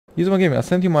Use my game. I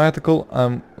sent you my article.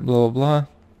 Blah blah blah.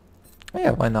 Oh,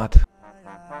 yeah, why not?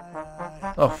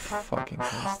 Oh fucking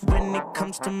Christ. When it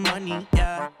comes to money,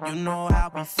 yeah, you know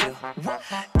how we feel.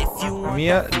 If you want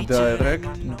Mia, that feature,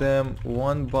 direct them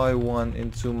one by one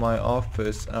into my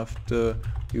office after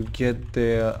you get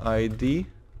their ID.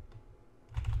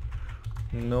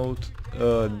 Note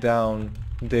down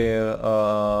their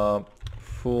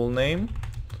full name,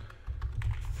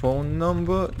 phone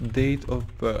number, date of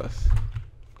birth.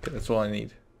 Okay, that's all I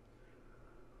need.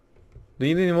 Do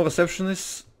you need any more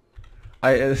receptionists?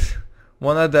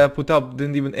 One that I put up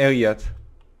didn't even air yet.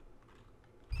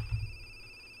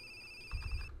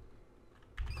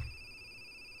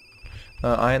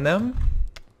 INM?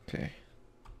 Okay.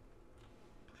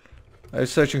 I'm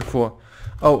searching for...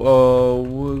 Oh,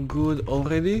 we're good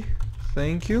already.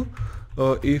 Thank you.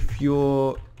 If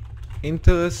you're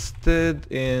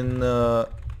interested in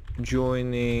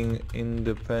joining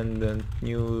independent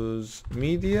news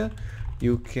media,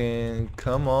 you can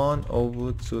come on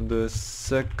over to the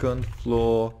second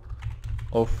floor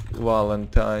of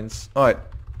Valentine's. Alright.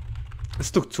 This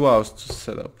took 2 hours to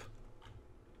set up.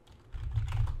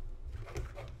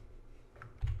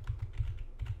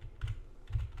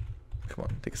 Come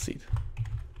on, take a seat.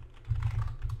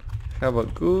 Have a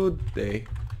good day.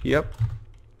 Yep.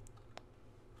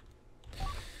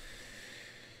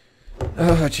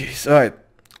 Oh jeez, alright.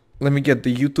 Let me get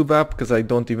the YouTube app because I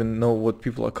don't even know what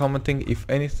people are commenting, if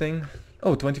anything.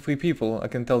 Oh, 23 people. I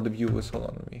can tell the viewers. Hold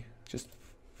on, let me just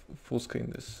full screen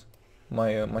this.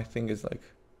 My thing is like...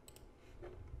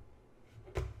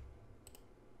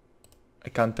 I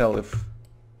can't tell if...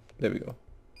 There we go.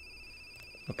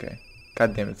 Okay.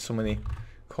 God damn it, so many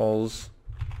calls.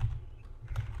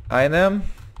 INM?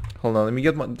 Hold on, let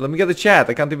me get the chat.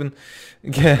 I can't even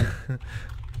get...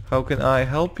 How can I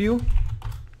help you?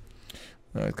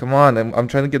 Alright, come on, I'm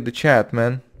trying to get the chat,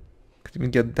 man. Could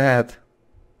even get that.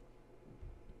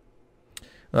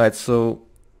 Alright, so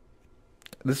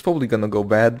this is probably gonna go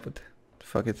bad, but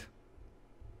fuck it.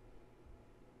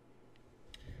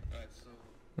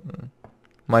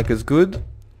 Mic is good.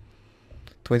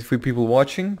 23 people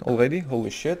watching already. Holy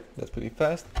shit, that's pretty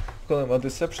fast. Calling about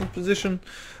reception position.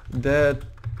 That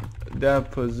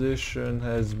position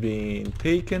has been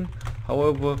taken.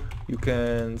 However, you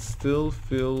can still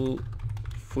feel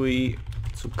free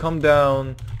to come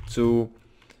down to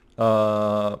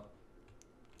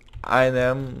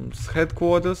INM's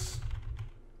headquarters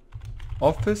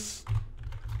office.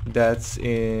 That's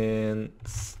in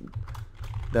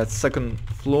that second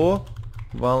floor,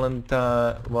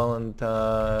 Valentine's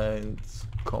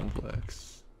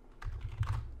complex.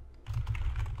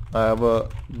 Have a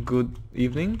good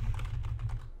evening.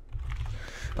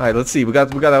 Alright, let's see. We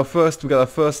got our first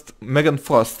Megan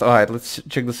Frost. Alright, let's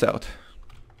check this out.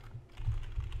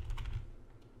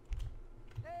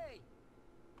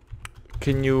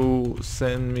 Can you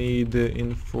send me the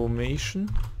information?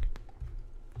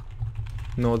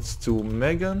 Notes to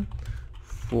Megan,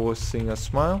 forcing a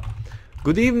smile.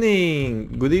 Good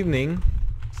evening! Good evening.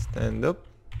 Stand up.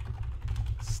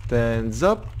 Stands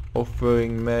up,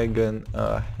 offering Megan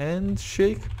a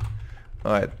handshake.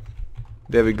 Alright.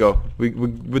 There we go.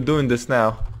 We're doing this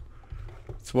now.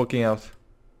 It's working out.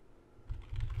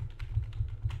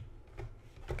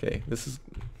 Okay, this is...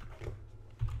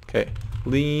 Okay.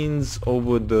 Leans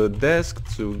over the desk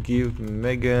to give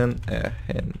Megan a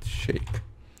handshake.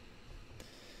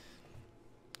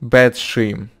 Bad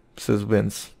stream, says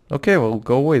Vince. Okay, well,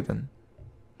 go away then.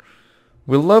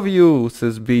 We love you,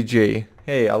 says BJ.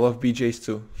 Hey, I love BJs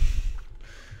too.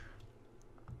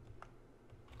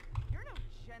 You're no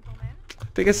gentleman.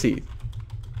 Take a seat.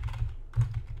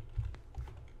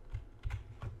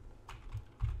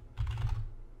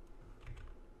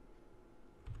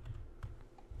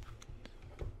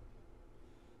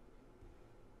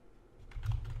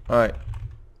 Alright.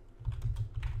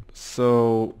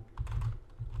 So...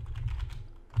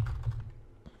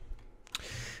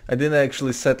 I didn't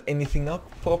actually set anything up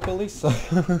properly, so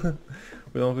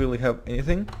we don't really have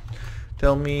anything.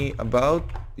 Tell me about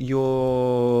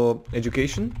your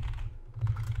education.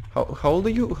 How old are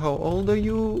you? How old are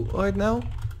you right now?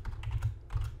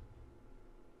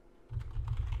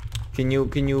 Can you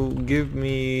give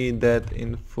me that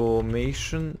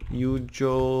information you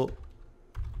jolted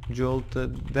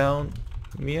down,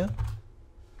 Mia?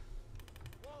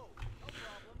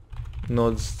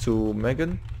 Nods to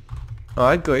Megan.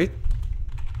 Alright, great.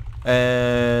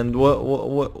 And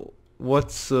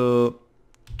what's do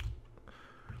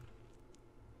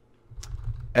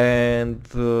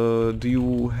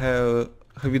you have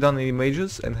you done any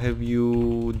majors? And have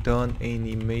you done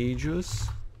any majors?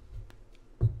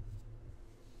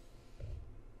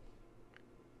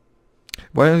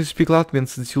 Why don't you speak Latvian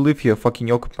since you live here,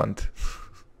 fucking occupant?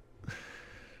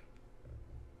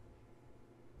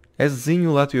 Es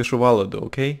zinu latviešu valodu,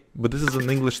 okay? But this is an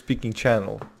English speaking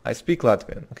channel. I speak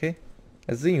Latvian, okay?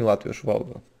 Es zinu latviešu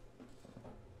valodu.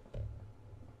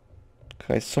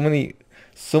 Okay, so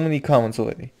many comments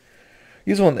already.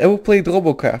 This one, ever played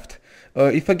Robocraft?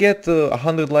 If I get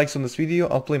 100 likes on this video,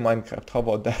 I'll play Minecraft. How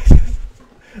about that?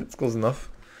 It's close enough.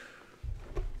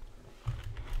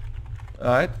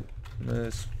 Alright,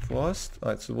 Miss Frost.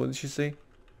 Alright, so what did she say?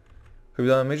 Have you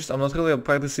done images? I'm not really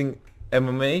practicing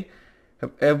MMA.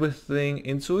 Have everything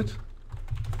into it.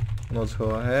 Nods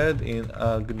her head in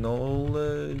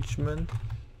acknowledgement.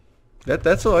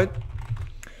 That's alright.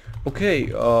 Okay,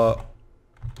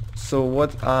 so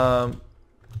what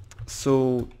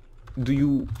so do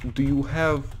you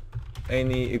have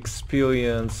any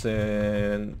experience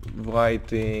in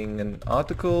writing an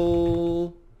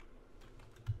article?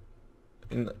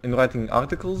 In writing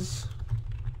articles?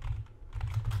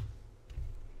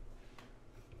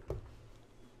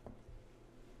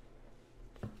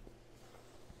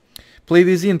 Play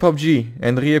DayZ in PUBG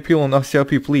and reappeal on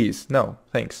RCRP, please. No,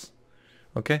 thanks.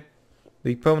 Okay?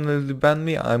 They permanently banned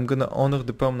me, I'm gonna honor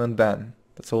the permanent ban.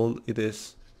 That's all it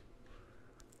is.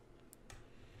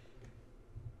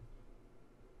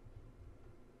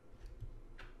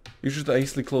 You should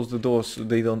easily close the doors so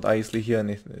they don't easily hear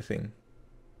anything.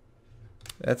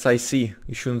 That's IC.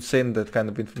 You shouldn't send that kind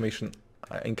of information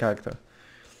in character.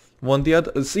 One the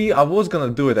other. See, I was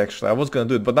gonna do it actually. I was gonna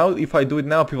do it, but now if I do it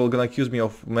now, people are gonna accuse me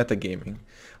of metagaming.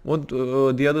 Want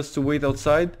the others to wait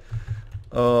outside?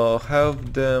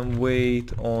 Have them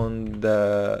wait on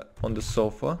the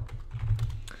sofa,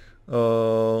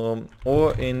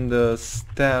 or in the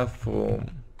staff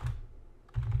room,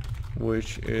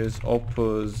 which is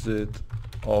opposite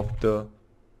of the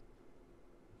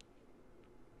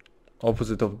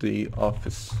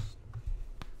office.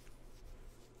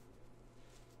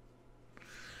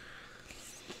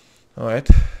 Alright.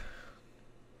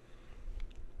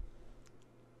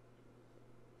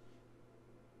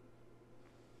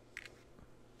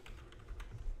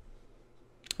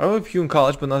 I have a few in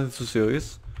college, but nothing too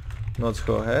serious. Nods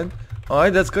her head.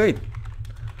 Alright, that's great.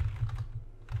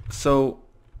 So,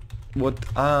 what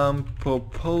I'm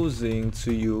proposing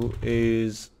to you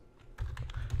is,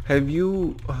 have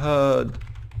you heard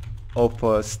of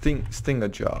a Stinger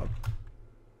job?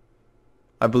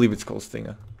 I believe it's called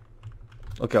Stinger.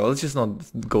 Okay, let's just not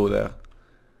go there.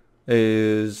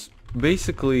 Is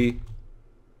basically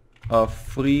a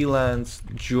freelance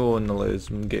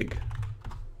journalism gig.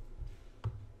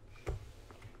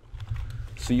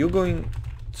 So you're going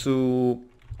to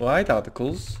write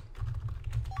articles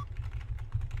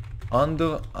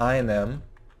under INM,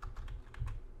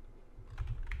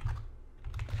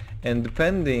 and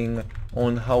depending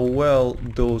on how well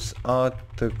those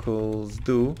articles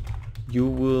do, you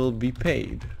will be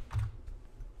paid.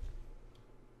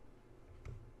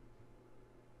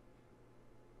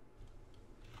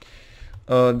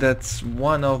 That's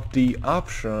one of the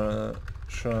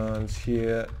options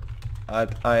here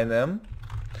at INM.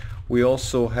 We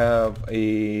also have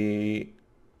a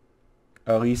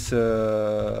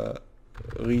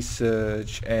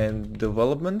research and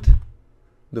development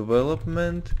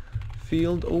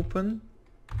field open.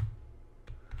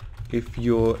 If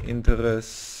you're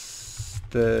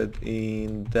interested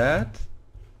in that,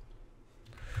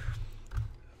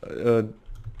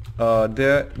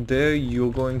 there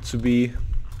you're going to be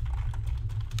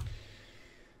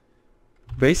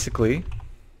basically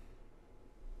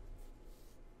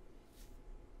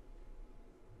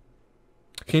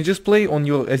can you just play on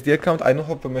your SD account? I don't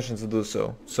have permission to do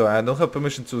so. So I don't have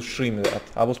permission to stream that.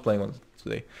 I was playing on it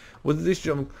today. What is this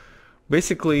job?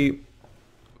 Basically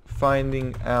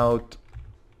finding out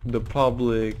the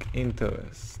public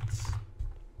interests.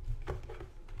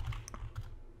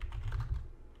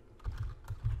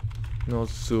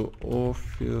 Notes to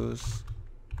Orpheus.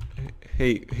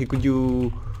 Hey, could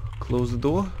you close the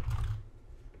door?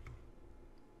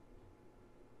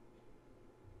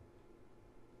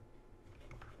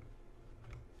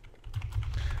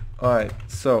 Alright,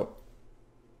 so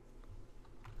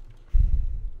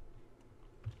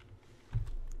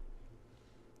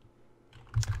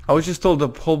I was just told a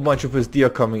whole bunch of SD are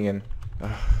coming in.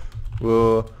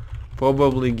 We're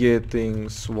probably getting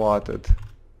swatted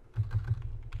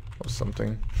or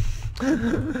something.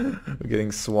 We're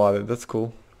getting swatted, that's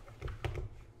cool.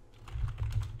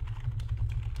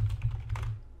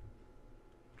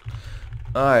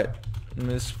 Alright,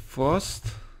 Miss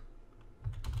Frost.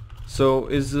 So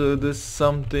is this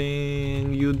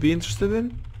something you'd be interested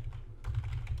in?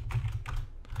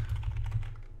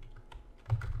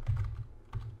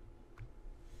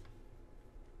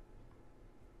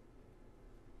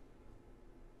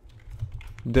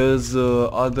 There's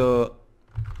other...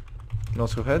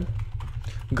 Nose your head.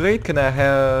 Great, can I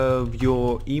have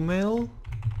your email?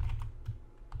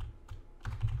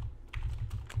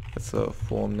 That's a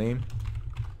form name.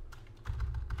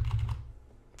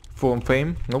 Form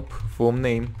fame? Nope, form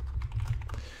name.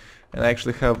 And I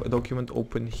actually have a document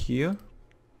open here.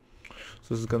 So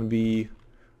this is gonna be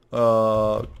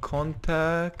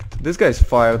contact. This guy's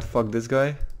fired, fuck this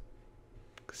guy.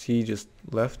 Cause he just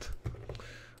left.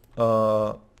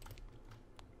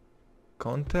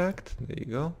 Contact, there you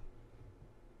go.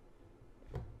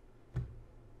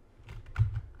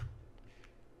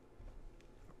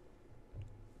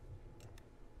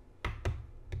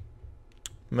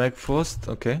 MacFrost,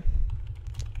 okay.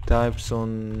 Types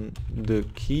on the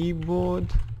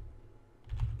keyboard.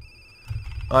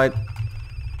 Alright,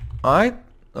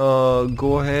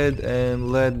 go ahead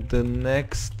and let the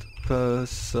next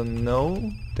person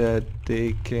know that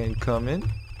they can come in.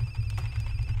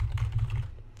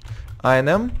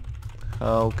 INM,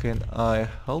 how can I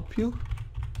help you?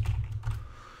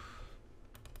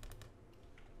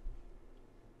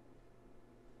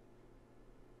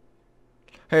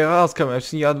 Hey, Ral's coming. I've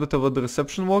seen your advert over the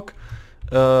reception walk.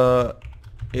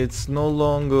 It's no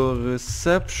longer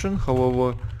reception,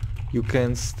 however, you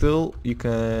can still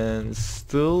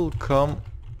come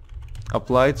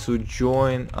apply to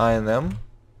join INM.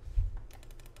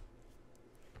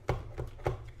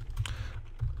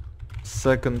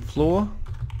 Second floor,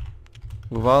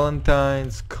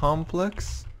 Valentine's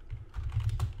complex.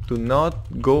 Do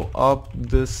not go up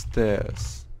the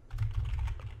stairs.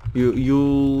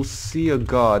 You'll see a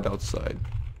guard outside.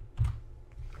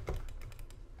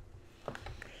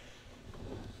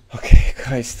 Okay,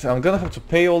 guys, I'm gonna have to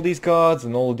pay all these guards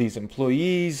and all these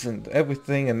employees and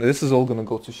everything, and this is all gonna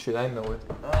go to shit, I know it.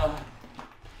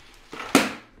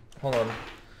 Hold on.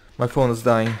 My phone is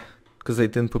dying because I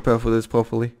didn't prepare for this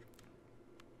properly.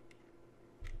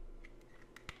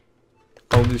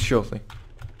 I'll do this shortly.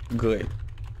 Great.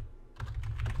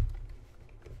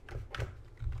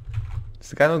 Is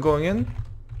the guy not going in?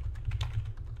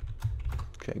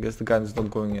 Okay, I guess the guy is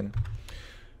not going in.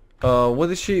 What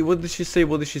did she say?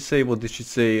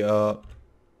 I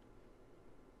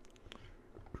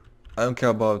don't care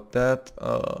about that.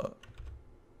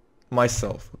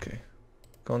 Myself, okay.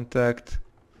 Contact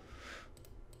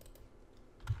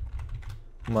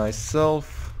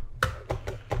myself.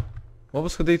 What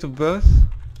was her date of birth?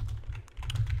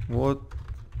 What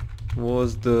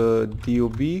was the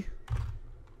DOB?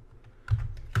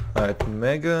 Alright,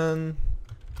 Megan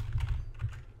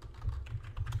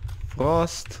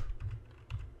Frost,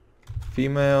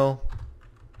 female.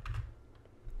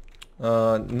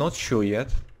 Not sure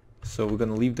yet, so we're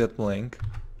gonna leave that blank.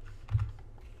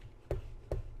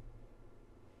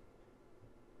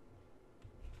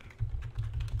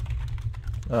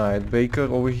 Alright, Baker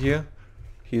over here.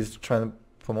 He's trying to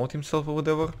promote himself or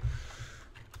whatever.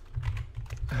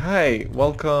 Hi,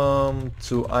 welcome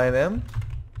to INM.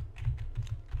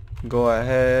 Go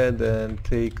ahead and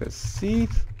take a seat.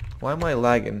 Why am I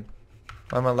lagging?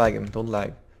 Why am I lagging? Don't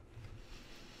lag.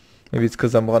 Maybe it's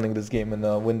because I'm running this game in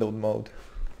windowed mode.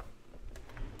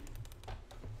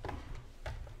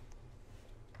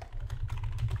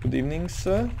 Good evening,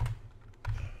 sir.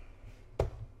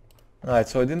 Alright,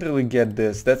 so I didn't really get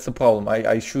this. That's the problem.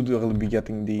 I should really be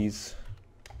getting these.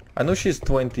 I know she's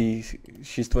 20,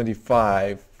 she's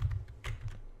 25.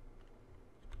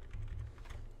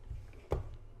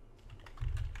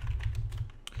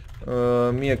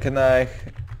 Mia, can I...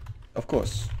 Of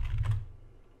course.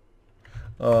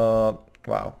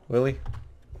 Wow, really?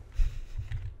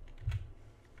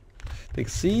 Take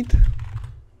seat.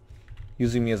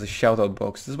 Using me as a shoutout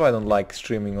box. This is why I don't like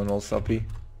streaming on LSRP.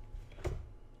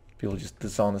 People just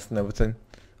dishonest and everything.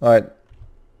 Alright.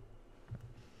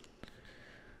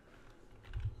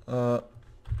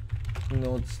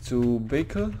 Notes to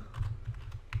Baker.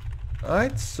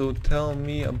 Alright, so tell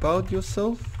me about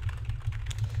yourself.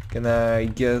 Can I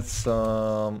get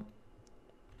some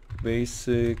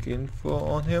basic info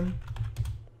on him?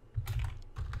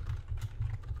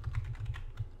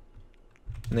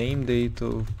 Name, date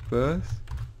of birth.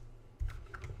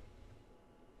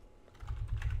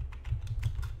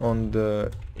 On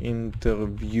the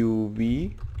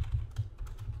interviewee.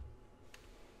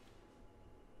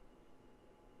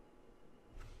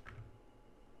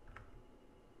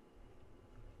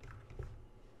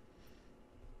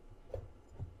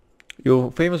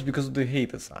 You're famous because of the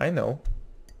haters. I know.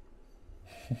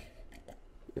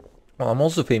 Well, I'm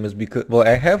also famous because... Well,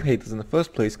 I have haters in the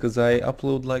first place because I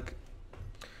upload like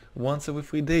once every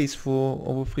 3 days for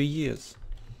over 3 years.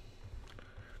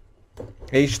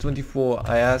 Age 24.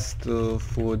 I asked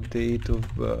for date of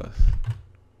birth.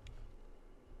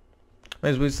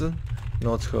 Miss Wilson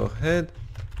nods her head.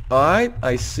 Alright,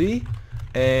 I see.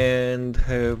 And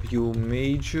have you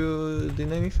majored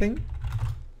in anything?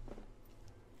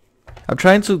 I'm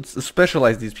trying to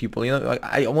specialize these people, you know,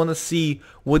 I want to see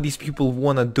what these people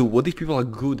want to do, what these people are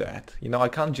good at. You know, I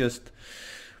can't just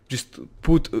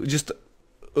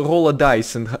roll a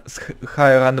dice and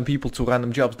hire random people to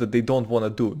random jobs that they don't want to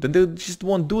do. Then they just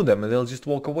won't do them and they'll just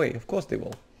walk away. Of course they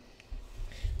will.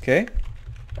 Okay.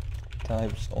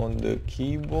 Types on the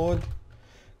keyboard.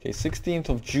 Okay, 16th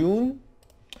of June.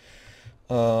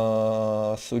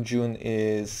 So June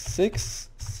is 6,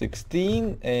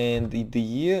 16, and the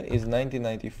year is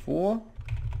 1994.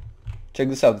 Check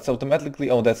this out. It's automatically.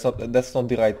 Oh, that's not the right. That's not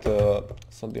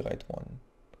the right one.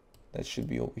 That should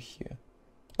be over here.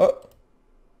 Oh,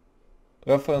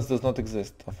 reference does not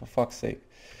exist. Oh, for fuck's sake.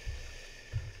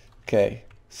 Okay,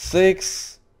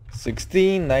 6,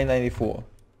 16, 994.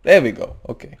 There we go.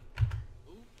 Okay.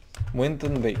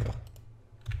 Winton Baker.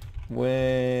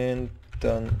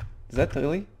 Winton. Is that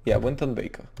really? Yeah, Winton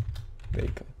Baker.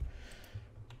 Baker.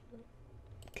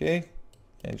 Okay.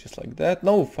 And just like that.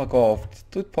 No, fuck off. Just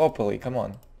do it properly. Come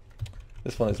on.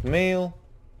 This one is male.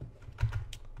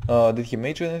 Did he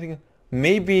major in anything?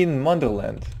 Maybe in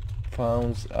Motherland.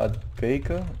 Founds at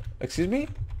Baker. Excuse me?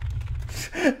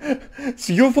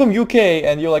 So you're from UK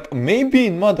and you're like, maybe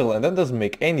in Motherland. That doesn't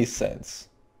make any sense.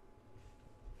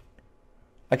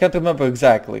 I can't remember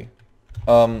exactly.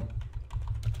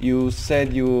 You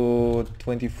said you're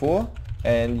 24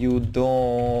 and you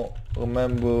don't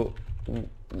remember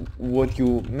what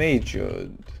you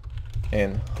majored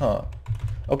in, huh?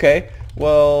 Okay,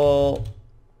 well,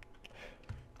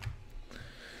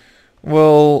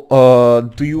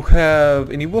 do you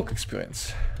have any work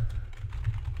experience?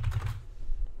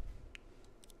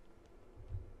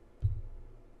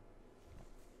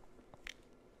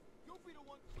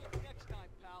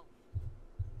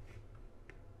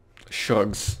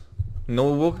 Shrugs.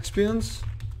 No work experience?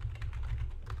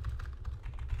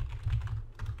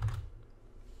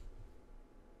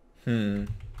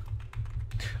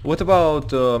 What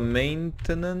about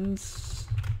maintenance?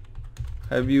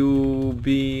 Have you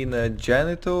been a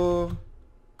janitor?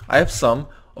 I have some.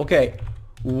 Okay.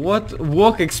 What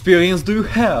work experience do you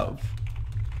have?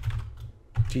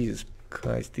 Jesus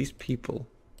Christ, these people.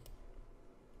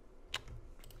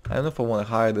 I don't know if I want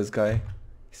to hire this guy.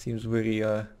 He seems very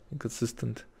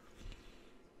inconsistent.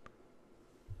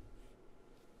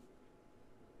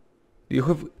 You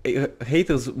have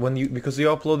haters when because you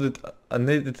uploaded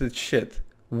unedited shit.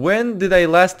 When did I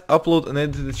last upload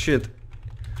unedited shit?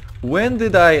 When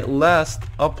did I last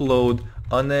upload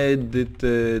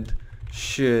unedited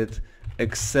shit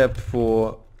except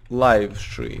for live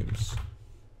streams?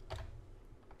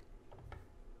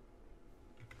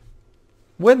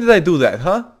 When did I do that,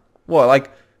 huh? What, like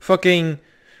fucking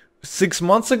 6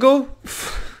 months ago?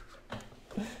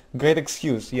 Great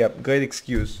excuse, yep, great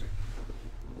excuse.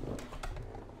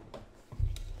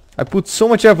 I put so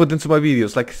much effort into my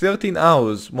videos, like 13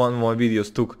 hours one of my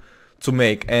videos took to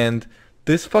make, and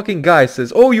this fucking guy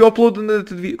says, oh, you uploaded an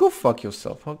edited video. Go fuck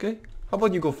yourself, okay? How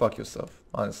about you go fuck yourself,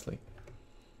 honestly.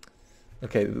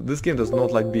 Okay, this game does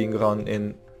not like being run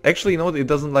in... Actually, you know what? It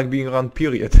doesn't like being run,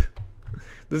 period.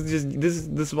 This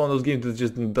is one of those games that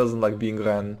just doesn't like being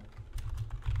run.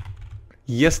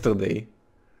 Yesterday.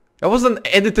 That was an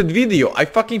edited video. I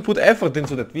fucking put effort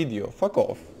into that video. Fuck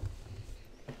off.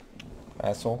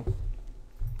 Asshole.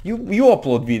 You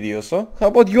upload videos, huh? How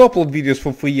about you upload videos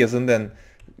for 3 years and then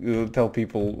tell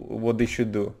people what they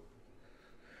should do?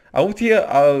 Out here,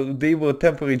 they were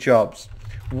temporary jobs.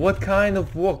 What kind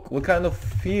of work? What kind of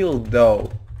field,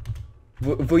 though?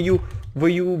 Were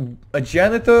you a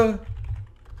janitor?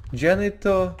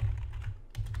 Janitor?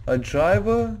 A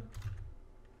driver?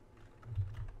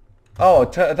 Oh,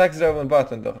 taxi driver and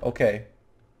bartender. Okay.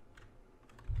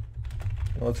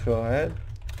 Let's go ahead.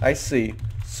 I see.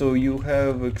 So you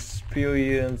have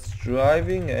experience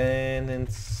driving and in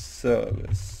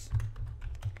service.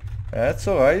 That's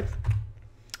alright.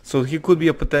 So he could be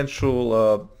a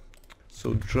potential,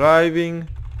 so driving,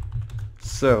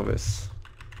 service.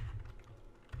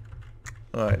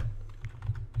 Alright.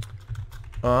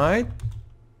 Alright.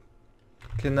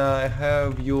 Can I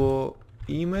have your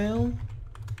email?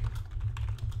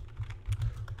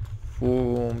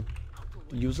 For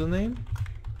username?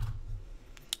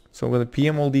 So I'm gonna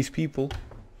PM all these people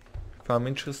if I'm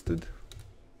interested.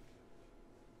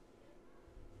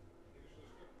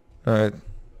 Alright.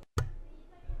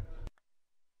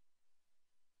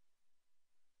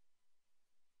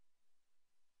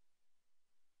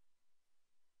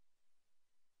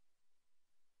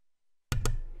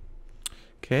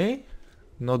 Okay,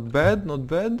 not bad, not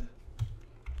bad.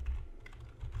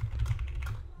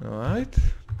 Alright.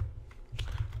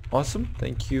 Awesome,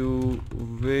 thank you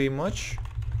very much.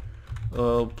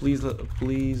 Please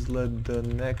let the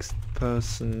next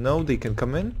person know they can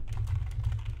come in.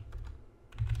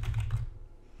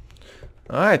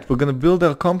 Alright, we're gonna build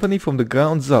our company from the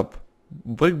grounds up.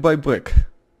 Brick by brick.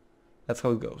 That's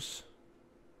how it goes.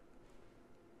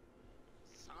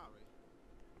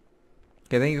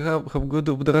 Okay, then you have good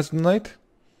over the rest of the night.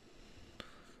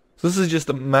 So this is just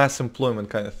a mass employment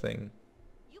kind of thing.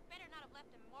 You better not have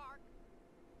left him marked.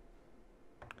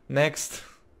 Next.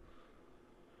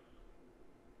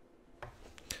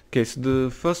 Okay, so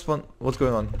the first one, what's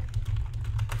going on?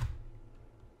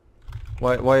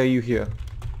 Why are you here?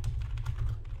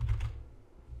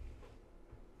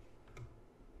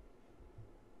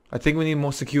 I think we need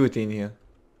more security in here.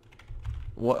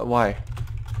 Why?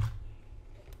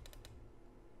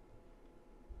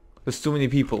 There's too many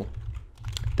people.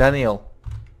 Daniel.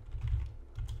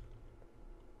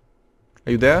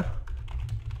 Are you there?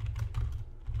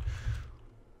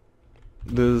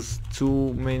 There's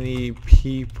too many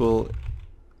people.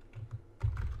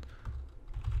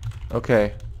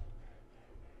 Okay.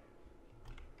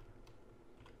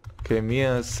 Okay,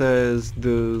 Mia says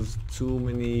there's too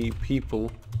many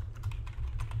people.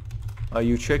 Are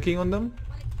you checking on them?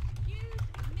 Well, excuse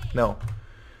me. No.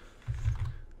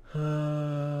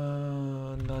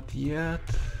 Not yet.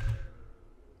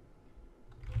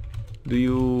 Do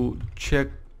you check?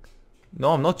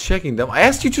 No, I'm not checking them. I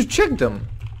asked you to check them.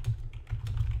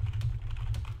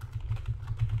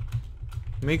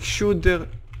 Make sure they're...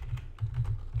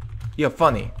 Yeah,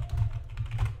 funny.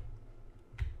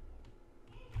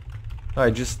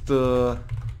 Alright, just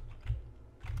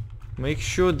make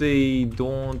sure they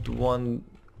don't want...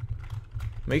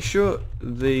 Make sure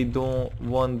they don't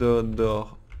want the...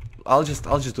 I'll just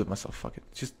do it myself, fuck it.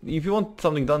 Just, if you want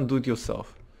something done, do it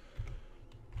yourself.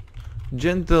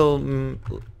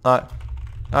 Alright,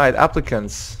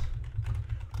 applicants.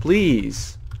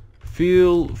 Please,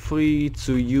 feel free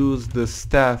to use the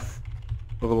staff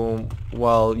room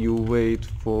while you wait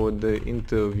for the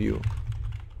interview.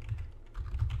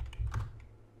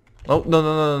 Oh,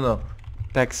 no.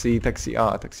 Taxi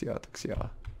R.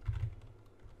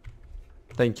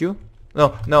 Thank you.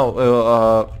 No,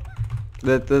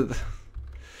 the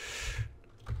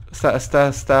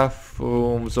staff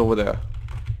room's over there.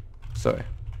 Sorry.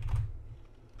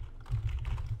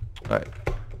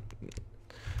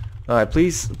 Alright,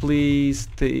 please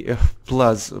take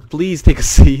please take a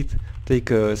seat.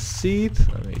 Take a seat.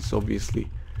 I mean, it's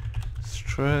obviously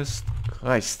stressed.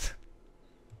 Christ.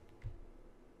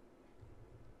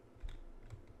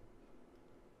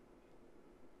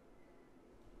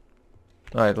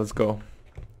 Alright, let's go.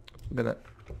 I'm gonna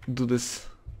do this.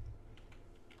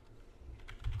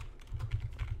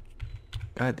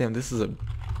 God damn, this is a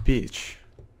bitch.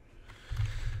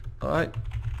 Alright.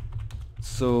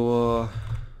 So,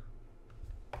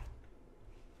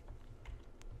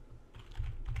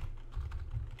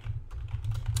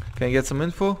 can I get some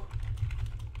info?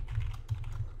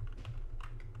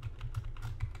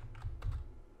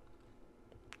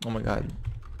 Oh my god.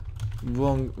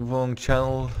 Wrong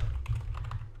channel.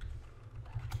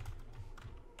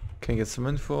 Can I get some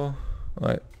info?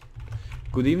 Alright.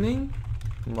 Good evening.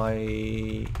 My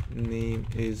name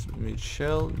is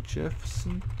Michelle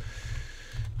Jefferson.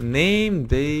 Name,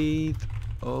 date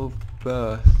of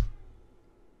birth.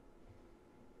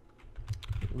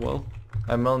 Well,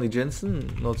 I'm Melanie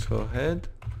Jensen, not her head.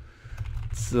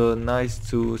 It's nice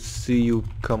to see you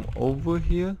come over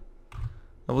here.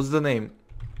 What's the name?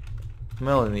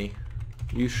 Melanie.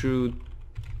 You should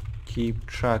keep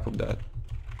track of that.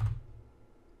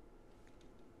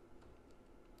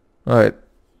 Alright.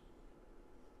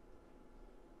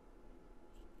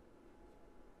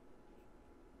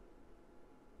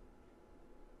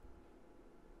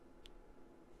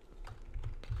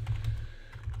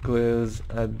 Glares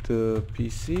at the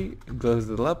PC, glares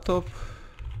at the laptop,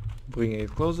 bringing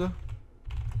it closer.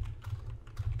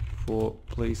 For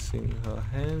placing her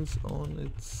hands on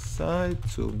its side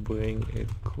to bring it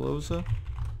closer.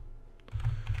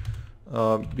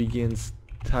 Begins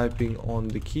typing on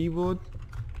the keyboard.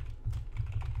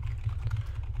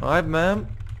 Alright, ma'am.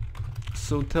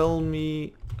 So tell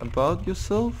me about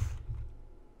yourself.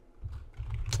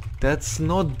 That's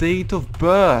not date of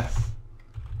birth.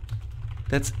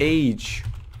 That's age.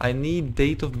 I need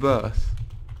date of birth.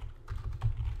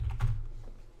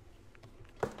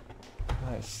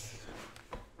 Nice.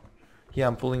 Yeah,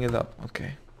 I'm pulling it up.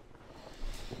 Okay.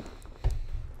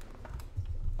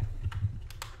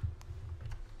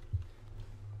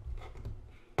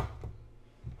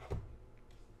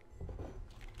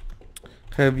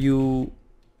 Have you...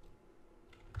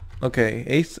 Okay,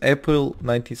 8th April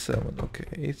 97. Okay,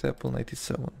 8th April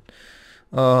 97.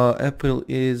 April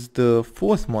is the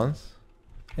 4th month.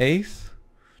 8th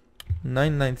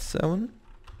 997.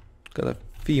 Got a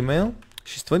female.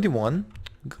 She's 21.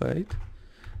 Great.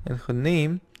 And her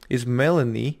name is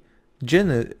Melanie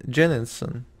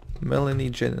Jenninson.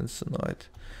 Melanie Jenninson, right.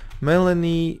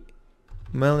 Melanie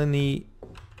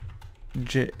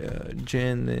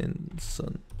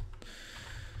Jenninson.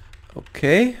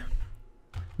 Okay.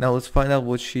 Now let's find out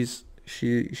what she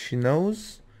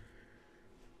knows.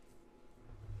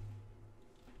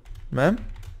 Ma'am?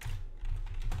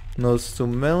 Notes to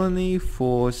Melanie,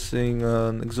 forcing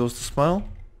an exhausted smile.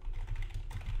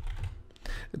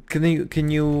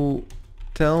 Can you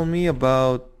tell me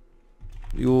about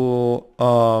your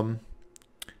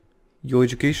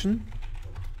education?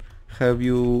 Have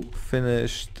you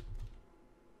finished?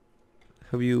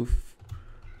 Have you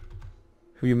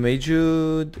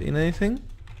majored in anything?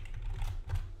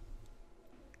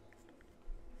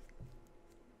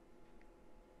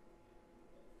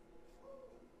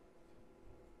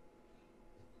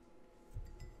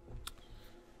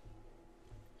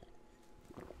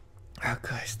 Oh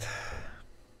Christ.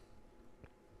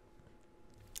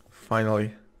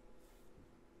 Finally.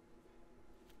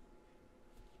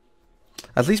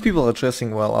 At least people are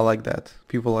dressing well. I like that.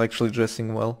 People are actually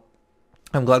dressing well.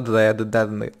 I'm glad that I added that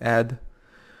in the ad.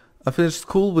 I finished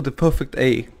school with a perfect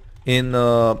A in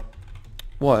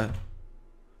what?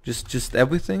 Just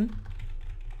everything?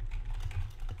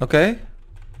 Okay.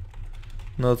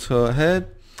 Notes her head.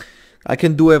 I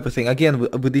can do everything again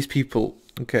with these people.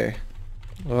 Okay.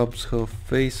 Rubs her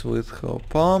face with her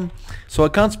palm. So I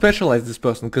can't specialize this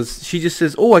person because she just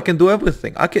says, oh, I can do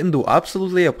everything. I can do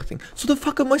absolutely everything. So the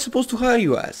fuck am I supposed to hire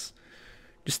you as?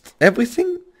 Just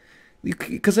everything?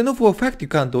 Because I know for a fact you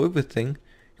can't do everything.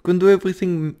 You can do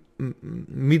everything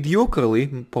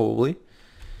mediocrely, probably.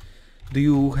 Do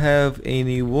you have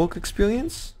any work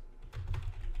experience?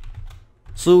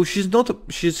 So she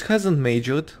hasn't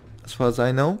majored, as far as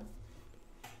I know.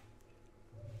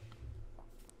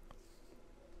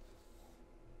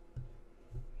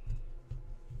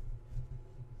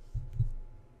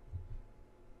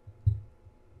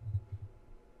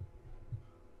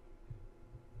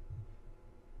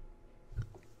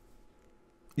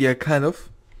 Yeah, kind of.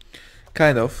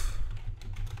 Kind of.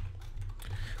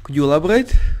 Could you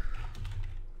elaborate?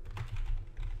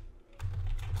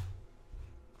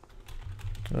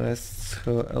 Rests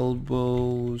her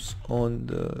elbows on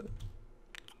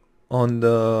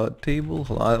the table.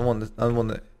 Hold on,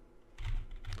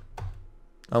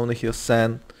 I wanna hear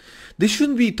San. This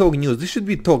shouldn't be Talk News. This should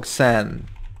be Talk San,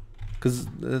 because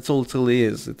that's all it really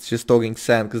is. It's just talking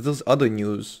San, because there's other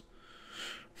news.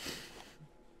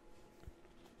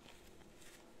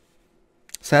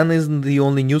 San isn't the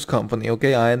only news company,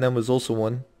 okay? INM is also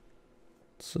one.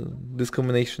 It's a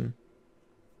discrimination.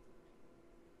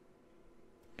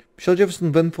 Michelle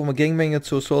Jefferson went from a gangbanger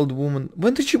to a solid woman.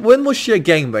 When was she a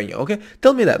gangbanger, okay?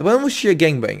 Tell me that. When was she a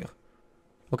gangbanger?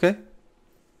 Okay?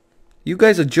 You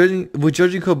guys are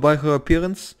judging her by her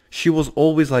appearance. She was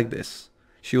always like this.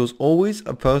 She was always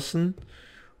a person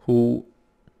who...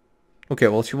 Okay,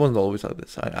 well, she wasn't always like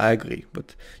this. I agree.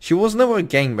 But she was never a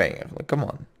gangbanger. Like, come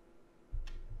on.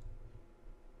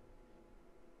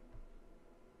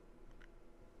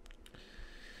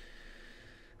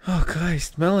 Oh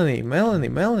Christ, Melanie. To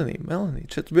be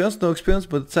honest, no experience,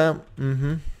 but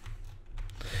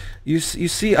You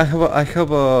see, I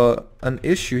have an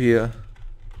issue here.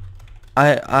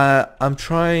 I'm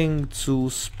trying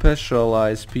to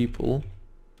specialize people,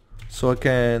 so I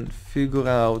can figure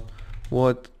out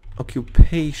what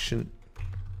occupation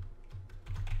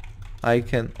I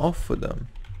can offer them.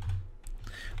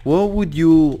 What would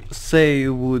you say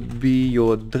would be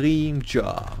your dream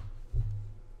job?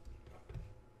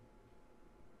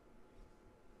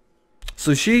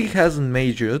 So she hasn't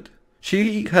majored,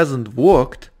 she hasn't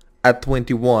worked at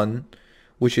 21,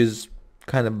 which is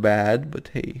kind of bad, but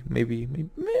hey, maybe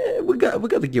we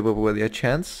gotta give everybody a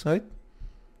chance, right?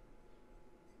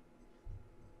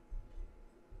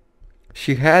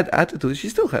 She had attitude, she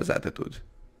still has attitude.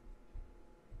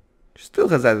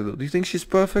 Do you think she's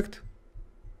perfect?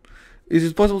 Is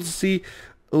it possible to see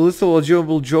a list of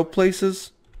eligible job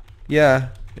places? Yeah,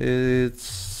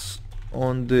 it's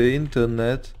on the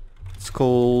internet. It's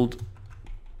called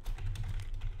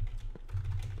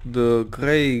the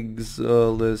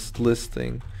Craigslist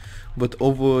listing. But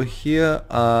over here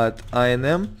at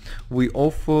INM, we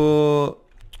offer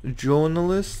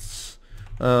journalists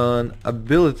an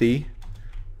ability,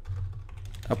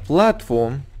 a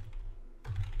platform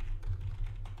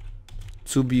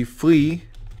to be free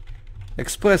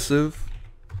expressive,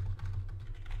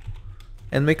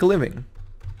 and make a living.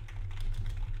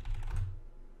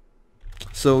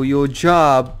 So your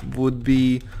job would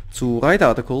be to write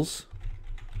articles,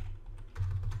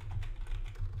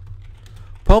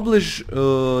 publish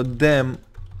them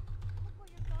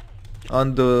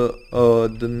under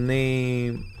the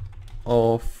name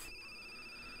of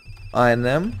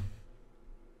INM.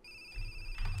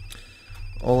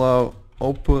 All our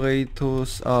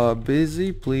operators are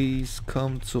busy. Please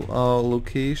come to our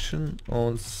location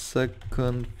on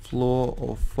 2nd floor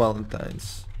of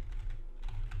Valentine's.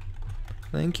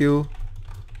 Thank you.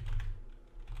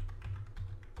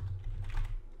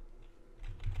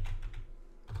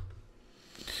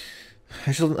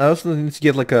 I also need to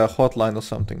get like a hotline or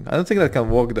something. I don't think that can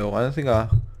work though. I don't think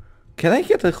can I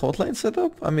get a hotline set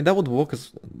up? I mean, that would work.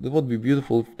 It would be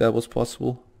beautiful if that was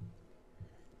possible.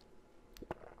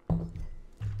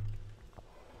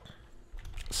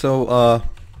 So,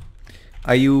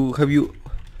 have you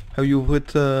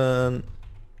written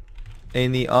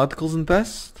any articles in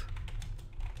past?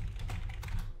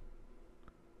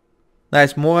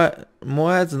 Nice, more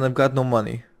ads, and I've got no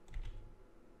money.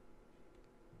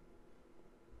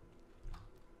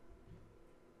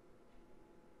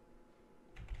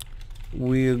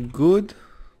 We're good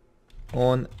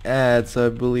on ads, I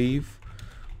believe.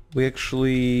 We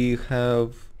actually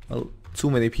have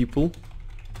too many people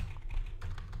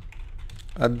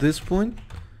at this point.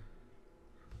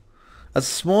 As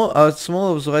small I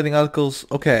was writing articles.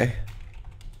 Okay.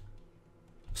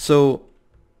 So,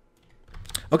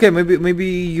 okay, maybe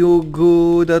you're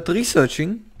good at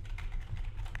researching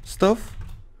stuff.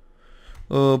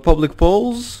 Public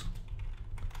polls.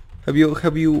 Have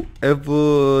you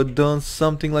ever done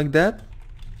something like that?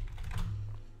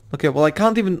 Okay, well, I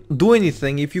can't even do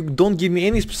anything if you don't give me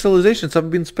any specializations. I've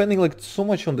been spending like so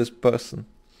much on this person.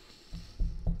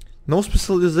 No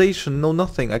specialization, no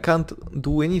nothing. I can't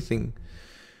do anything.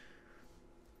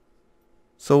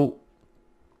 So,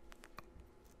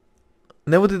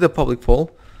 never did a public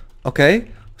poll.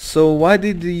 Okay, so why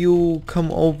did you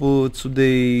come over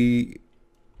today?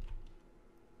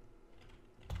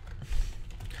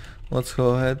 Let's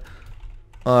go ahead.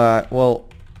 Alright, well,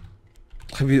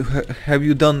 have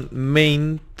you done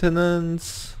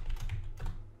maintenance?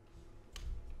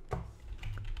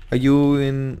 Are you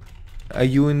in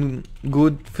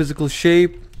good physical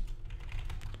shape?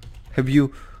 Have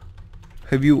you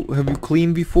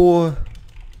cleaned before?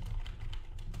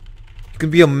 You can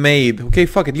be a maid. Okay,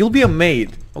 fuck it. You'll be a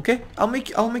maid. Okay? I'll make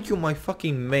you my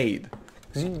fucking maid.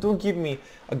 Don't give me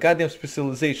a goddamn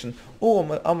specialization. Oh,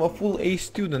 I'm a full A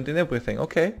student in everything.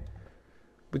 Okay.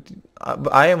 But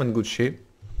I am in good shape.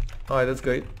 Alright, that's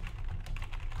great.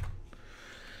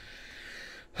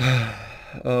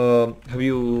 Have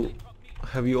you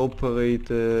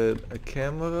operated a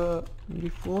camera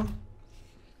before?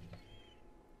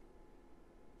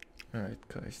 Alright,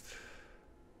 Christ.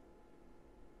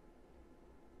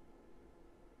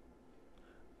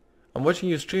 I'm watching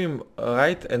you stream,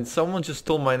 right? And someone just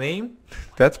stole my name?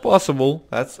 That's possible.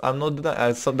 I'm not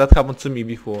denying. That happened to me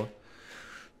before.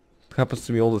 It happens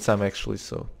to me all the time actually,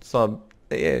 so it's not,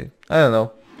 yeah, I don't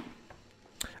know.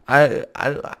 I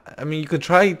mean, you could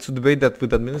try to debate that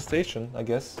with administration, I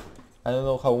guess. I don't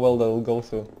know how well that will go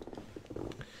through.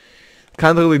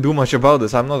 Can't really do much about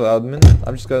this. I'm not an admin.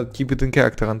 I'm just gonna keep it in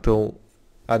character until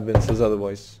admin says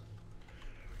otherwise.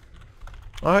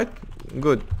 Alright,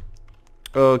 good.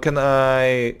 So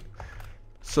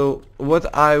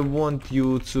what I want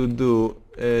you to do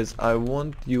is I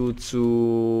want you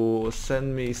to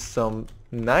send me some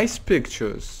nice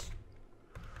pictures,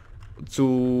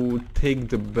 to take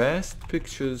the best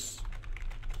pictures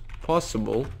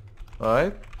possible.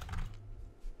 Alright,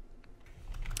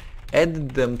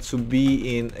 edit them to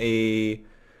be in a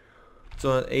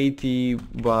 280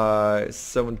 by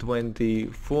 720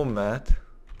 format.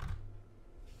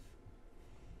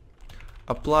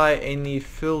 Apply any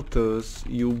filters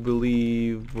you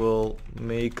believe will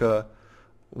make an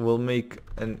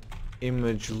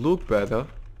image look better,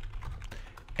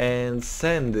 and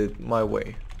send it my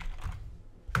way.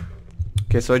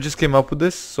 Okay, so I just came up with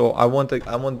this, so I want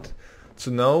to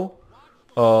know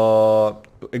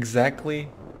exactly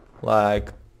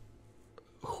like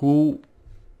who,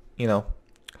 you know,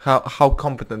 how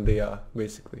competent they are,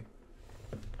 basically.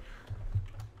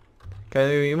 Can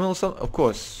you email some? Of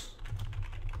course.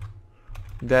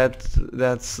 That's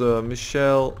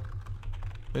Michelle.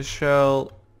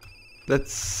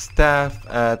 That's staff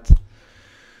at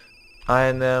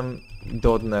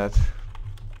inm.net.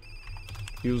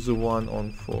 User 1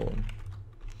 on form.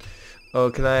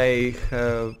 Can I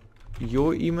have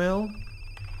your email?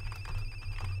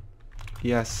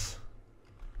 Yes.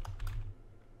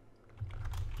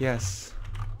 Yes.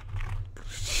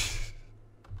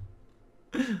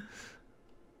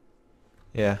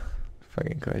 Yeah.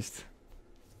 Fucking Christ.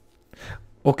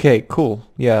 Okay, cool.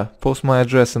 Yeah, post my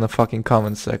address in the fucking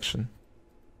comment section.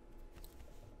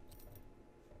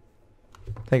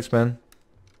 Thanks, man.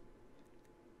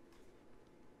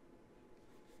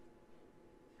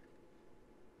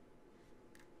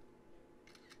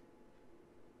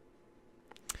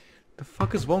 The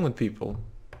fuck is wrong with people?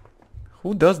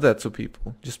 Who does that to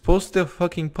people? Just post their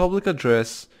fucking public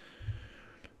address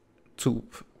to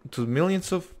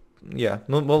millions of, yeah,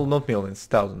 not millions,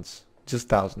 thousands. Just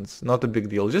thousands. Not a big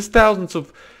deal. Just thousands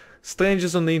of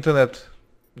strangers on the internet.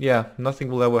 Yeah, nothing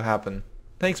will ever happen.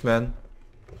 Thanks, man.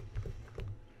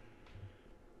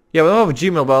 Yeah, I don't have a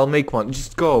Gmail, but I'll make one.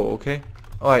 Just go, okay?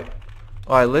 Alright.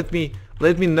 Alright, let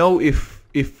me know if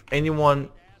anyone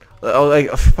oh, like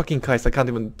fucking Christ, I can't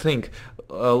even think.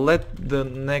 Let the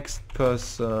next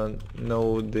person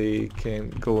know they can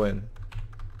go in.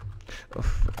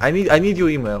 I need your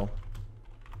email.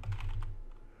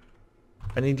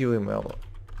 I need your email.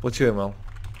 What's your email?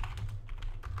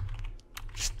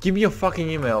 Just give me your fucking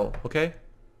email, okay?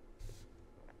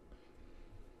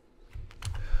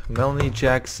 Melanie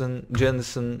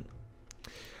Jensen.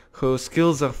 Her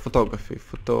skills are photography.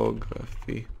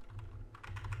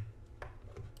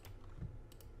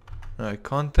 Alright,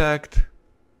 contact.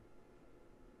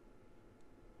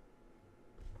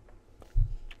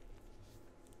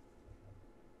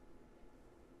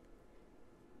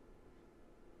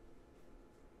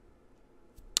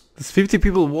 There's 50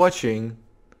 people watching,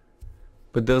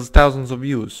 but there's thousands of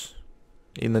views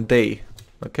in a day,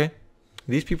 okay?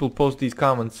 These people post these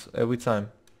comments every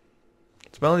time.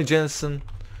 It's Melanie Jensen,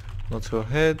 not her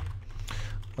head.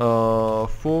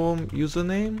 Forum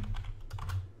username.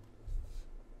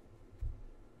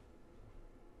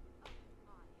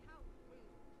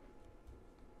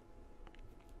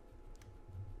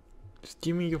 Just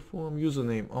give me your forum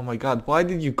username. Oh my god, why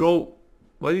did you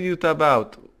tab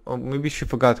out? Or maybe she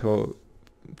forgot her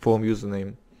forum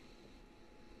username.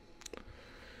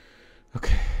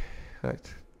 Okay,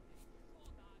 right.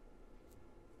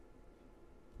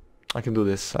 I can do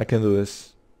this.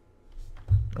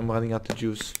 I'm running out of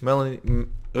juice. Melanie,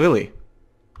 really?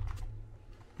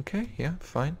 Okay, yeah,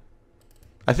 fine.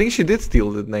 I think she did steal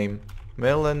the name.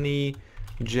 Melanie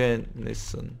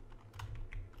Jennison.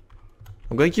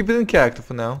 I'm gonna keep it in character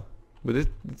for now, but it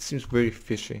seems very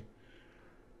fishy.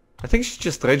 I think she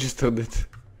just registered it.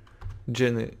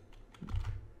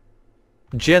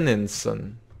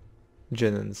 Jenninson.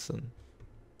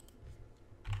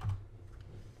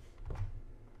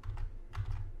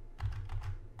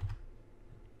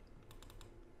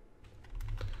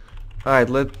 Alright,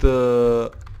 let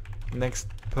the next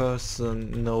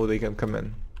person know they can come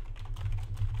in.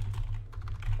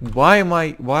 Why am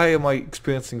I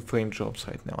experiencing frame drops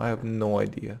right now? I have no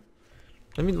idea.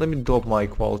 Let me drop my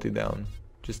quality down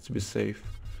just to be safe.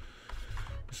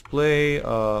 Display,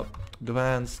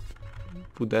 advanced,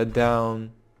 put that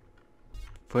down.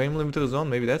 Frame limiter is on,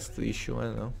 maybe that's the issue, I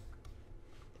don't know.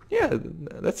 Yeah,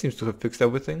 that seems to have fixed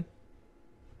everything.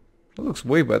 That looks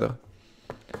way better.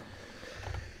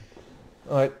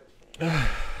 Alright.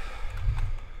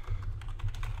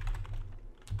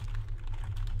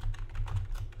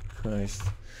 Christ.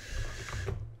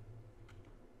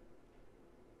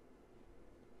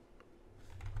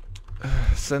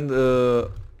 Send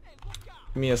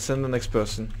Mia, send the next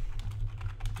person.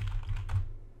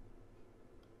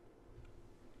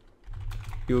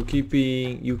 You're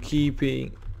keeping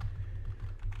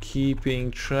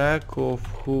track of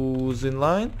who's in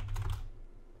line?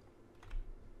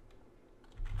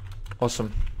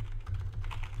 Awesome.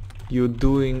 You're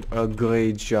doing a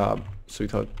great job,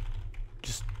 sweetheart.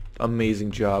 Just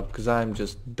amazing job, because I'm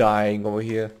just dying over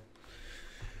here.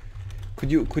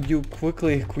 Could you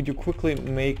quickly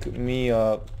make me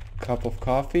a cup of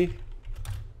coffee?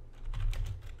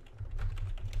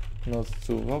 Notes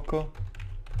to Rocco.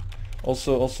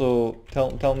 Also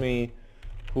tell me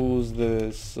who's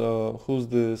this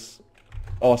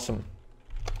awesome,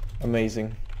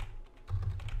 amazing.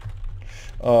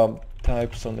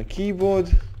 Types on the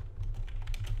keyboard.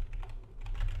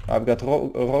 I've got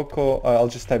Rocco. I'll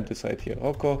just type this right here.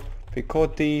 Rocco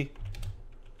Picotti.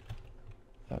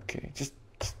 Okay, just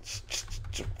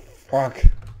fuck.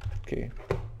 Okay.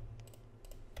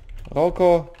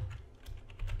 Rocco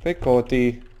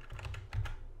Picotti.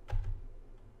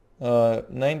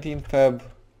 19 Feb.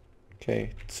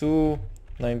 Okay,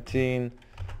 2/19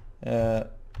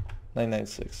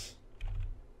 996.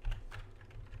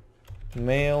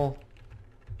 Mail.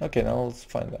 Okay, now let's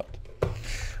find out.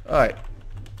 Alright.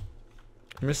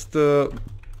 Mr.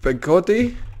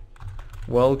 Pegotti,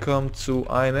 welcome to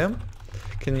INM.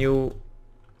 Can you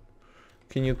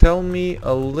tell me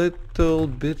a little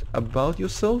bit about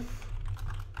yourself?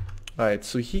 Alright,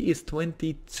 so he is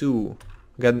 22.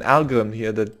 Got an algorithm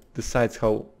here that decides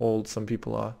how old some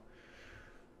people are.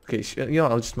 Okay, you know,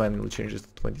 I'll just manually change this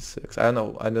to 26. I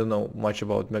don't know much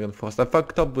about Megan Frost. I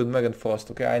fucked up with Megan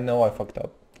Frost, okay? I know I fucked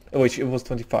up. Oh wait, it was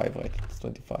 25, right? It's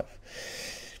 25.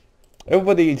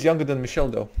 Everybody is younger than Michelle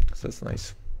though, so that's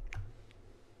nice.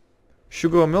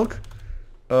 Sugar or milk?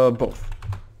 Both.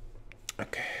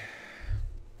 Okay.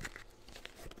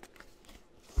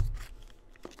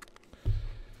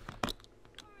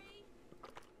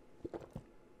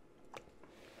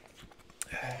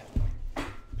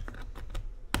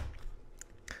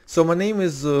 So my name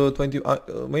is my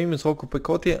name is Roko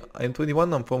Pekotti. I'm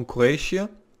 21. I'm from Croatia.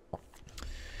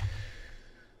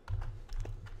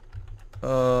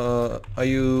 Are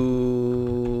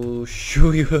you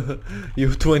sure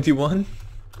you're 21?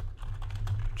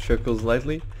 Chuckles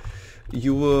lightly.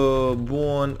 You were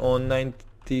born on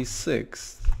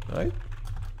 96, right?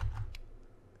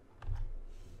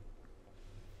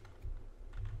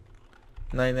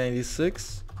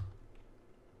 (996).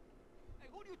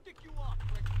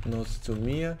 Notes to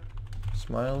Mia,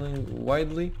 smiling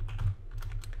widely.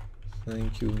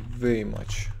 Thank you very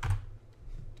much.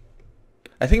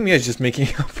 I think Mia's just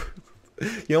making up.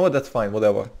 You know what? That's fine.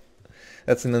 Whatever.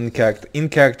 That's an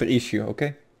in-character issue.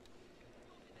 Okay.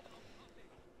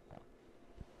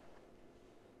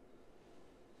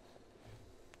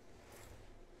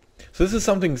 So this is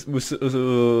something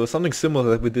something similar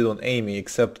that we did on Amy,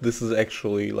 except this is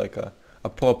actually like a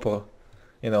proper,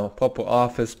 you know, proper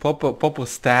office, proper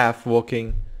staff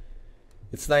working.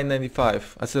 It's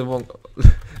 995. I said, well,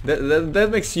 that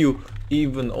makes you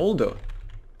even older.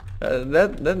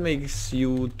 That makes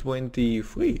you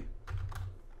 23.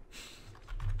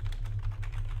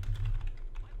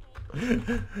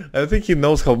 I think he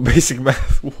knows how basic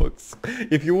math works.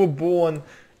 If you were born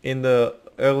in the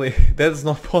early, that's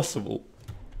not possible.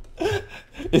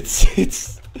 It's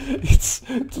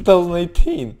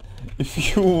 2018.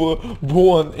 If you were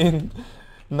born in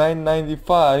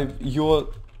 995, you're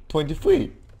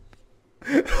 23.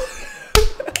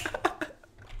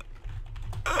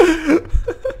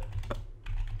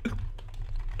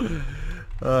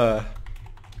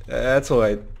 That's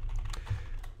alright.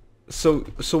 So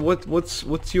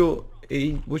what's your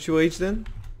age? What's your age then?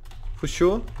 For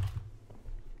sure.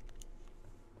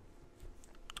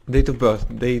 Date of birth.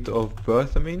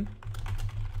 I mean.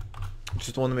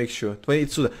 Just want to make sure.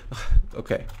 22.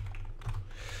 Okay.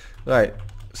 Right.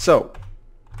 So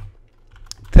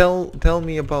tell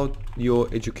me about your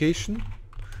education.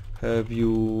 Have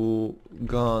you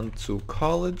gone to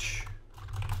college?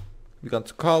 Have you gone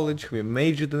to college? Have you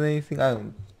majored in anything? I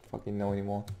don't fucking know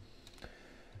anymore.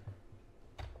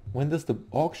 When does the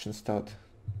auction start?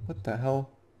 What the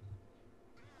hell?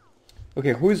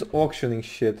 Okay, who is auctioning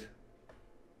shit?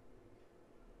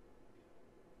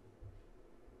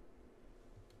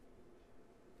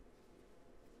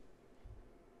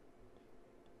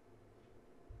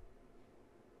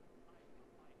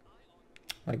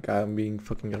 My god, I'm being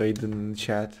fucking raided in the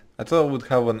chat. I thought I would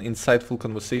have an insightful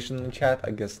conversation in the chat. I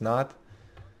guess not.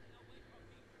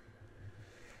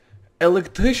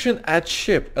 Electrician at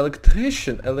ship.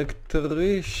 Electrician.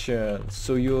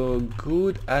 So you're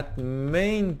good at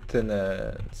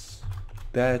maintenance.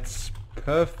 That's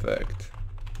perfect.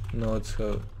 Notes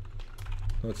her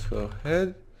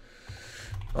head.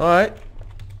 Alright.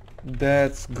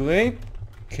 That's great.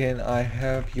 Can I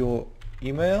have your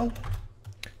email?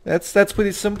 That's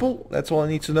pretty simple. That's all I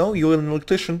need to know. You're an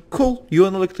electrician. Cool. You're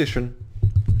an electrician.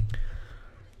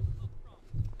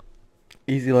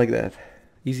 Easy like that.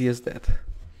 Easy as that.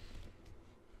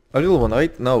 A real one,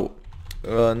 right? No.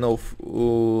 No.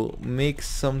 Make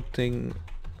something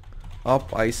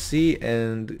up, I see,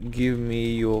 and give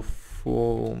me your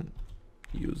forum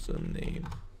username.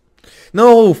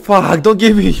 No, fuck! Don't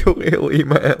give me your real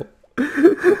email.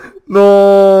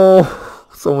 No.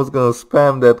 Someone's gonna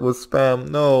spam that with spam.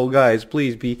 No, guys,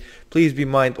 please be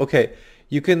mind. Okay,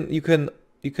 you can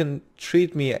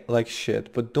treat me like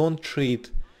shit, but don't treat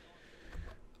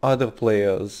other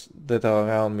players that are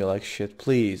around me like shit,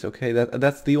 please. Okay,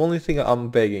 that's the only thing I'm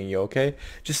begging you. Okay,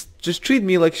 just treat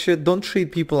me like shit. Don't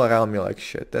treat people around me like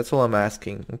shit. That's all I'm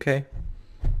asking. Okay,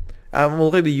 I'm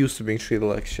already used to being treated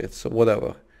like shit, so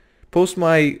whatever. Post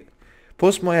my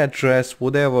address,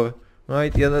 whatever.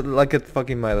 Right? Yeah, like it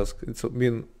fucking matters. It's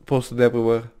being posted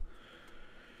everywhere.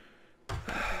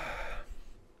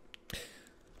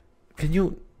 Can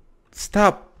you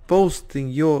stop posting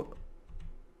your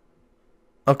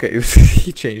Okay,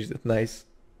 he changed it. Nice.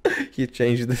 He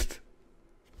changed it.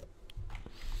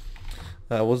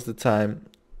 What's the time?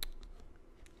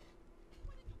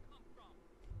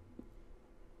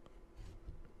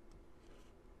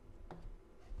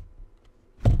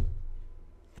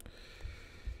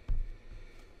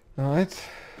 Alright.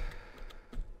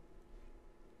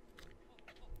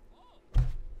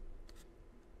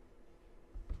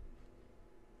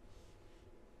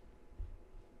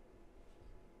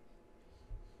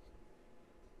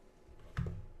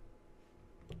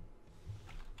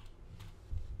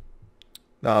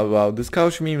 Oh wow, this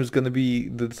couch meme is gonna be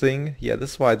the thing. Yeah,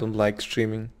 that's why I don't like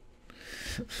streaming.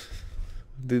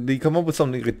 They come up with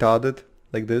something retarded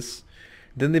like this,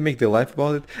 then they make their life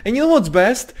about it. And you know what's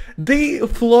best? They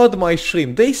flood my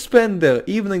stream. They spend their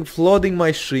evening flooding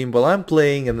my stream while I'm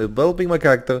playing and developing my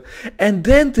character, and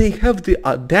then they have the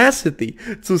audacity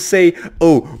to say,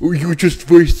 "Oh, you're just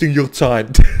wasting your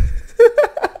time."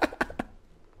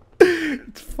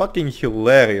 It's fucking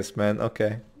hilarious, man.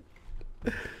 Okay.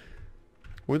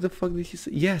 Where the fuck did he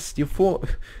say? Yes, your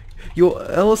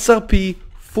LSRP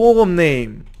forum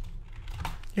name.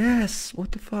 Yes,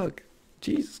 what the fuck?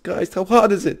 Jesus Christ, how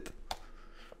hard is it?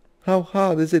 How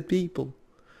hard is it, people?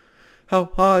 How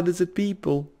hard is it,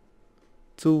 people?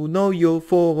 To know your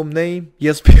forum name?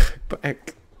 Yes, be right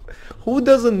back. Who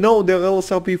doesn't know their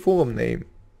LSRP forum name?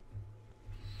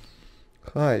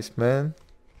 Christ, man.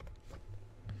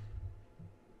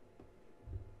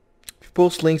 If you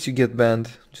post links, you get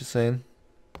banned. Just saying.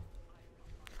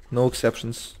 No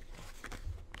exceptions.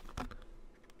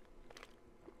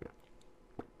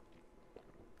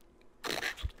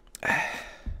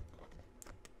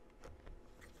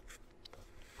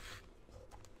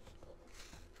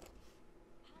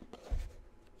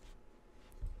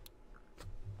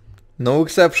 No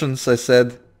exceptions, I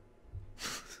said.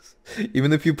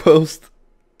 Even if you post...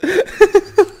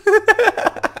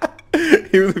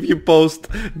 Even if you post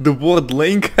the word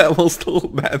link, I will still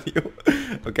ban you.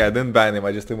 Okay, I didn't ban him,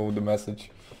 I just removed the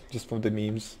message. Just from the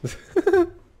memes.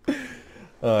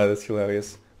 Oh, that's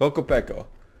hilarious. Rocco Pecco.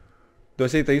 Do I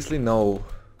say it easily? No.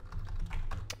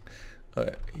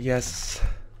 Yes.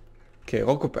 Okay,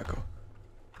 Rocco Pecco.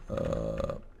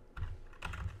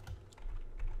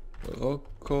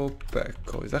 Rocco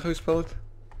Pecco. Is that how you spell it?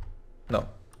 No.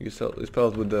 You spell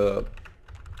it with the...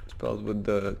 Spelled with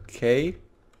the K.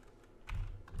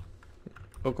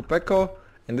 Rocco Pecco.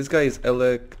 And this guy is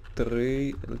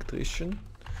electrician.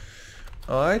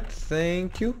 Alright,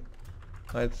 thank you.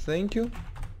 Alright, thank you.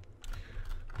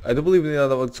 I do believe in the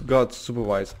other ones got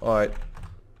supervised. Alright.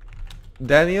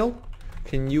 Daniel,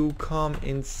 can you come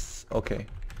in? Okay.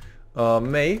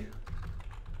 May,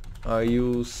 are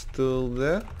you still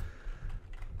there?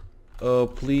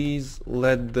 Please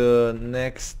let the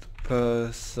next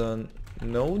person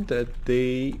know that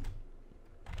they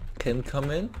can come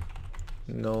in.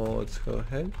 No, let's go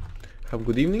ahead. Have a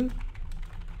good evening.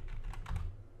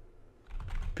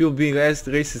 People being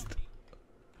racist.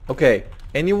 Okay,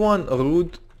 anyone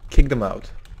rude, kick them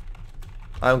out.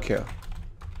 I don't care.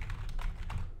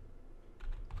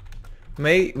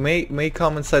 May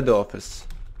come inside the office.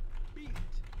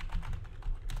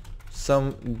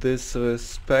 Some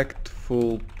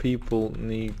disrespectful people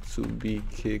need to be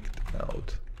kicked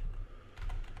out.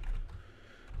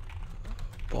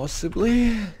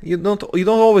 Possibly. You don't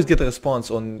always get a response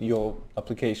on your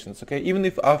applications, okay? Even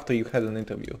if after you had an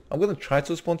interview. I'm gonna try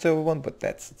to respond to everyone, but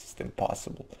that's just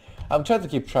impossible. I'm trying to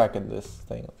keep track of this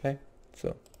thing, okay?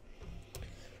 So,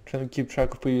 trying to keep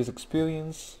track of previous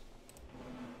experience.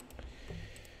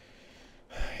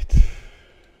 Right.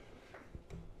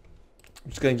 I'm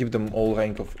just gonna give them all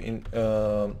rank of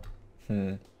intern,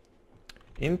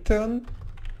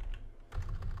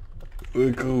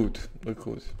 recruit.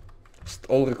 Just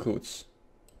all recruits.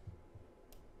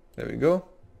 There we go.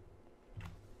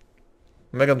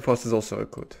 Megan Frost is also a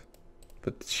recruit,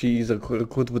 but she is a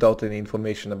recruit without any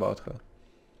information about her.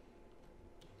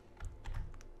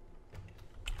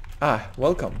 Ah,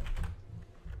 welcome.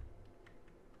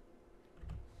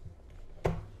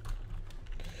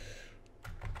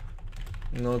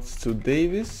 Notes to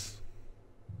Davis.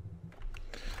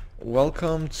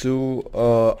 Welcome to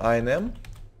INM.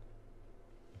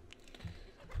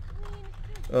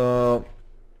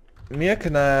 Mia,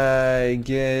 can I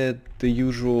get the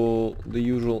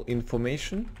usual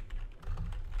information,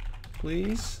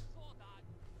 please?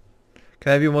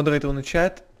 Can I be a moderator on the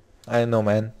chat? I don't know,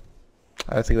 man.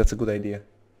 I think that's a good idea.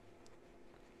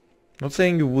 I'm not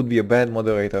saying you would be a bad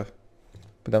moderator,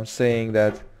 but I'm saying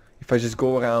that if I just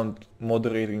go around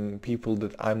moderating people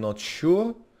that I'm not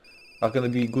sure are gonna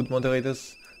be good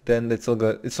moderators, then it's not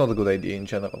a good idea in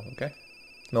general, okay?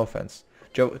 No offense.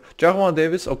 Jarman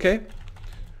Davis, okay.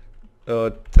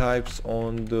 Types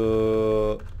on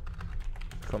the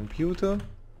computer.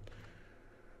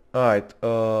 Alright,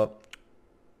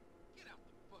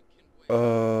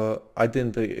 I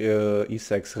didn't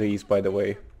E6 Reese, by the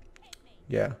way.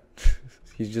 Yeah.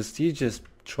 he's just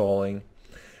trolling.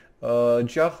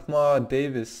 Jahma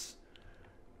Davis.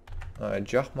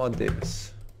 Jahma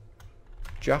Davis.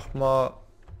 Jahma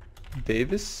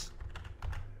Davis.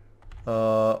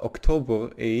 October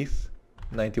 8th,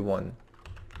 91.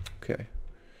 Okay.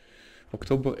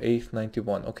 October 8th,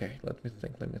 91. Okay, let me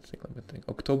think.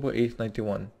 October 8th,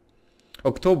 91.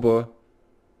 October,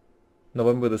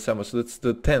 November, December. So that's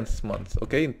the 10th month.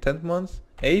 Okay, 10th month,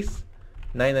 8th,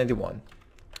 991.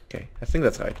 Okay, I think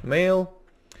that's right. Male.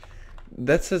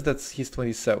 That says that he's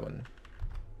 27.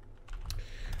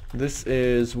 This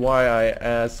is why I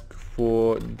ask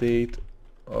for date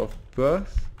of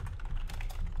birth.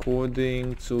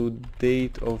 According to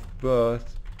date of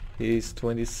birth, he's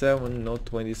 27, not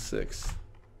 26.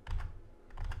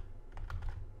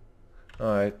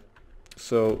 Alright,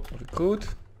 so recruit.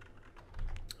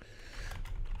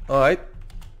 Alright,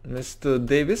 Mr.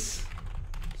 Davis.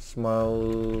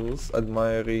 Smiles,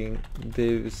 admiring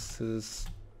Davis's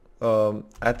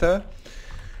attire.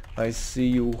 I see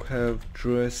you have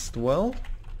dressed well.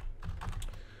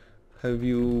 Have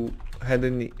you had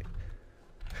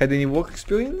any work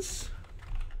experience?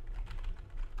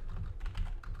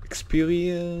 So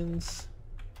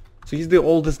he's the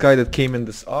oldest guy that came in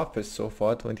this office so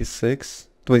far. 26,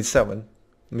 27.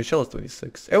 Michelle is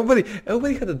 26. Everybody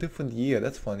had a different year.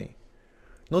 That's funny.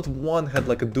 Not one had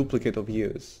like a duplicate of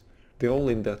years. They're all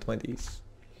in their 20s.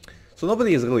 So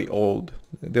nobody is really old.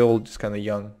 They're all just kind of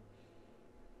young.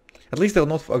 At least they're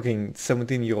not fucking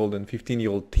 17-year-old and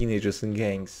 15-year-old teenagers in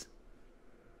gangs.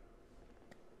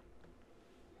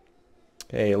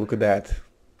 Hey, look at that.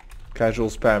 Casual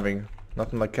spamming.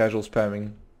 Nothing like casual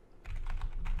spamming.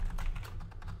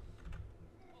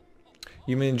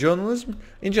 You mean journalism?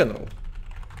 In general.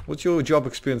 What's your job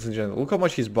experience in general? Look how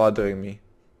much he's bothering me.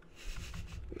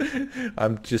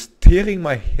 I'm just tearing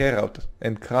my hair out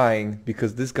and crying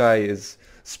because this guy is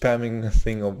spamming a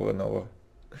thing over and over.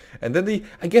 And then they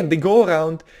go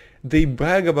around, they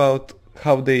brag about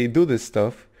how they do this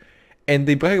stuff, and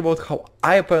they brag about how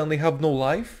I apparently have no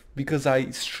life because I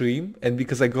stream and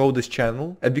because I grow this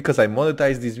channel and because I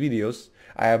monetize these videos.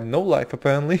 I have no life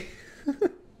apparently.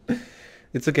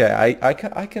 It's okay. I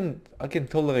can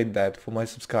tolerate that for my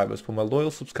subscribers, for my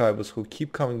loyal subscribers who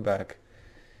keep coming back.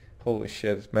 Holy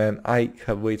shit, man. I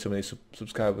have way too many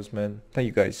subscribers, man. Thank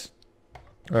you guys.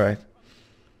 Alright.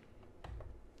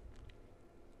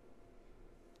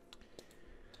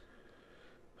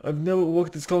 I've never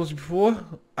worked this close before.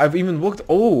 I've even worked...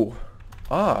 Oh!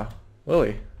 Ah,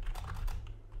 really?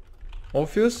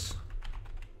 Orpheus?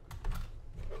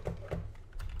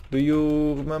 Do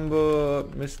you remember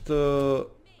Mr.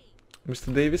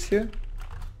 Davis here?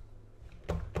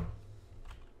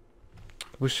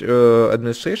 Which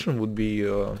administration would be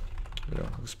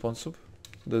responsive?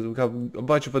 We have a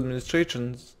bunch of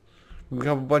administrations. We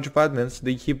have a bunch of admins.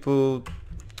 They keep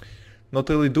not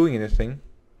really doing anything.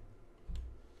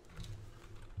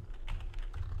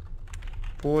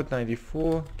 Port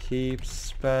 94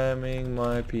 keeps spamming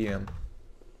my PM.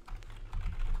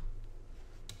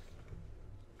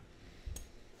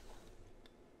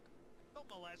 Don't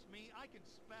molest me. I can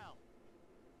spell.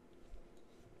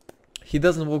 He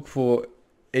doesn't work for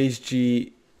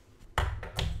HG,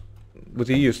 but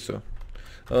he used to.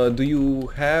 Do you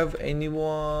have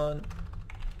anyone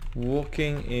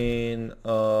working in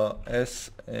S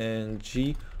and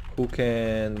G who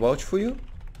can vouch for you?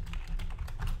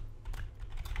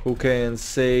 Who can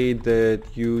say that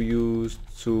you used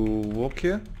to work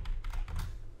here?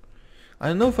 I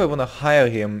don't know if I want to hire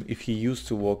him if he used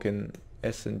to work in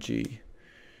S and G.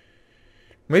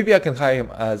 Maybe I can hire him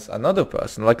as another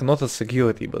person, like not as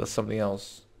security, but as something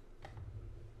else.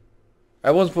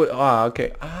 I was for... Ah,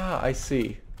 okay. Ah, I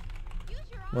see.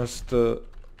 Must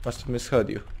have misheard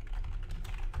you.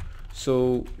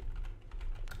 So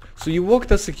you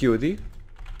worked as security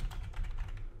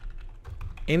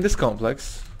in this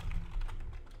complex.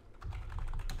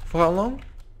 For how long?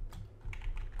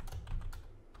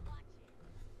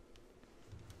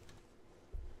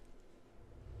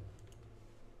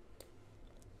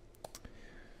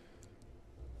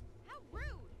 How rude!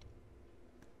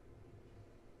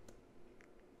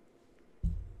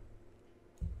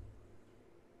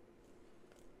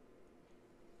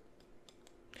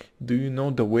 Do you know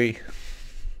the way?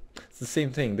 It's the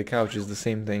same thing. The couch is the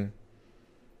same thing.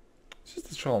 It's just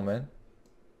a troll, man.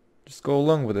 Just go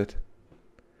along with it.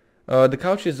 The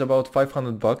couch is about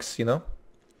 500 bucks, you know?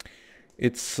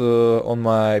 It's on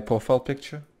my profile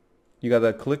picture. You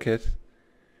gotta click it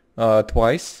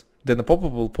twice, then a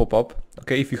pop-up will pop up.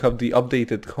 Okay, if you have the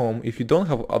updated home. If you don't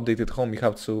have updated home, you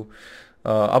have to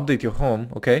update your home.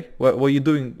 Okay, what are you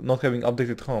doing not having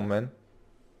updated home, man?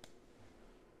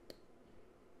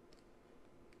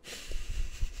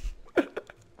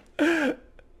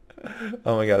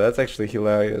 Oh my god, that's actually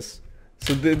hilarious.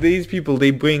 So these people,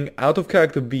 they bring out of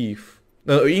character beef,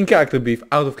 no, in character beef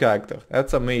out of character.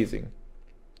 That's amazing.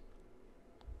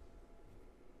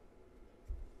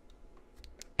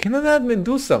 Can an admin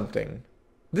do something?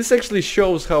 This actually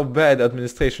shows how bad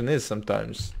administration is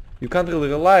sometimes. You can't really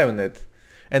rely on it.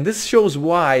 And this shows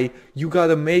why you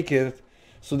gotta make it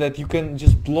so that you can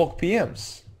just block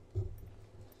PMs.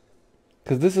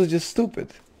 Because this is just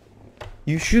stupid.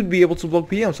 You should be able to block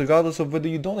PMs regardless of whether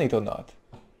you donate or not.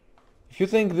 If you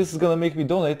think this is gonna make me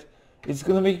donate, it's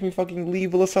gonna make me fucking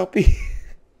leave LSRP.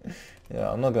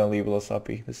 Yeah, I'm not gonna leave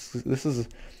LSRP. This is...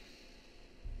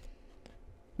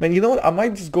 Man, you know what? I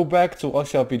might just go back to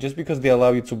RCRP just because they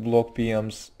allow you to block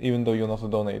PMs even though you're not a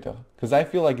donator. Because I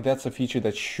feel like that's a feature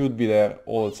that should be there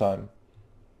all the time.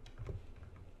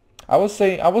 I was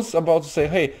about to say,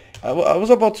 hey, I was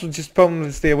about to just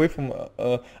permanently stay away from...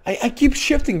 I keep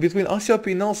shifting between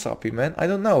RCRP and LSRP, man. I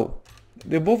don't know.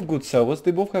 They're both good servers.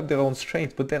 They both have their own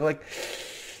strengths, but they're like...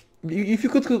 If you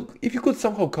could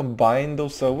somehow combine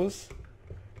those servers,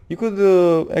 you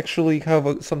could actually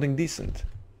have something decent.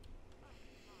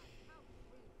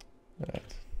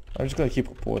 Right. I'm just gonna keep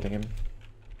reporting him.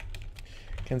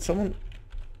 Can someone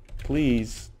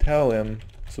please tell him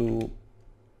to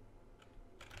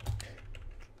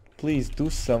please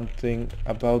do something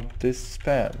about this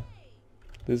spam?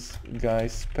 This guy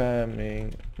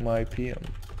spamming my PM.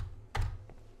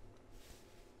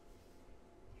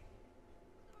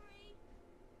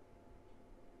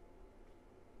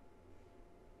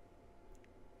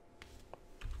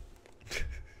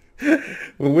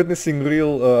 We're witnessing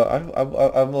real...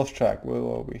 I've lost track. Where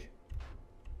are we?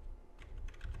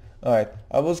 Alright.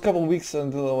 I was a couple weeks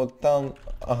until I was down...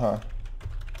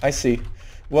 I see.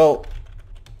 Well...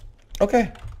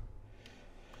 Okay.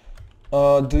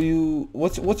 Do you...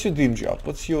 What's your dream job?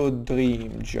 What's your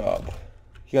dream job?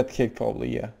 He got kicked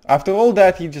probably, yeah. After all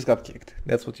that, he just got kicked.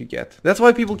 That's what you get. That's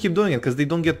why people keep doing it, because they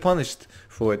don't get punished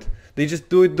for it. They just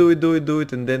do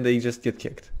it, and then they just get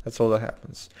kicked. That's all that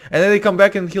happens. And then they come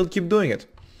back and he'll keep doing it.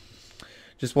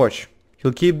 Just watch.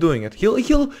 He'll keep doing it.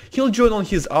 He'll join on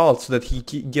his alt so that he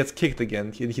gets kicked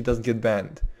again. He doesn't get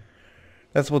banned.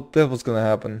 That's what's gonna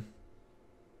happen.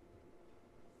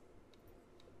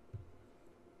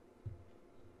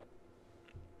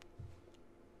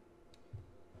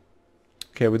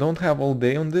 Okay, we don't have all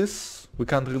day on this. We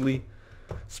can't really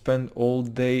spend all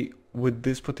day with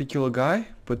this particular guy,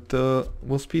 but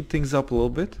we'll speed things up a little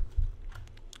bit.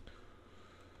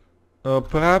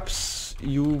 Perhaps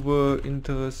you were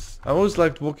interested... I always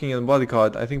liked working in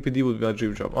bodyguard. I think PD would be a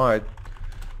dream job. Alright.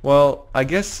 Well, I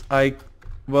guess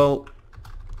well,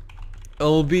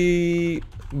 it'll be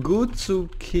good to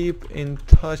keep in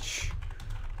touch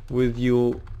with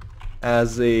you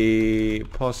as a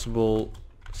possible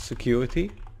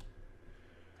security.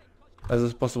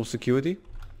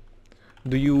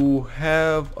 Do you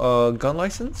have a gun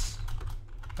license?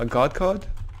 A guard card?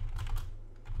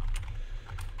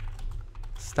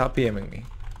 Stop PMing me.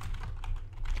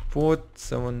 Report,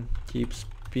 someone keeps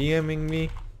PMing me.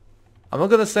 I'm not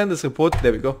gonna send this report.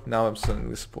 There we go. Now I'm sending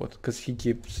this report because he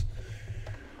keeps...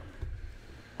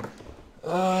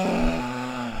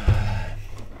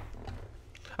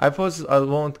 I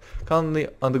won't currently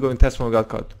undergoing test from a guard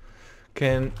card.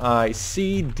 Can I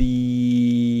see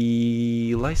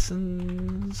the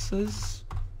licenses?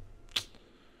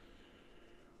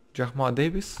 Jahma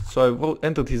Davis. So I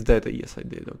entered his data. Yes, I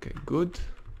did. Okay, good.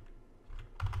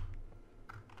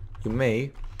 You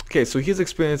may. Okay, so his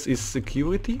experience is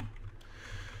security.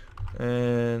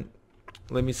 And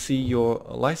let me see your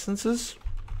licenses.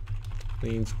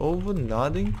 Leans over,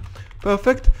 nodding.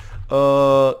 Perfect.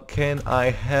 Can I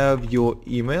have your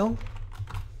email?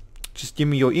 Just give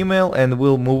me your email and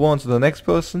we'll move on to the next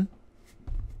person.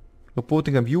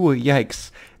 Reporting a viewer,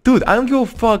 yikes. Dude, I don't give a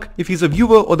fuck if he's a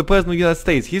viewer or the president of the United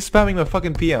States. He's spamming my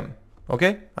fucking PM.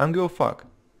 Okay? I don't give a fuck.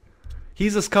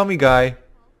 He's a scummy guy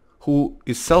who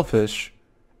is selfish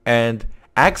and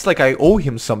acts like I owe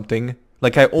him something.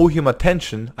 Like I owe him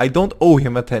attention. I don't owe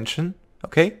him attention.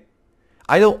 Okay?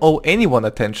 I don't owe anyone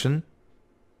attention.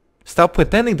 Stop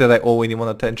pretending that I owe anyone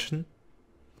attention.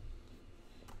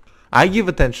 I give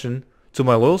attention to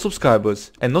my loyal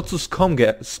subscribers and not to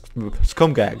scumgags.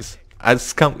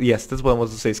 Yes, that's what I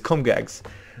wanted to say, scumgags.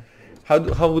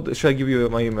 Should I give you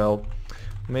my email?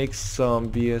 make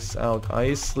some BS out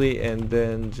nicely and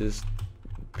then just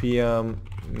PM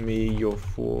me your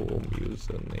forum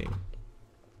username.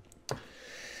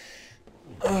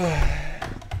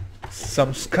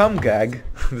 Some scumgag,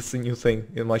 this is a new thing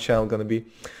in my channel gonna be.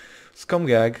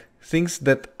 Scumgag thinks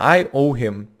that I owe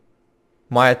him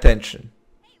my attention.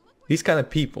 These kind of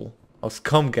people are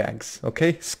scumgags,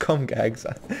 okay? Scumgags.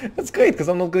 That's great, because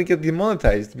I'm not gonna get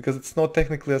demonetized, because it's not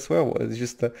technically a swear word, it's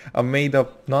just a made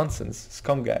up nonsense.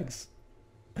 Scumgags.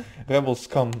 Rebel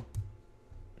scum.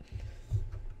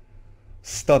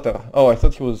 Stutter. Oh, I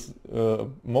thought he was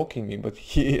mocking me, but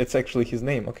it's actually his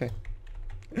name, okay.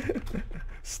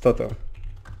 Stutter.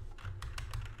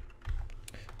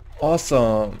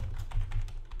 Awesome.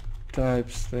 Type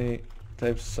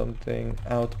something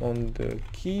out on the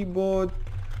keyboard.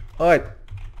 Alright.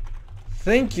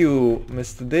 Thank you,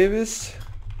 Mr. Davis.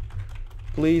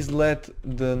 Please let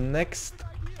the next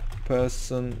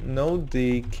person know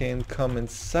they can come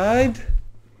inside.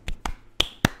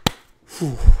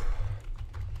 Whew.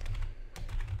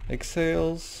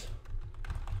 Exhales.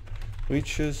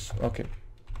 Reaches. Okay.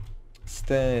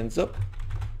 Stands up.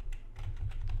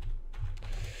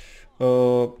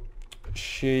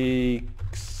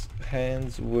 Shakes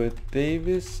hands with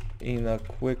Davis in a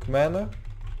quick manner.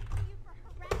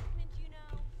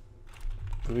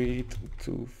 Greet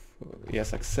to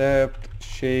yes, accept.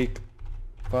 Shake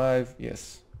 5.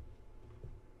 Yes.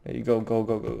 There you go.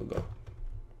 Go.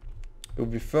 You'll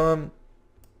be firm.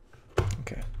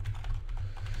 Okay.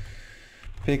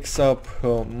 Picks up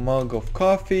her mug of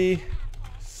coffee.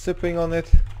 Sipping on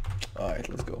it. Alright,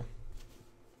 let's go.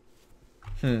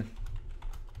 Good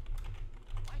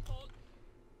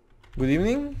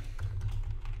evening.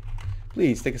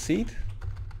 Please take a seat.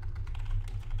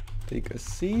 Take a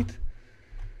seat.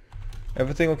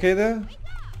 Everything okay there?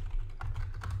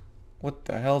 What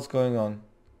the hell's going on?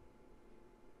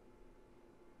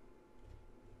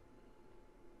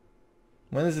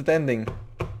 When is it ending?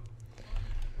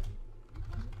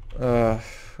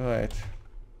 Right.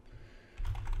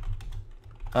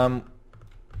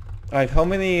 Alright, how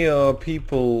many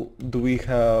people do we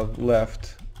have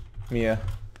left, Mia?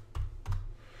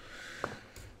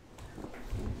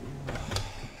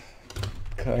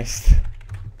 Christ.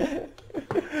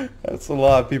 That's a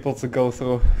lot of people to go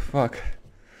through. Fuck.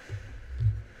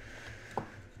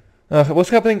 What's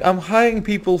happening? I'm hiring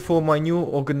people for my new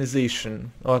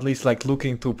organization, or at least like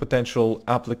looking to potential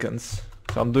applicants.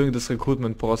 So I'm doing this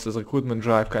recruitment process, recruitment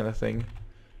drive kind of thing.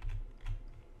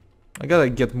 I gotta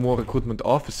get more recruitment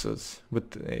officers,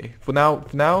 but for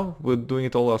now we're doing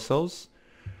it all ourselves.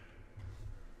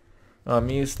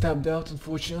 Me is tapped out,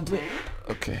 unfortunately.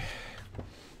 Okay.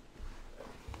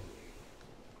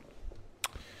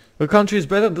 The country is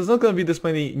better. There's not gonna be this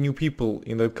many new people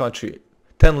in the country.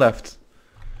 10 left.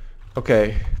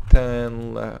 Okay,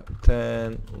 10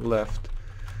 left.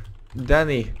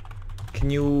 Danny, can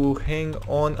you hang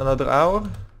on another hour?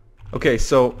 Okay,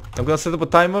 so I'm gonna set up a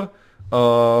timer.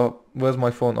 Where's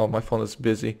my phone? Oh, my phone is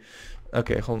busy.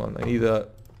 Okay, hold on. I need a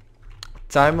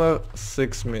timer.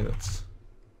 6 minutes.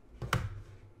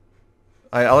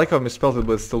 I like how I misspelled it,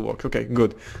 but it still works. Okay,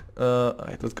 good.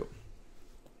 Alright, let's go.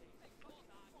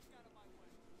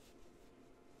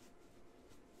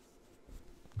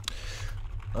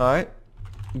 Alright.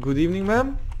 Good evening,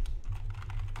 ma'am.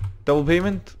 Double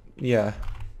payment? Yeah.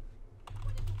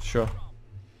 Sure.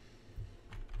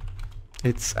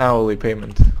 It's hourly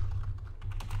payment.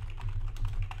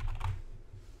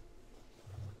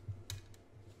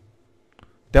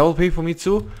 That will pay for me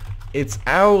too? It's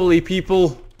hourly,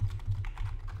 people!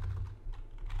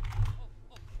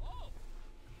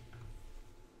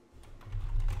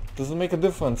 Doesn't make a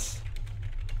difference.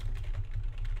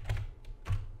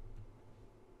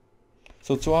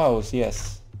 So 2 hours,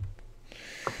 yes.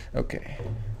 Okay.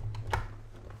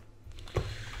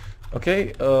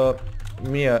 Okay,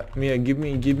 Mia, give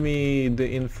me the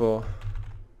info.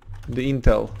 The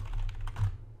intel.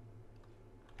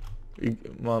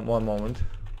 One moment.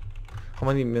 How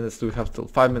many minutes do we have still?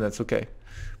 5 minutes, okay.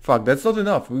 Fuck, that's not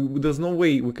enough. There's no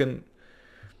way we can...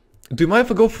 Do you mind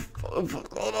if I go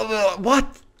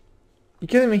what? You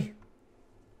kidding me?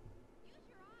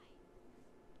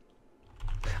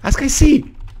 Ask IC!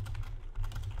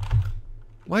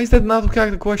 Why is that not a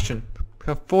character question? We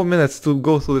have 4 minutes to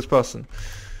go through this person.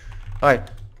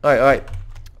 Alright.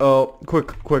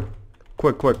 Quick.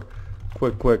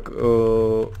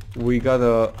 We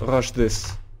gotta rush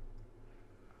this.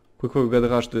 Quick, we gotta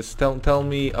rush this. Tell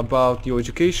me about your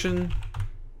education.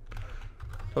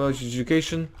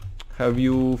 Have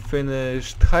you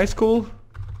finished high school?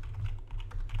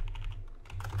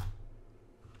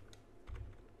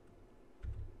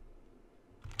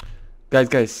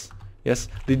 Guys. Yes.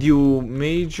 Did you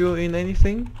major in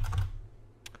anything?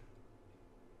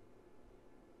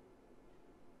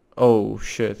 Oh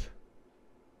shit.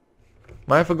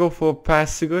 Mind if I go for a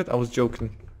pass cigarette? I was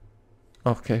joking.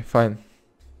 Okay, fine.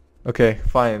 Okay,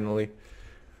 finally.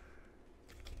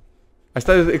 I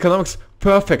studied economics.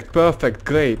 Perfect.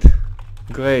 Great.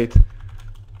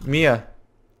 Mia,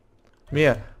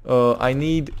 I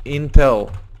need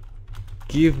intel.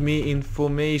 Give me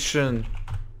information.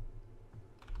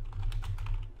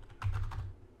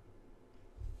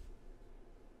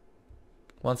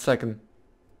 One second.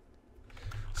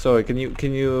 Sorry, can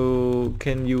you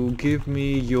give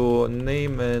me your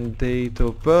name and date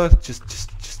of birth?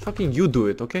 Just fucking you do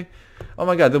it, okay? Oh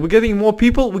my god, we're getting more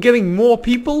people? We're getting more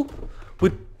people?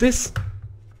 With this?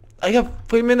 I have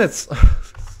 3 minutes.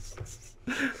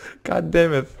 God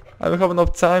damn it. I don't have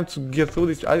enough time to get through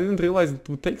this. I didn't realize it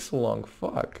would take so long.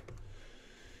 Fuck.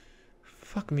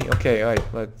 Fuck me. Okay, alright,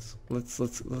 let's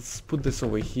put this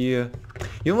over here.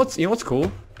 You know what's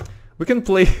cool? We can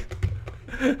play.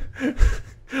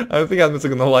 I don't think admins are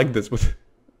gonna like this, but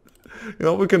you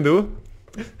know what we can do?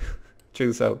 Check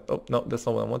this out. Oh no, that's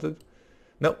not what I wanted.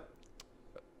 No.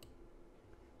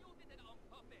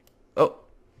 Oh.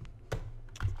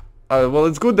 Well,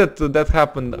 it's good that that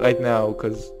happened right now,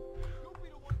 cause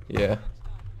yeah.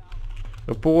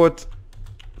 Report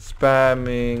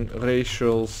spamming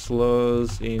racial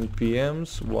slurs in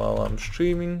PMs while I'm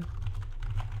streaming.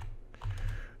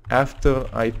 After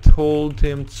I told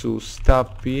him to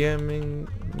stop PMing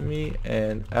me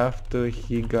and after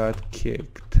he got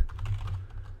kicked.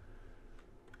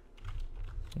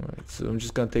 Alright, so I'm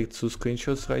just gonna take 2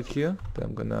 screenshots right here. Then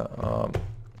I'm gonna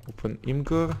open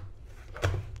ImVehFt.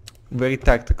 Very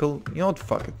tactical. You know what,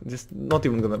 fuck it. Just not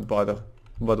even gonna bother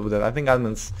with that. I think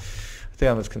admins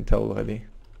can tell already.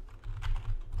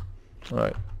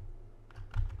 Alright.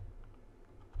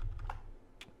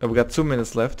 We got 2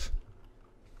 minutes left.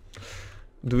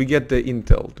 Do we get the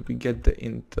intel?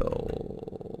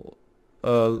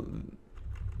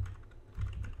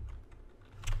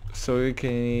 Sorry,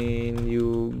 can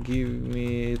you give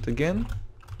me it again?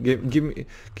 Give me.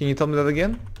 Can you tell me that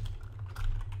again?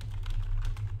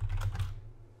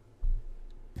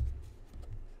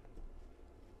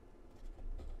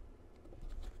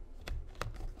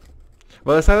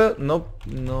 Well, Estrada? Nope.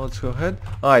 No, it's her head.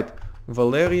 Alright.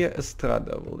 Valeria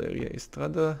Estrada.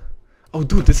 Oh,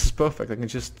 dude, this is perfect. I can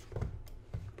just...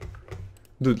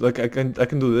 Dude, like, I can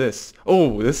do this.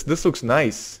 Oh, this looks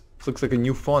nice. This looks like a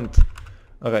new font.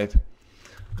 Alright.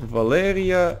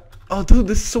 Valeria... Oh, dude,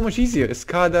 this is so much easier.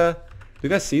 Escada... Do you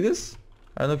guys see this?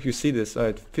 I don't know if you see this.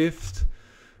 Alright, 5th...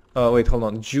 wait, hold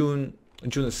on. June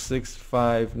is 6th,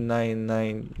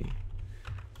 5990.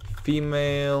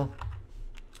 Female...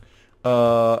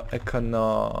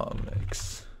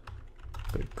 economics.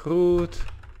 Recruit.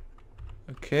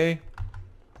 Okay.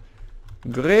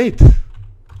 Great.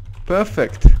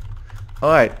 Perfect.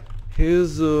 Alright.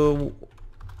 Here's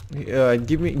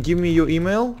give me your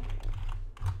email.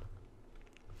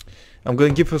 I'm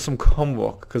gonna give her some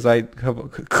homework because I have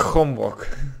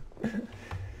homework.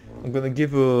 I'm gonna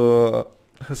give her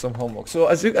some homework. So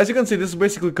as you can see, this is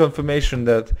basically confirmation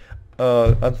that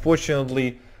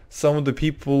unfortunately some of the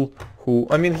people who,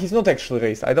 I mean, he's not actually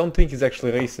racist. I don't think he's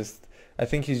actually racist. I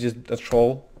think he's just a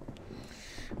troll.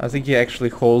 I think he actually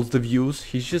holds the views.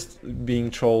 He's just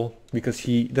being troll because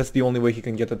that's the only way he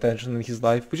can get attention in his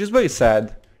life, which is very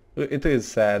sad. It is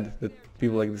sad that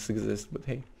people like this exist, but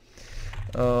hey.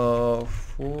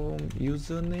 Form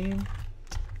username.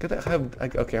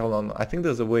 Okay, hold on. I think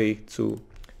there's a way to.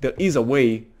 There is a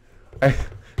way.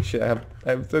 Shit, I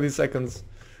have 30 seconds.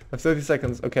 I have 30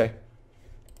 seconds. Okay.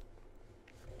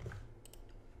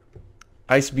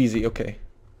 Ice busy. Okay.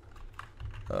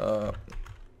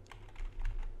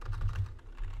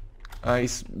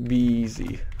 Ice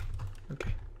busy.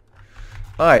 Okay.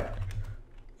 Alright.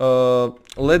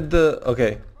 Let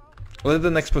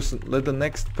the next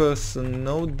person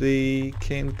know they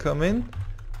can come in.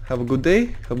 Have a good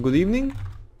day. Have a good evening.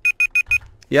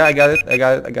 Yeah, I got it.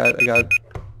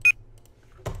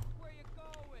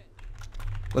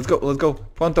 Let's go.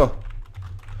 Pronto.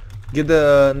 Get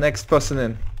the next person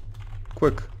in.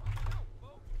 Quick.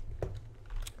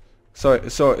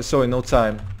 Sorry, no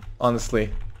time. Honestly.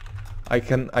 I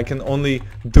can only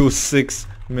do 6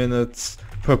 minutes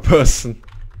per person.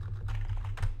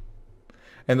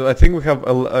 And I think we have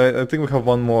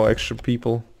one more extra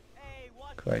people.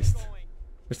 Christ.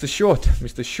 Mr.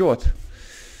 Short.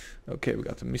 Okay, we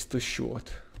got Mr.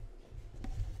 Short.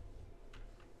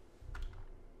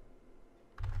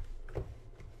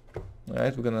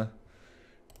 Alright, we're gonna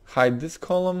hide this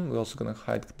column. We're also gonna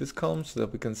hide this column so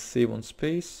that we can save on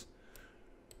space.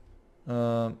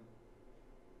 There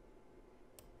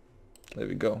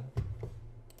we go.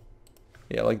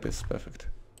 Yeah, like this, perfect.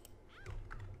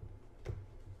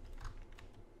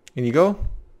 In you go.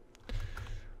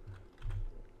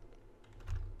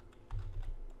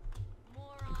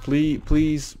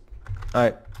 Please.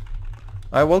 Alright,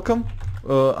 welcome.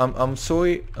 I'm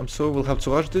sorry. We'll have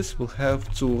to rush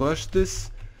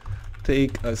this.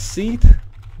 Take a seat.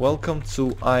 Welcome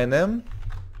to INM.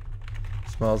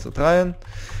 Smiles at Ryan.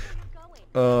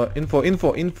 Info,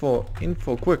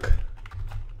 quick.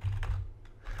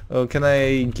 Can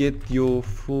I get your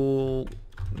full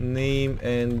name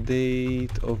and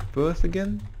date of birth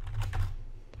again?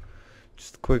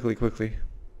 Just quickly.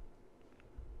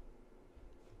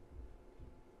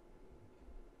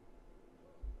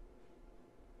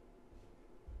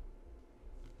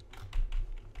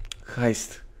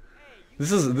 Christ.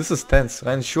 This is tense.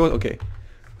 Ryan Short, okay.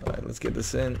 Alright, let's get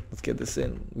this in.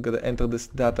 We gotta enter this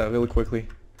data really quickly.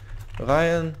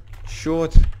 Ryan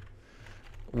Short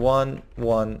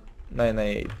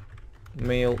 11998.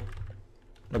 Male.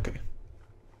 Okay.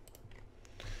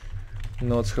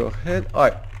 Notes her head.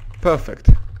 Alright, perfect.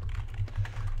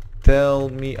 Tell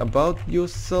me about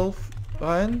yourself,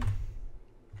 Ryan.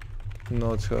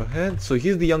 Notes her head. So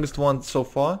he's the youngest one so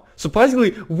far.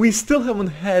 Surprisingly, we still haven't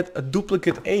had a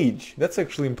duplicate age. That's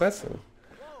actually impressive.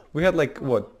 We had like,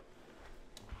 what?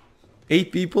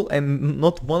 8 people and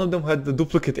not one of them had the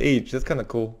duplicate age. That's kind of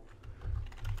cool.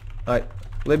 Alright,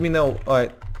 let me know.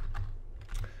 Alright.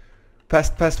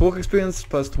 Past work experience.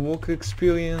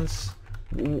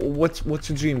 What's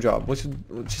your dream job? What's your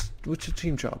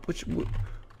dream job?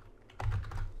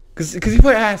 Because if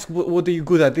I ask what are you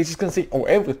good at, they're just gonna say, oh,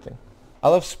 everything. I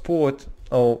love sport.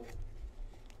 Oh.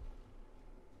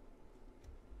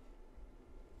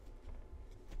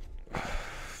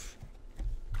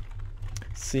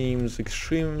 Seems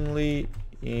extremely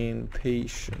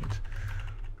impatient.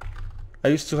 I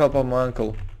used to help out my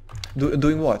uncle.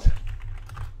 Doing what?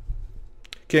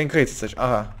 Carrying crates and such.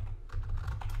 Aha.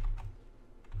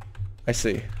 I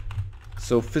see.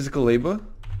 So physical labor.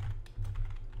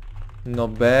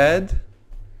 Not bad.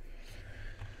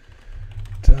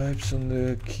 Types on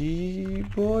the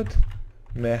keyboard.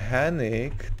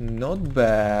 Mechanic. Not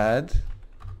bad.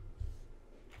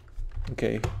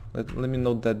 Okay. Let me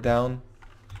note that down.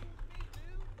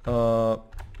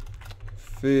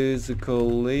 Physical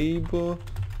labor.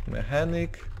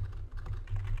 Mechanic.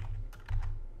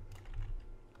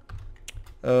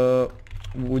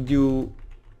 Would you...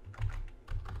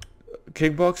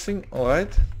 Kickboxing?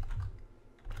 Alright.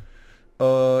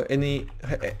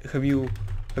 Have you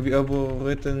ever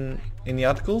written any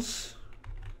articles?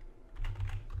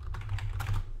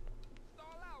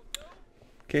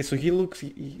 Okay, so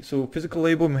so physical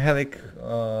labor, mechanic,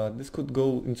 this could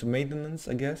go into maintenance,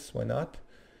 I guess, why not?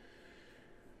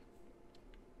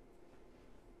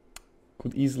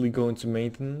 Could easily go into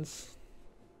maintenance.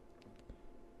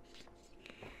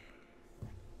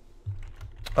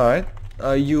 Alright,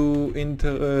 are you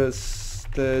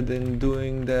interested in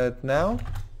doing that now?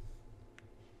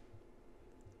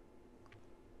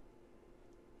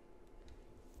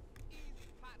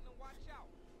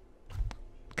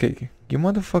 Okay, you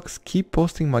motherfuckers keep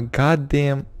posting my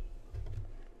goddamn...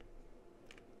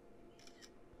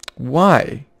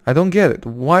 Why? I don't get it.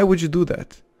 Why would you do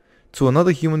that to another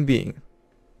human being?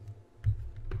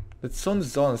 It's so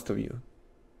dishonest of you.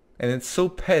 And it's so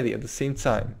petty at the same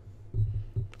time.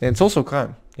 And it's also a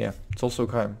crime. Yeah, it's also a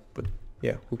crime. But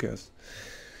yeah, who cares?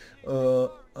 If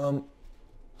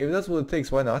that's what it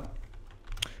takes, why not?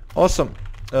 Awesome.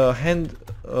 Hand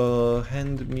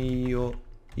me your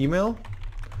email.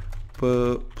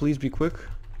 But please be quick.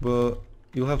 But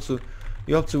you have to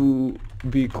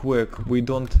be quick. We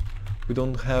don't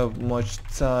have much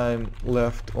time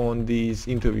left on these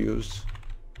interviews.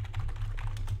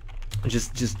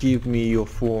 Just give me your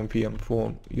 4 PM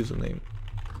form username.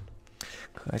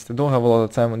 Christ, I don't have a lot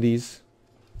of time on these.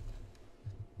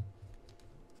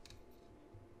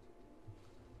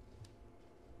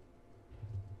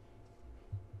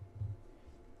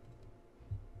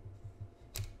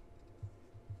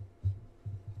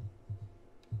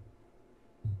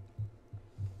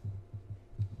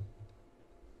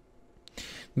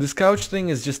 This couch thing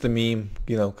is just a meme,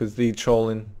 you know, because they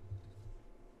trolling.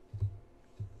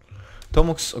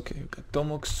 Tomox, okay, we got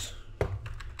Tomox.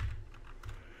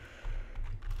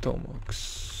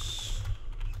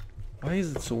 Why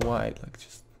is it so wide? Like,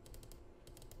 just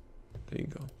there you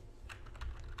go.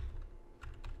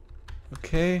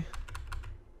 Okay.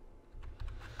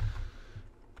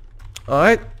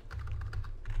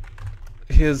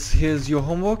 here's your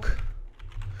homework.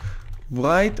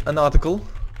 Write an article.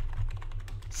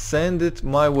 Send it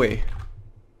my way.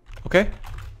 Okay?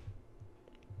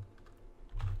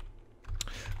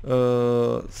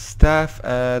 Staff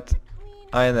at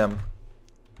INM.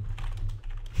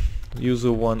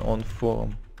 User 1 on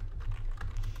forum.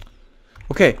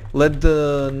 Okay, let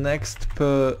the next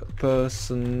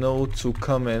person know to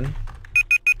come in.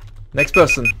 Next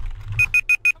person.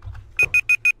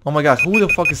 Oh my god, who the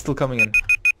fuck is still coming in?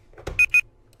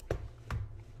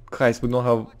 Christ, we don't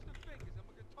have...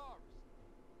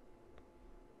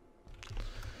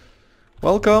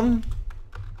 Welcome!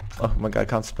 Oh my god, I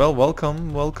can't spell.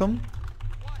 Welcome, welcome.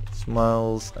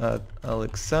 Smiles at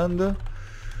Alexander.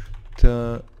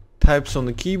 Types on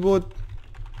the keyboard.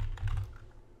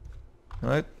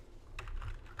 Alright.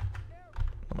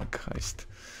 Oh my Christ.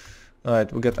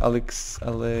 Alright, we got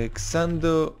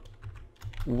Alexander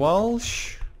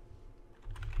Walsh.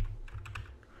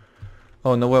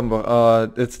 Oh,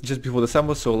 November. It's just before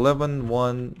December, so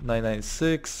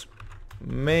 11/1/996.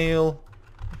 Male.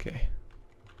 Okay.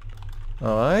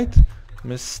 Alright.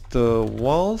 Mr.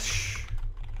 Walsh.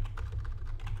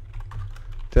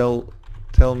 Tell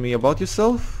me about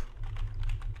yourself.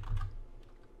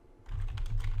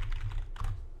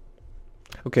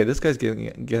 Okay, this guy's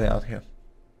getting out here.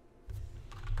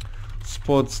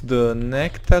 Sports the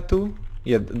neck tattoo.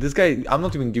 Yeah, this guy, I'm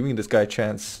not even giving this guy a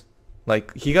chance.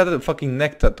 Like, he got a fucking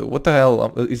neck tattoo. What the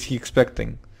hell is he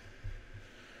expecting?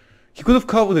 He could have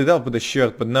covered it up with a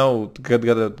shirt, but no, got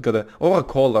a or a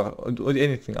collar or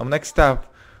anything. I'm next staff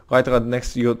writer at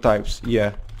next to your types.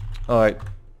 Yeah. Alright.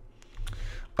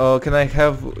 Can I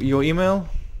have your email?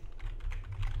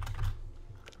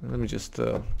 Let me just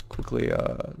quickly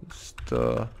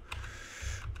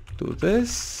do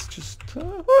this. Just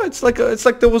oh, it's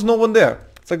like there was no one there.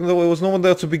 It's like there was no one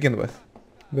there to begin with.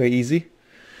 Very easy.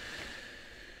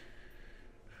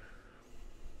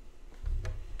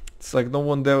 It's like no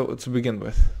one there to begin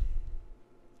with.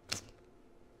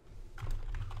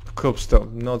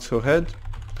 Curbstone nods her head.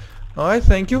 Alright,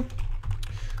 thank you.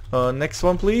 Next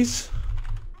one, please.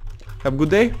 Have a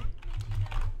good day.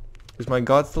 Is my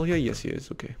guard still here? Yes, he is.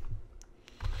 Okay.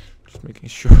 Just making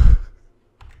sure.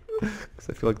 Because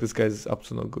I feel like this guy's up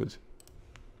to no good.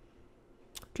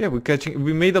 Okay,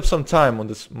 we made up some time on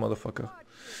this motherfucker.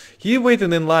 He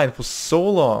waited in line for so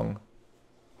long.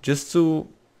 Just to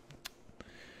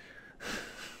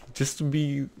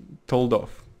be told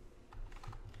off.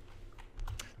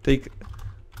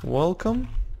 Welcome.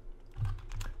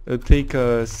 Take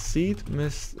a seat,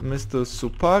 Mr.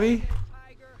 Supari.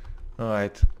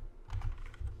 Alright.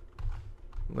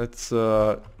 Let's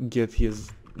get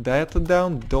his data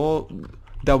down.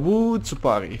 Dawood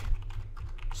Supari.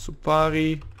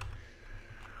 Supari.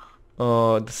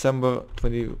 December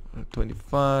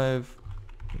 2025.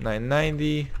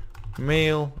 990.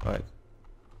 Male. Alright.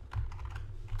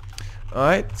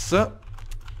 Alright, so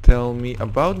tell me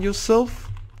about yourself.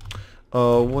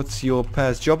 What's your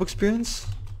past job experience?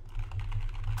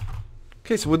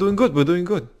 Okay, so we're doing good. We're doing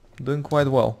good. Doing quite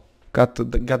well. Got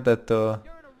that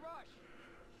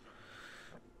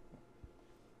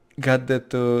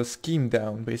scheme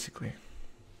down, basically.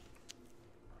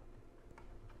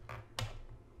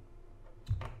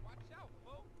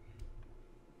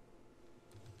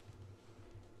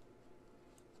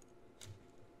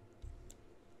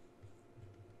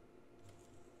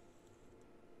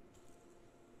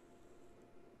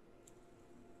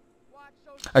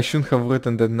 I shouldn't have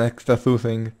written the next tattoo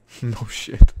thing. No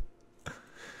shit.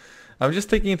 I'm just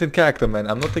taking it in character, man.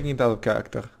 I'm not taking it out of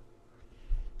character.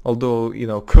 Although, you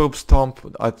know, curb stomp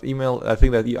at email, I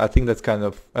think that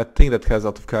has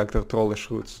out of character trollish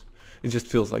roots. It just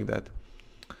feels like that.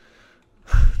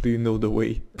 Do you know the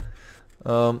way?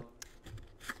 Before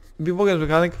getting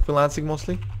mechanic, freelancing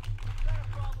mostly.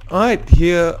 Alright,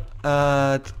 here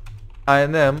at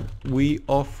INM we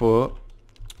offer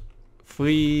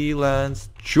freelance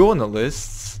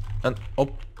journalists an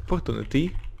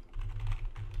opportunity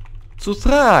to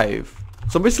thrive.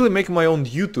 So basically making my own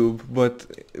YouTube, but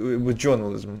with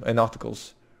journalism and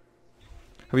articles.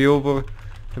 Have you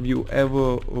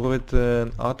ever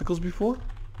written articles before?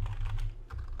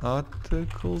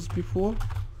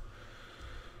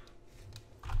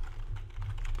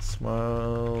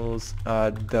 Smiles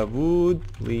at Dawood,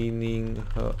 leaning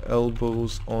her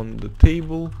elbows on the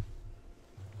table.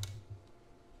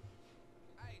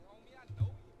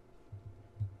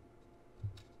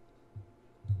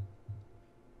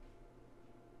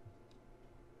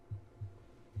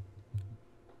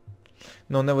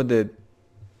 No, never did.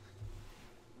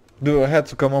 Dude, I had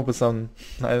to come up with some...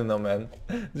 I don't know, man.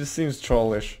 It just seems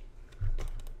trollish.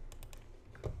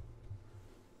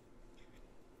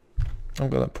 I'm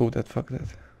gonna prove that, fuck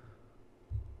that.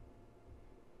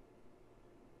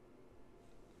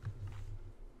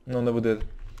 No, never did.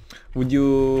 Would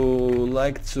you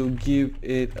like to give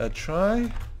it a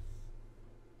try?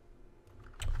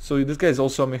 So this guy is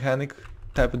also a mechanic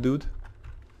type of dude.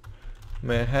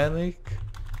 Mechanic,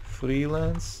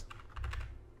 freelance.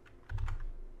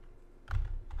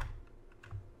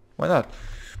 Why not?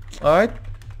 Alright.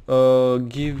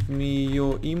 Give me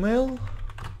your email.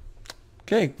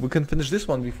 Okay, we can finish this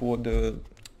one before the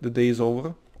day is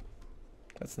over.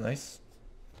 That's nice.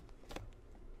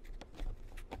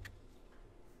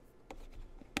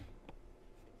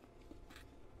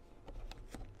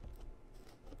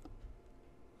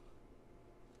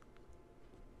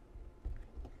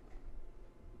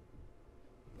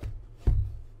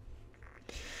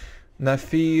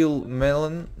 Nafil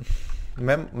Melon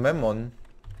Memon.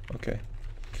 Okay.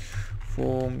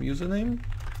 Form username.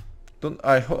 Don't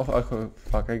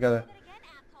fuck, I gotta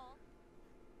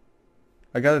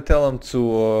tell them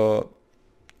to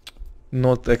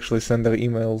not actually send their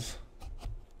emails.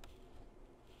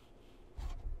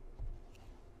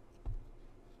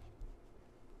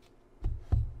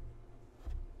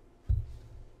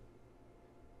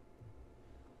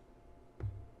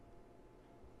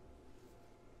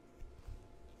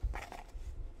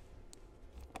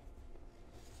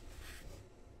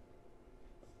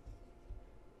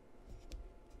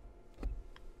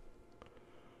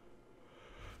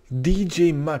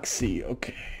 DJ Maxi,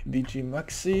 okay. DJ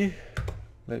Maxi,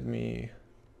 let me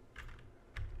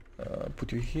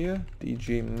put you here.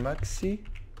 DJ Maxi,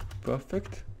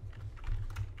 perfect.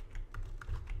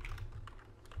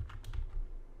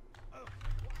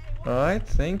 Alright,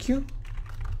 thank you.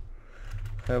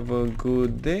 Have a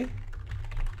good day.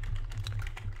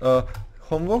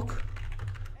 Homework,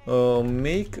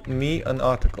 make me an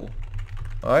article.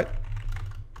 Alright,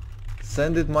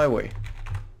 send it my way.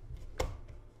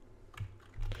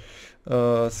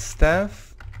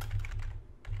 Staff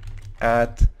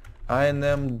at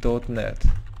inm.net.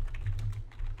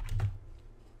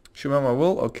 Shimama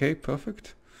will, okay,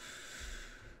 perfect.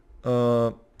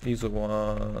 User 1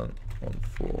 on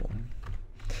form.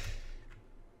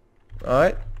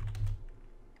 Alright.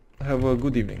 Have a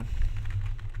good evening.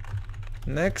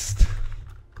 Next.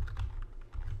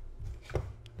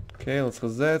 Okay, let's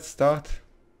reset, start.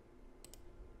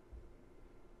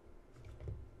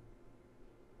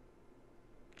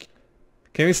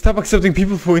 Can we stop accepting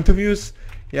people for interviews?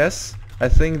 Yes, I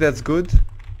think that's good.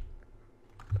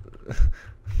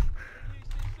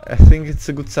 I think it's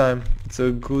a good time. It's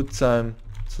a good time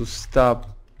to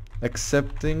stop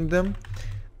accepting them.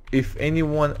 If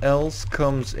anyone else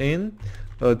comes in,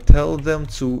 tell them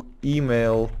to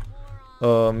email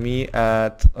me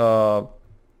at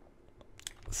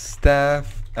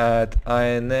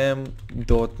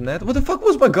staff@inm.net. What the fuck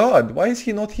was my god? Why is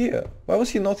he not here? Why was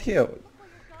he not here?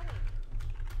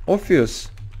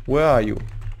 Orpheus, where are you?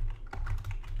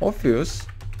 Orpheus,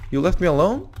 you left me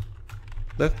alone?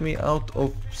 Left me out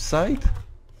of sight?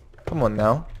 Come on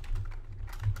now.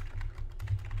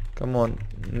 Come on,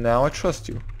 now I trust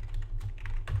you.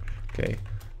 Okay,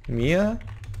 Mia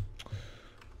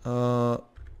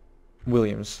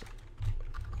Williams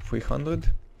 300.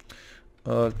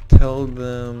 Tell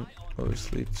them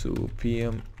obviously to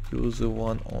PM user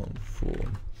 1 on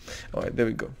form. Alright, there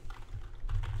we go.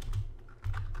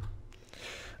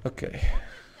 Okay,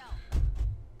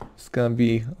 it's gonna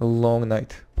be a long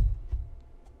night.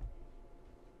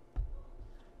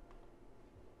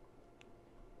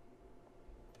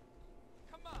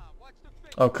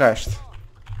 Oh, crashed.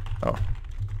 Oh,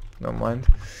 never mind.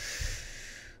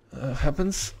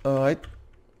 Happens. Alright.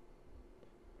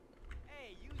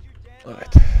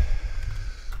 Alright.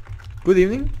 Good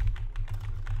evening.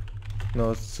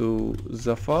 No, to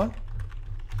Zafar.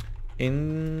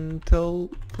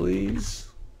 Intel, please.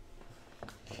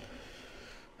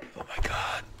 Oh my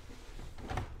god.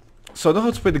 So I don't know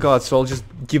how to pay the guards, so I'll just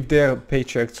give their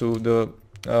paycheck to the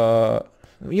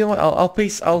you know what,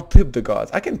 I'll tip the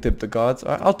guards. I can tip the guards.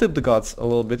 I'll tip the guards a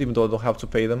little bit, even though I don't have to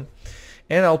pay them.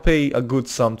 And I'll pay a good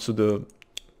sum to the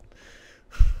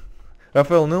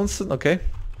Raphael Nilsson, okay.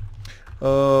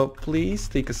 Please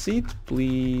take a seat.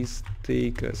 Please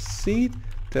take a seat.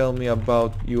 Tell me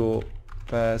about your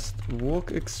past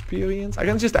work experience. I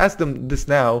can just ask them this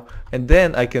now, and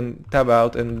then I can tab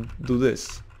out and do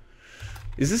this.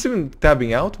 Is this even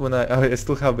tabbing out when I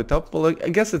still have it up? Well, I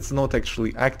guess it's not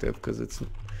actually active because it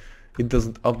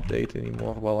doesn't update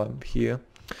anymore while I'm here.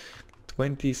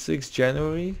 26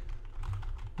 January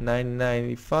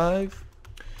 995.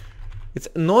 It's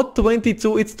not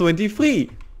 22, it's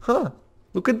 23. Huh,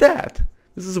 look at that.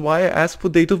 This is why I ask for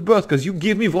date of birth, because you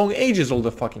give me wrong ages all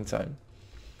the fucking time.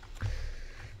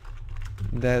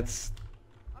 That's...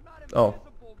 Oh.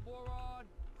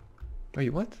 Wait,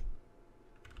 what?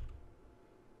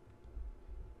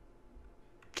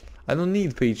 I don't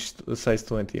need page size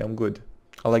 20, I'm good.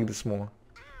 I like this more.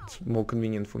 It's more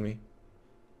convenient for me.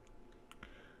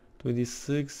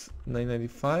 26,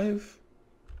 995?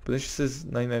 But then she says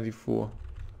 994.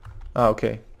 Ah,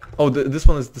 okay. Oh, this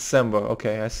one is December.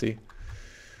 Okay, I see.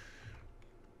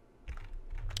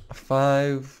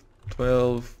 5,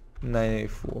 12,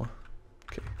 984.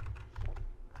 Okay.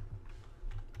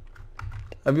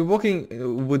 I've been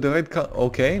working with the right car.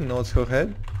 Okay, nods her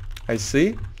head. I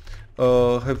see.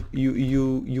 Have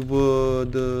you were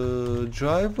the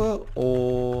driver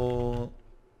or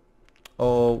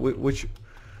which?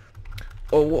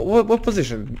 Oh, what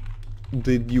position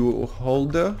did you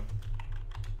hold there?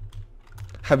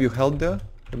 Have you held there?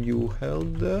 Have you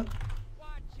held there?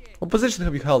 What position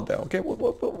have you held there? Okay, what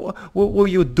were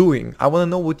you doing? I want to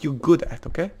know what you're good at.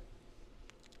 Okay.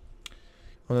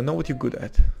 I want to know what you're good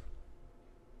at.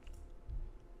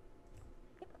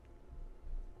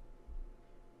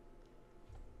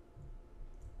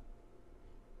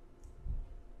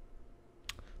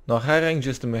 No hiring,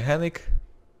 just a mechanic.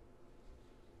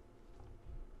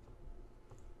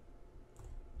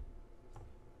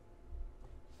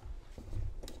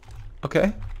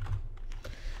 Okay.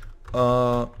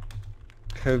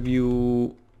 Have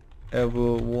you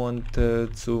ever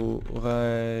wanted to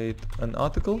write an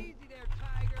article?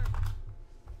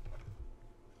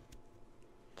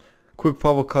 Quick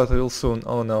power cut real soon.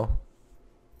 Oh no.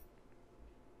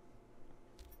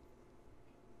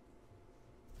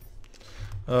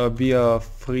 Be a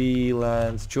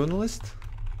freelance journalist.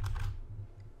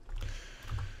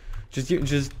 Just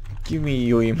give me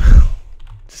your email.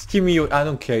 Just give me your. I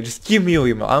don't care. Just give me your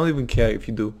email. I don't even care if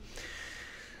you do.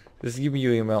 Just give me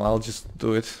your email. I'll just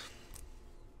do it.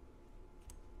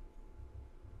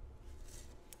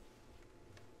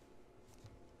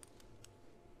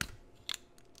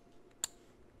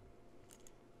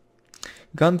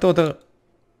 Gunpowder.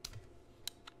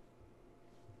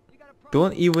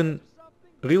 Don't even.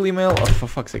 Real email? Oh, for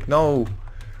fuck's sake, no.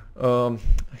 I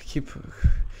keep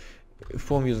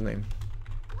form username.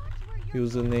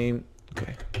 Username.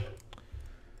 Okay.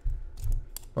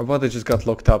 My brother just got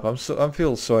locked up. I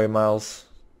feel sorry, Miles.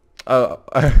 Oh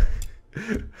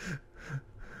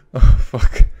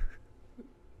fuck.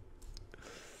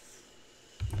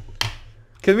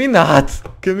 Can we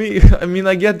not? Can we? I mean,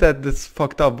 I get that that's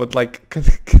fucked up, but like,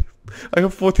 I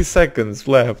have 40 seconds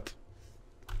left.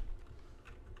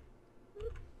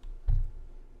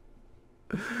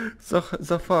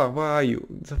 Zafar, where are you?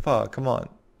 Zafar, come on.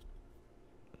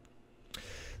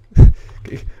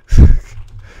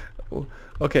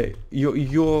 Okay,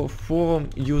 your forum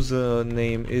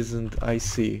username isn't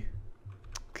IC.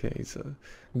 Okay, so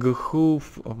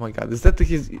Gahoof. Oh my god, is that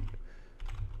his?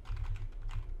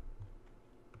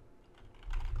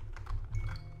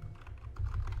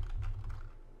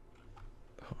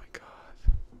 Oh my god.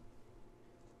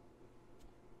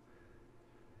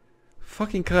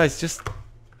 Fucking Christ, just.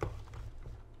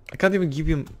 I can't even give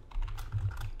him.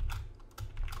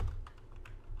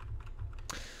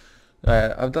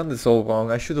 I've done this all wrong.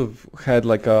 I should have had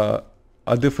like a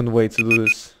different way to do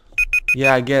this.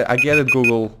 Yeah, I get it,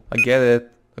 Google. I get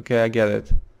it. Okay, I get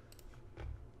it.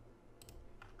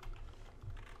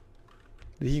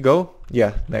 Did he go?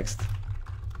 Yeah, next.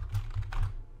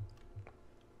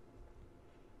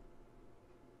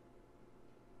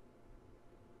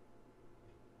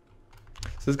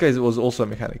 So this guy was also a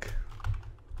mechanic.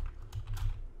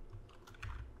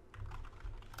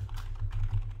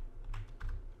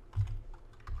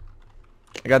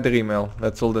 I got the email.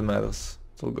 That's all that matters.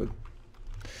 It's all good.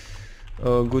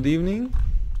 Good evening,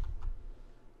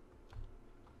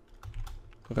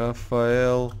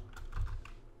 Raphael.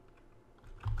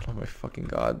 Oh my fucking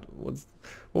god! What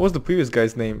was the previous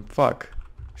guy's name? Fuck.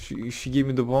 She gave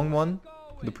me the wrong one.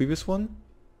 The previous one.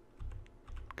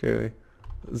 Okay.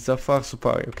 Zafar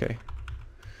Supari. Okay.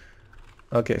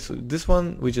 Okay. So this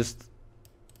one we just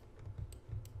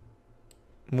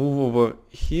move over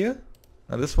here.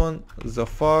 And this one,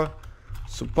 Zafar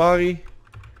Supari,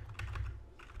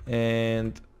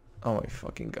 and oh my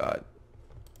fucking god.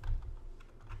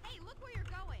 Hey, look where you're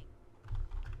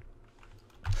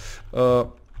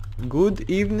going. Good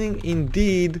evening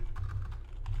indeed.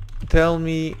 Tell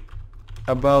me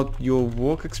about your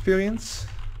work experience.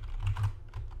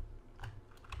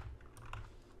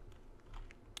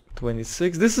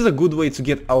 26. This is a good way to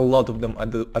get a lot of them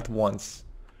at once.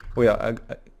 Oh yeah,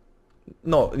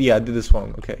 no, yeah, I did this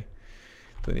wrong. Okay.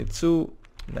 22,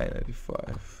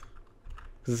 995.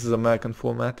 This is American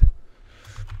format.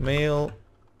 Male.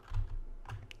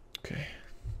 Okay.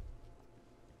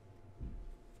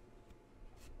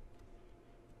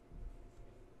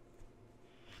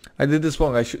 I did this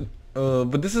wrong. I should,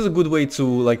 but this is a good way to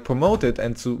like promote it,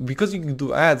 and to, because you can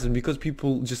do ads and because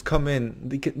people just come in,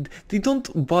 they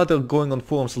don't bother going on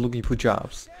forums looking for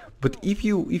jobs. But if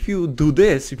you do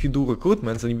this, if you do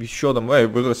recruitments and if you show them, hey,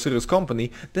 we're a serious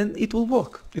company, then it will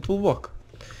work. It will work.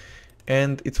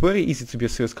 And it's very easy to be a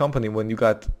serious company when you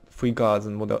got free guards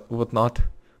and whatnot.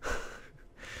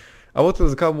 I worked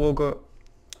as a car worker,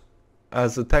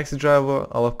 as a taxi driver.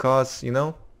 I love cars, you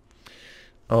know.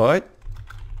 All right.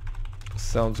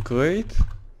 Sounds great.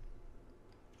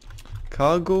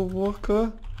 Cargo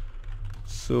worker.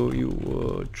 So you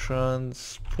were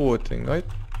transporting, right?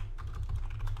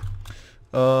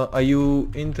 Are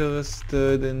you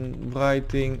interested in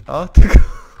writing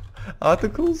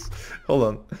articles?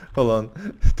 Hold on.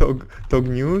 Talk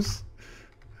news.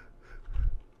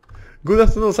 Good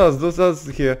afternoon, Saz. Those us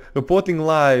here reporting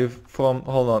live from.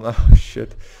 Hold on. Oh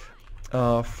shit.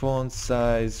 Font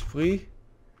size 3.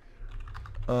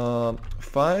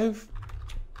 5,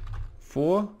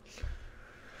 4.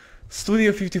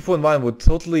 Studio 54 in Vinewood.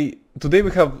 Totally. Today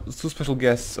we have 2 special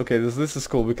guests. Okay, this is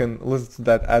cool. We can listen to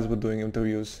that as we're doing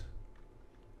interviews.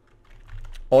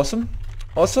 Awesome.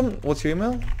 Awesome. What's your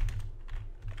email?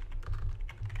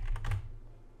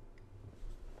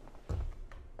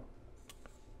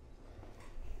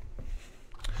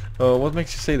 What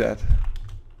makes you say that?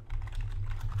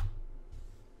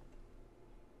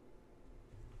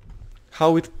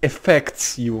 How it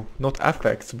affects you, not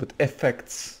affects, but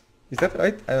affects. Is that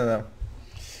right? I don't know.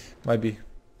 Might be.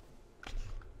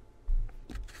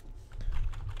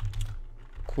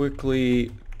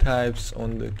 Quickly types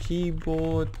on the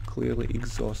keyboard. Clearly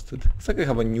exhausted. It's like I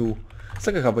have a new. It's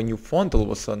like I have a new font all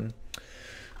of a sudden.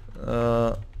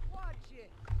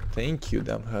 Thank you,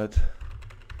 damn hurt.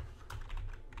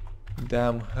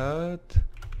 Damn hurt.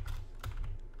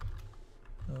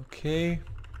 Okay.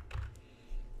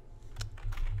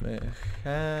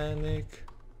 Mechanic.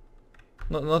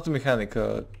 No, not mechanic.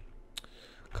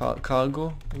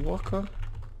 Cargo worker.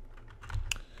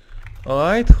 All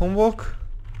right, homework.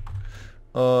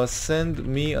 Send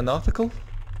me an article.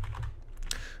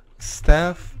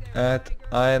 Staff at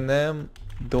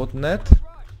inm.net.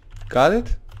 Got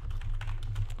it.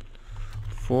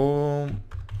 Form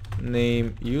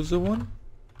name user one.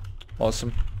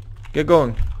 Awesome. Get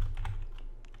going.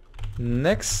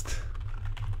 Next.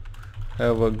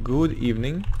 Have a good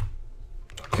evening.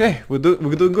 Okay, we're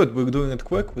doing good. We're doing it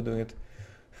quick. We're doing it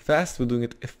fast. We're doing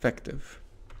it effective.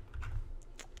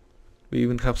 We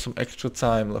even have some extra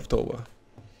time left over.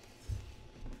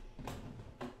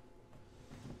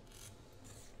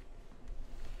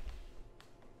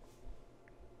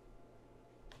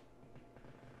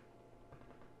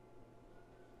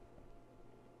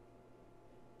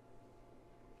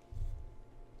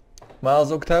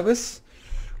 Miles Octavis,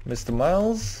 Mr.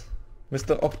 Miles,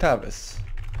 Mr. Octavis.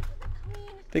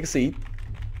 Take a seat.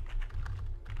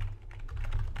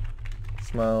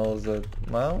 Smiles at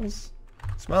Miles.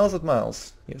 Smiles at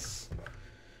Miles. Yes.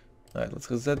 Alright,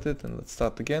 let's reset it and let's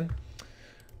start again.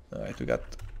 Alright, we got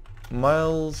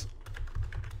Miles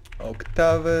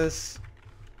Octavis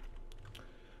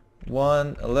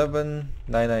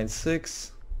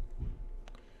 111-996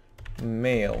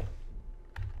 male.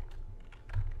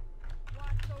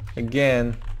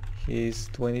 Again, he's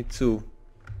 22.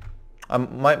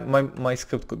 My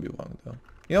script could be wrong though.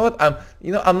 You know what? I'm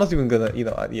not even gonna.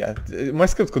 Yeah, my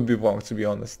script could be wrong, to be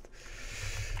honest.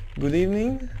 Good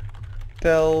evening.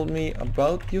 Tell me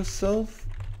about yourself,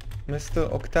 Mr.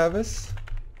 Octavis.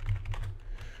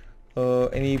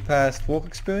 Any past work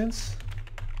experience?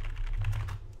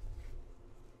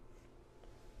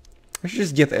 I should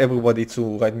just get everybody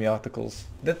to write me articles.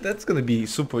 That's gonna be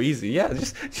super easy. Yeah,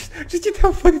 just get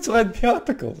everybody to write me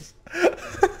articles.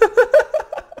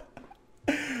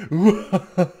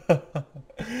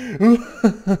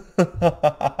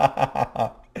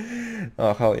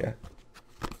 Oh hell yeah!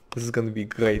 This is gonna be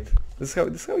great. This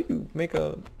is how you make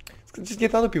a. Just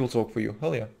get other people to work for you.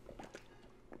 Hell yeah!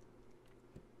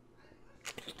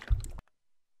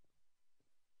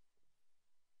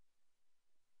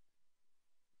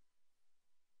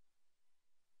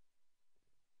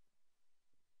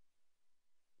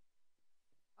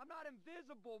 I'm not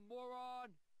invisible, moron!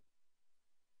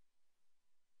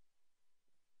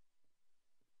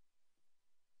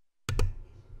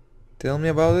 Tell me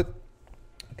about it.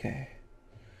 Okay.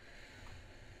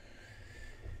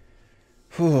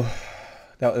 Whew.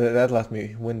 That left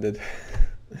me winded.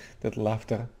 That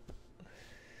laughter.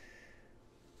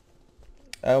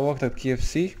 I worked at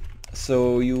KFC,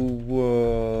 so you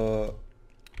were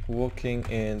working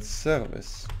in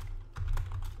service.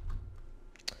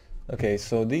 Okay,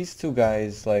 so these two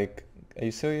guys, like, are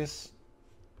you serious?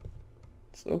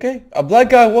 Okay, a black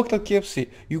guy worked at KFC.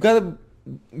 You gotta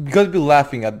be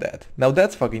laughing at that. Now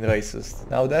that's fucking racist.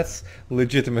 Now that's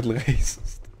legitimately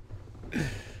racist.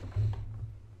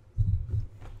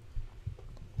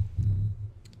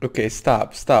 Okay,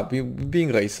 stop. You being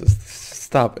racist.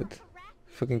 Stop it.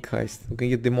 Fucking Christ. We can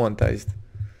get demonetized.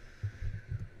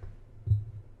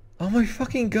 Oh my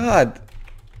fucking god.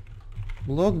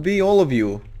 Log B, all of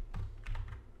you.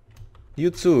 You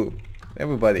too.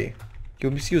 Everybody.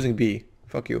 You're misusing B.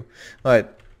 Fuck you. Alright.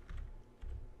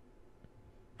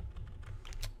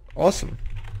 Awesome.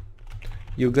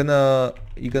 You're gonna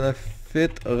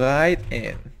fit right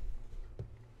in.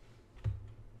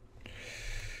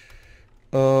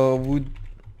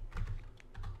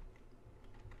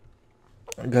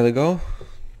 Gotta go.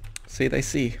 Say it I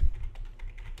see.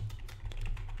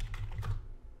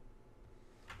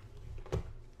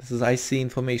 This is IC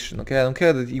information, okay? I don't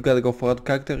care that you gotta go for out of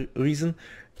character reason.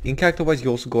 In character wise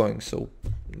you're also going, so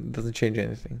it doesn't change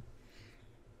anything.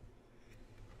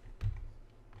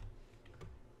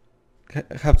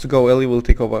 Have to go, Ellie will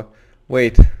take over.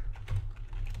 Wait.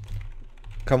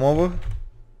 Come over.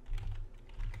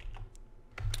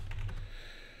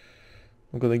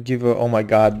 I'm gonna give her, oh my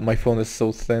god, my phone is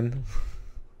so thin.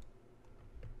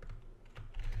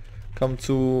 Come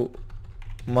to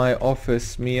my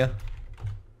office, Mia.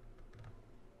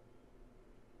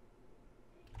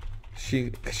 She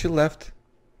left.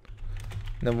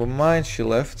 Never mind, she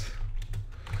left.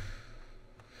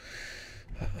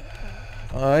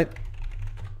 Alright.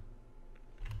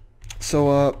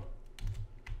 So,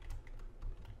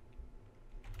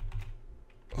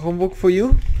 homework for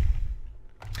you?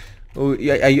 Oh,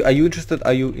 yeah, are you interested?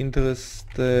 Are you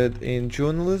interested in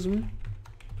journalism?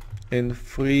 In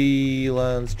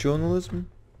freelance journalism?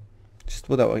 Just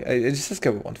whatever. I just ask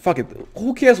everyone. Fuck it.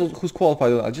 Who cares who's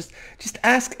qualified or not? Just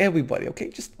ask everybody, okay?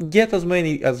 Just get as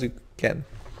many as you can.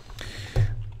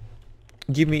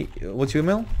 Give me what's your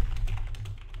email?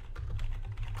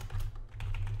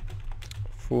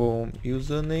 From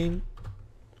username.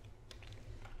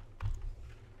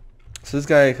 So this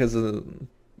guy has a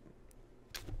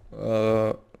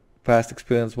past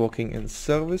experience working in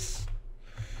service,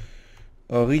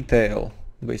 retail,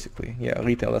 basically. Yeah,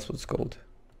 retail. That's what it's called.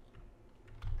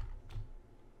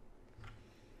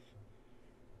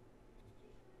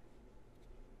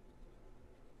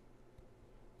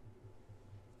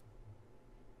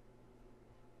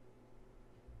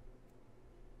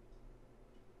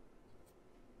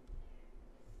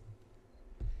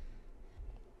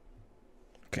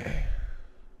 Okay.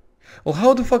 Well,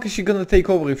 how the fuck is she gonna take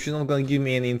over if she's not gonna give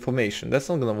me any information? That's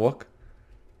not gonna work.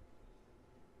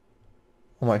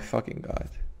 Oh my fucking god.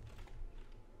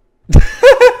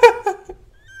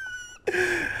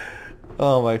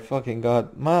 Oh my fucking god.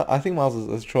 I think Miles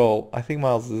is a troll. I think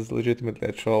Miles is legitimately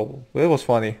a troll. But it was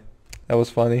funny. That was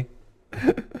funny.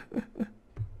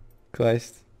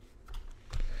 Christ.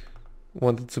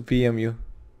 Wanted to PM you.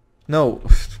 No.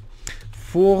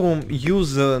 Forum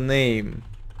username.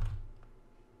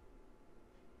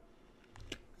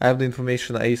 I have the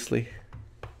information easily.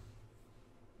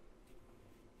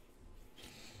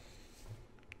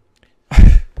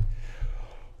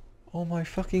 Oh my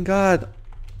fucking god.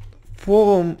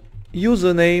 Forum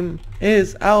username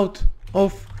is out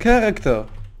of character.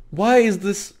 Why is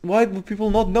this? Why do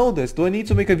people not know this? Do I need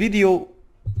to make a video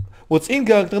what's in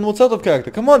character and what's out of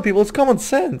character? Come on people, it's common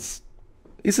sense.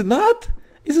 Is it not?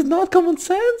 Is it not common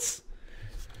sense?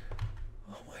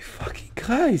 Oh my fucking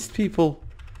Christ, people.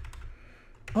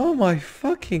 Oh my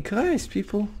fucking Christ,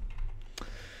 people.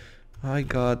 I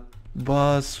got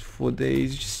buzz for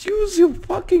days. Just use your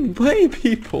fucking brain,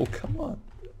 people. Come on.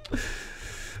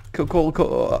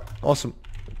 Cool. Awesome.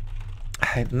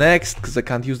 Next, because I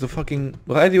can't use the fucking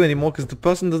radio anymore because the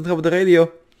person doesn't have the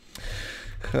radio.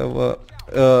 Have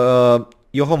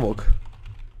your homework.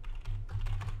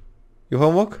 Your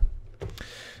homework?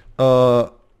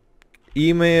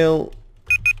 Email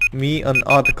me an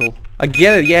article. I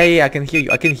get it. Yeah, I can hear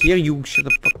you. I can hear you. Shut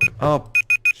the fuck up.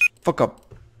 Fuck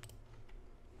up.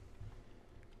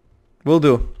 Will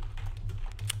do.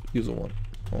 User one.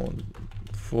 On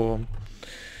form.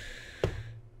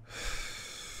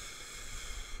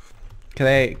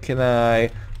 Can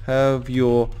I have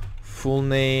your full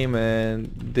name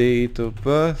and date of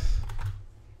birth?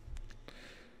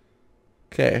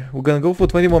 Okay, we're gonna go for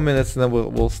 20 more minutes and then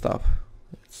we'll stop.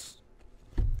 It's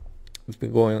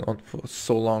been going on for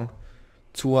so long.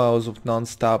 2 hours of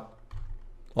non-stop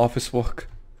office work.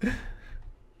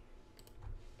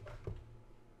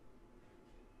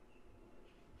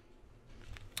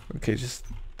 Okay, just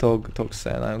talk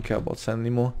San. I don't care about San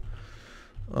anymore.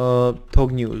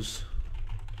 Talk news.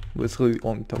 Let's really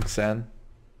only talk San.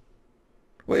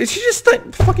 Wait, she just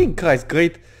fucking Christ,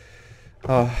 great.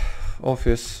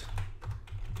 Office.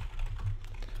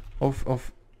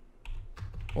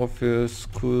 Office,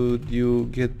 could you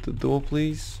get the door,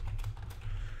 please?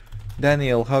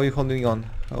 Daniel, how are you holding on?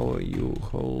 How are you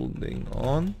holding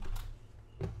on?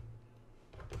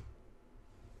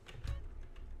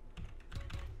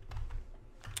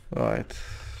 Right.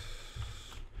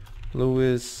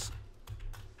 Lewis.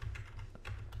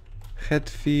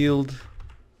 Hetfield.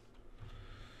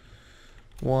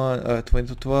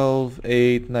 2012,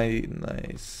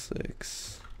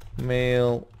 896.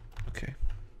 Male. Okay.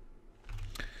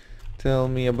 Tell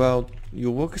me about your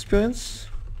work experience,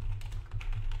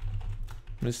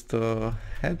 Mr.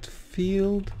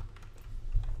 Hetfield.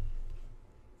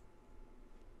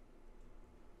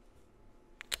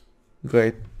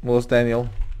 Great. Where's Daniel?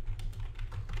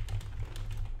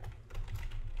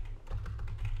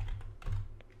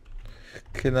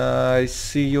 Can I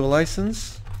see your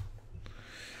license?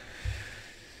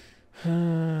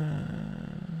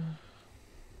 I'm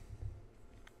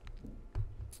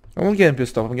not getting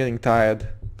pissed off, I'm getting tired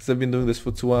because I've been doing this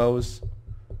for 2 hours.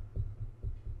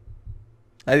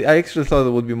 I actually thought it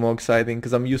would be more exciting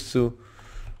because I'm used to...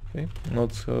 Okay,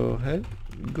 not so head.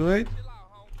 Great.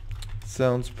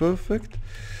 Sounds perfect.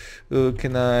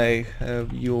 Can I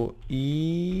have your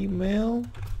email?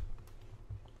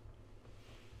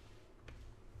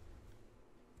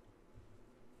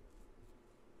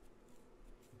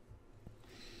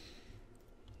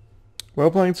 We're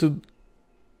applying to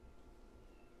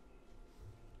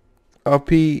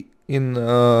RP in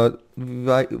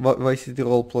Vice City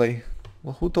roleplay.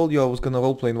 Well, who told you I was gonna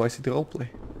roleplay in Vice City roleplay?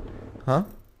 Huh?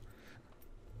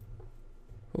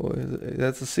 Oh,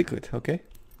 that's a secret, okay.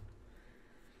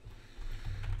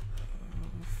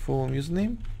 Forum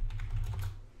username.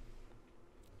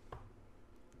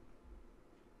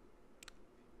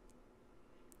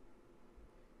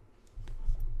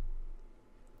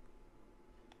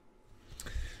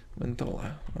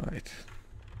 Mentola, right.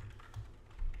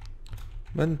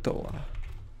 Mentola.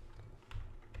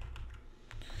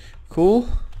 Cool.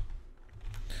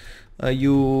 Are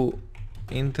you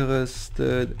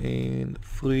interested in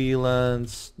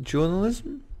freelance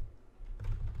journalism?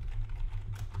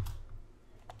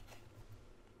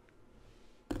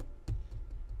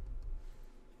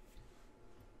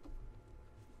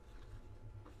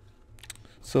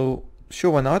 So,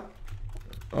 sure, why not?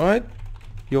 Alright,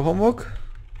 your homework.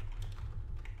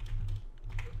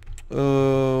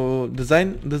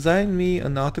 Design me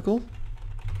an article.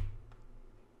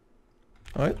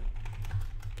 Alright.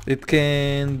 It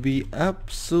can be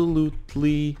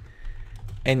absolutely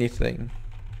anything.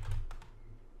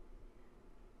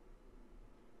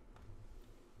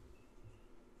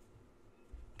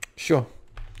 Sure.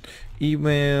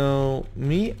 Email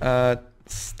me at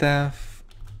staff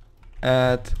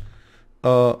at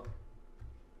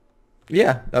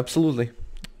yeah, absolutely.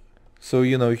 So,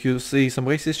 you know, if you see some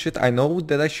racist shit, I know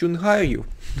that I shouldn't hire you.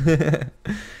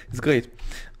 It's great.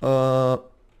 INM.net.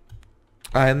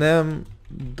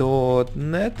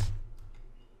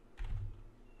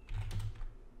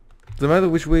 Doesn't matter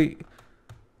which way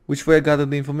I gathered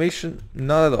the information,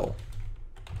 not at all.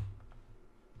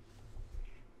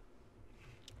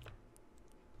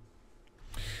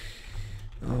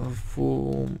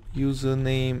 For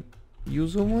username,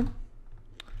 user one.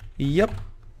 Yep.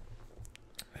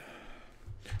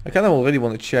 I kind of already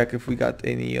want to check if we got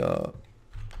any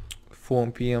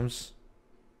forum PMs.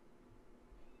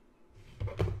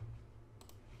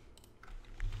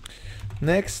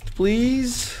 Next,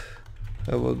 please.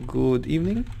 Have a good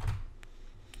evening.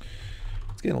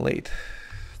 It's getting late.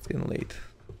 It's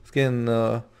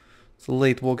a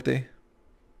late work day.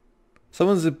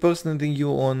 Someone's impersonating you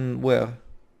on where?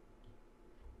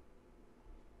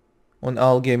 On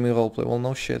All Gaming Roleplay. Well,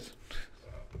 no shit.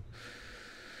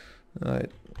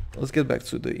 Alright, let's get back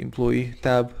to the employee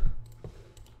tab.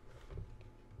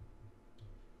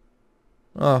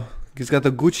 Oh, he's got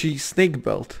a Gucci snake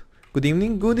belt. Good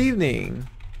evening, good evening.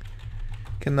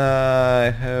 Can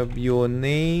I have your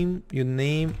name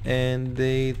and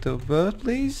date of birth,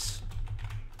 please?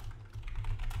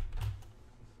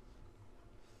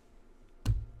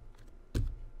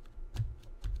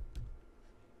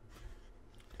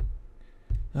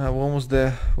 We're almost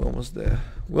there,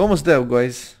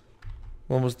 guys.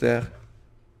 We're almost there.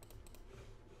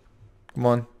 Come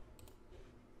on.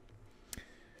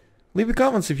 Leave the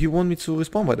comments if you want me to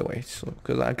respond, by the way. So,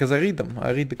 cause I read them.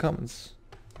 I read the comments.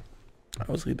 I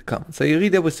always read the comments. I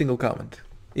read every single comment.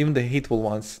 Even the hateful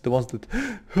ones, the ones that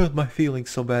hurt my feelings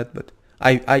so bad, but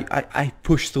I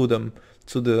push through them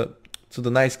to the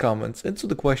nice comments and to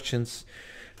the questions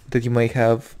that you may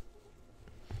have.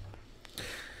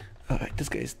 Alright, this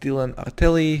guy is Dylan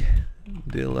Artelli.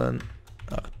 Dylan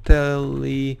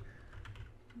Artelli.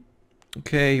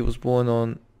 Okay, he was born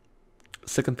on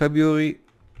 2nd February,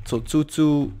 so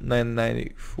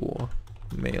 22994,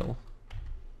 male.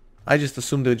 I just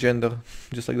assumed their gender,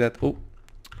 just like that. Oh,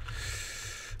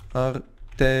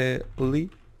 Artelli.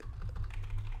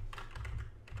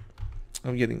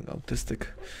 I'm getting autistic.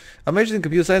 I'm majoring in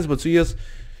computer science, but 2 years.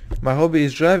 My hobby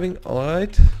is driving.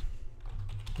 Alright.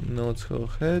 Notes her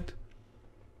head.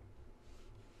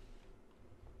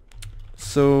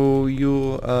 So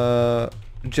you're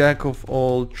jack of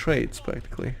all trades,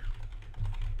 practically.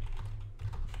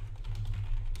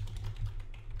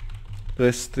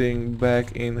 Resting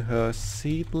back in her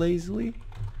seat lazily.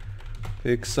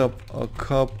 Picks up a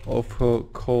cup of her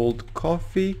cold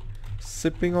coffee,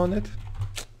 sipping on it.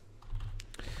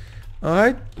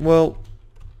 Alright, well,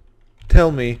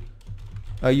 tell me,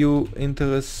 are you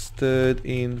interested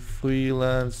in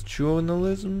freelance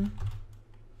journalism?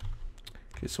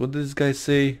 Okay, so what did this guy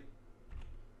say?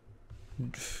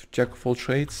 Jack of all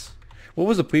trades? What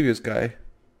was the previous guy?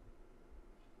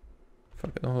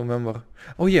 Fuck, I don't remember.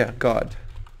 Oh yeah, God.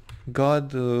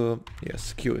 God, yeah,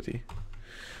 security.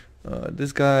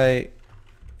 This guy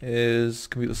is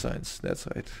computer science, that's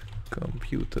right.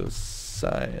 Computer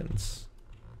science.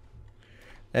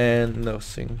 And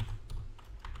nursing.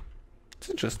 It's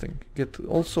interesting. Get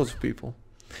all sorts of people.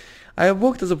 I have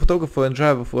worked as a photographer and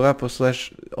driver for rapper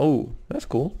slash... Oh, that's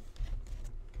cool.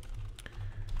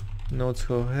 Notes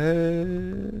her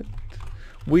head.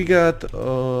 We got,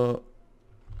 well...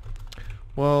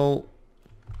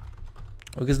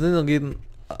 because then again,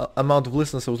 amount of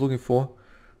listeners I was looking for.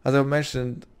 As I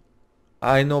mentioned,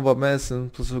 I know about medicine,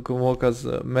 plus I can work as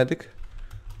a medic.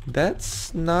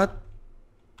 That's not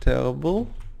terrible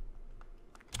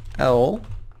at all.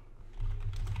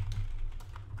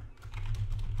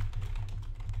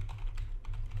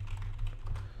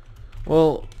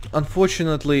 Well,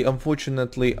 unfortunately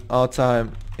our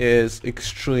time is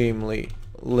extremely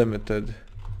limited.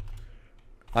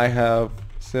 I have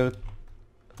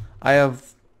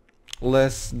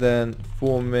less than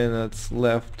 4 minutes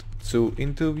left to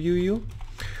interview you.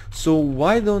 So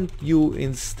why don't you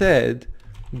instead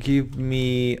give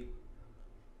me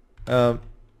a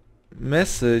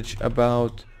message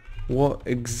about what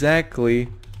exactly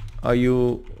are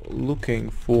you looking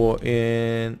for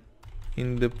in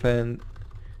independent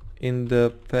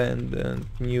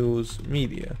news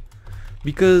media,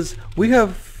 because we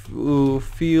have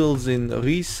fields in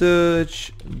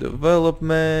research,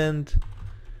 development,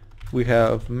 we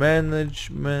have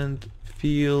management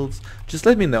fields. Just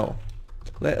let me know.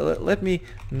 Let me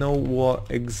know what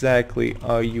exactly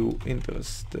are you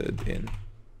interested in.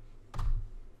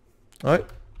 Alright.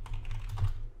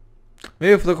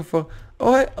 Maybe photographer.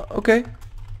 Alright, okay.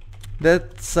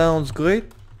 That sounds great.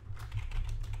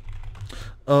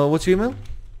 What's your email?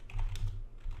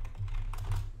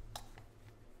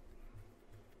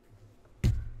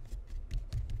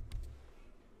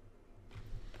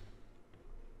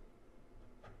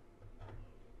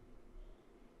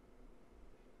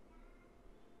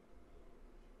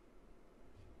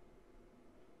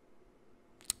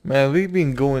 Man, we've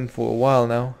been going for a while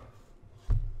now.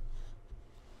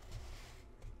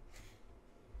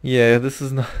 Yeah, this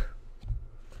is not...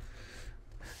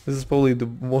 This is probably the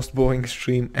most boring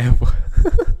stream ever.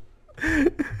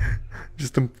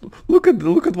 Just look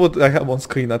at what I have on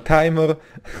screen. A timer.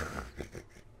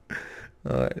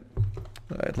 Alright,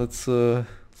 let's do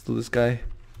this guy.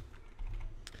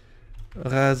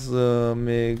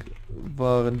 Razmig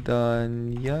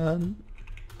Vardanyan.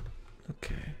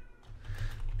 Okay.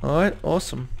 Alright,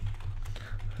 awesome.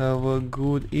 Have a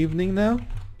good evening now.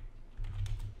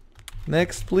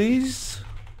 Next, please.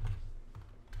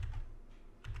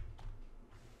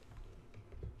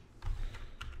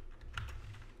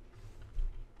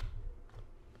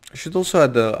 I should also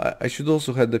have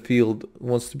the field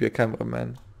wants to be a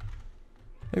cameraman.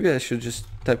 Maybe I should just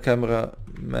type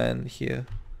cameraman here.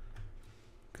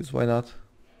 Cause why not?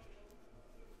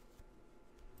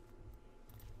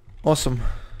 Awesome.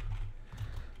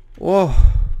 Whoa.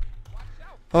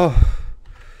 Oh.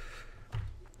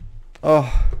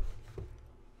 Oh.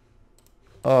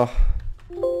 Oh.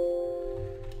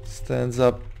 Stands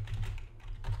up.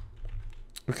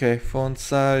 Okay, font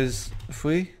size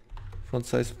 3. Font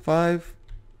size 5.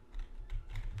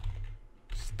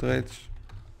 Stretch.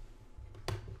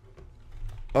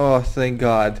 Oh, thank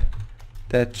God.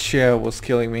 That chair was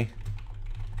killing me.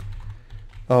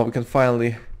 Oh, we can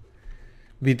finally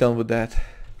be done with that.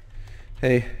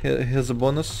 Hey, here's a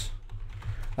bonus.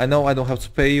 I know I don't have to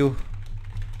pay you.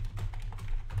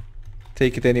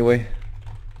 Take it anyway.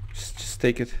 Just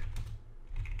take it.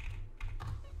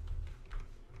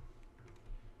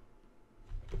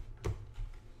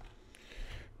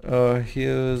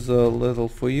 Here's a little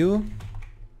for you.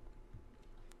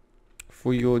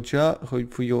 For your job,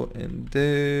 for your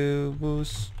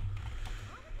endeavors.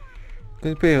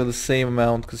 Gonna pay her the same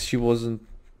amount because she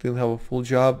didn't have a full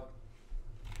job.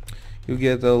 You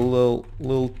get a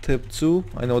little tip too.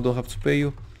 I know I don't have to pay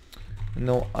you.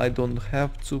 No, I don't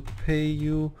have to pay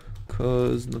you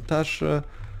because Natasha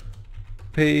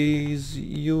pays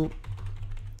you,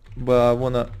 but I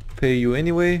wanna pay you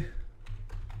anyway.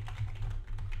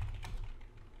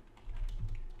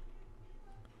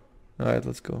 Alright,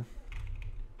 let's go.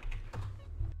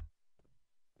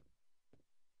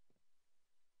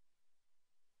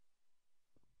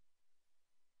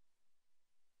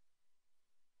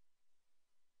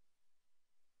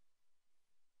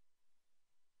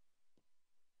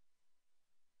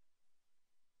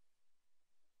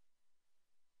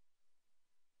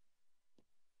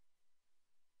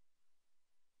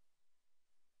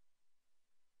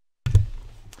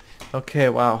 Okay,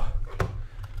 wow.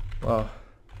 Wow.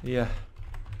 Yeah.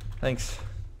 Thanks.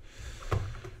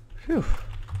 Phew.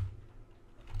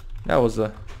 That was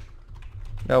a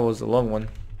long one.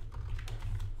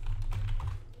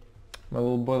 My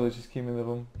little brother just came in the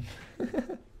room.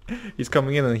 He's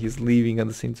coming in and he's leaving at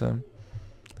the same time.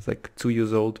 It's like 2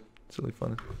 years old. It's really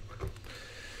funny.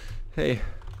 Hey.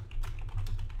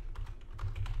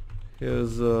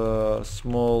 Here's a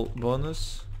small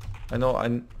bonus. I know I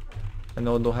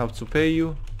don't have to pay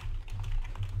you,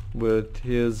 but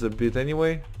here's a bit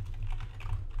anyway.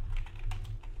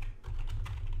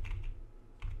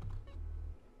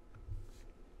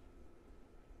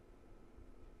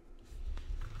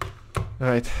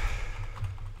 Alright.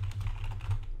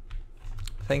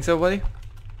 Thanks everybody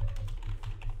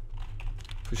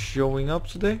for showing up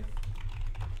today.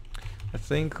 I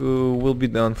think we'll be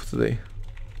done for today.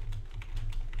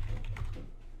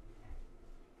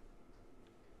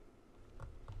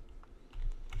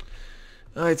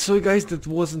 Alright, so guys, that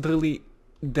wasn't really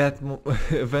that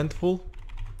eventful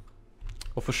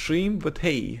of a stream, but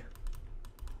hey,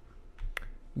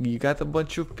 you got a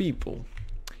bunch of people.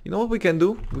 You know what we can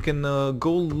do? We can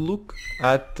go look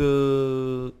at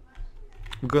the...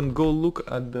 We're gonna go look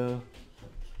at the...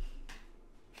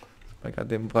 My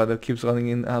goddamn brother keeps running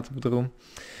in and out of the room.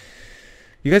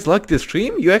 You guys like the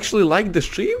stream? You actually like the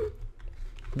stream?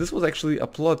 This was actually a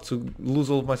plot to lose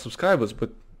all of my subscribers, but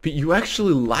you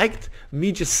actually liked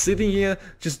me just sitting here,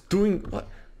 just doing...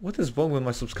 What is wrong with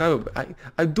my subscriber?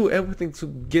 I do everything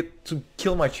to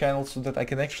kill my channel so that I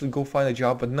can actually go find a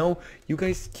job, but no, you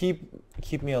guys keep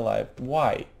me alive.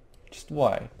 Why? Just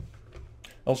why?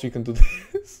 Also, you can do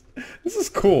this. This is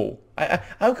cool. I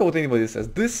don't care what anybody says.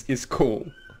 This is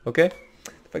cool. Okay?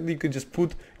 The fact that you can just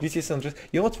put GTA San Andreas.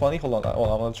 You know what's funny? Hold on. I'm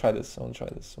gonna try this. I'm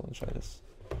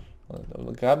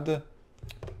gonna grab the...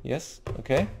 Yes.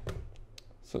 Okay.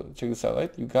 So check this out,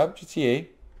 right? You grab GTA.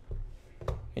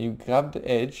 And you grab the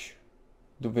edge,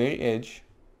 the very edge.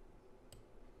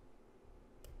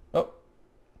 Oh,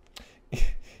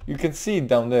 you can see it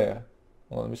down there.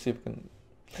 Well, let me see if I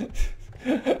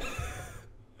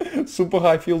can. Super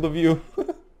high field of view.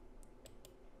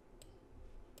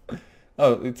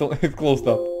 Oh, it's closed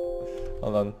up.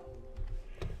 Hold on.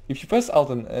 If you press Alt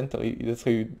and Enter, that's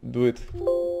how you do it.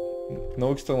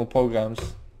 No external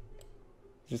programs.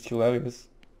 Just hilarious.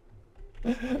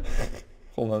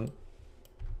 Hold on.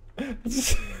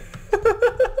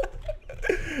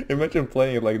 Imagine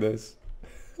playing it like this.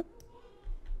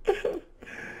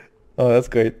 Oh, that's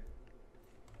great.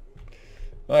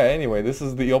 Alright, anyway, this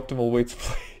is the optimal way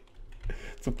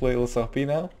to play LSRP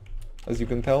now, as you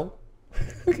can tell.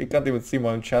 You can't even see my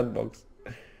own chat box.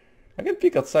 I can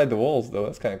peek outside the walls though,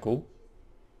 that's kinda cool.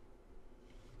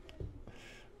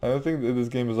 I don't think that this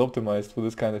game is optimized for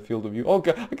this kind of field of view. Oh,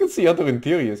 okay, I can see other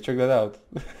interiors, check that out.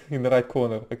 In the right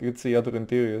corner, I can see other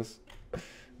interiors.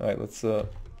 Alright, let's,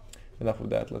 enough of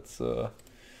that, let's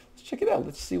check it out,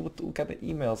 let's see what we got the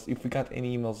emails, if we got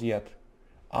any emails yet.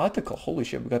 Article, holy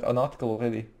shit, we got an article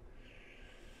already.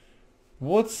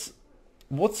 What's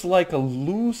like a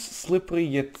loose, slippery,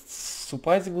 yet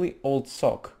surprisingly old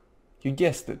sock? You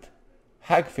guessed it.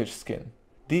 Hagfish skin.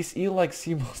 These eel-like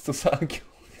sea monsters are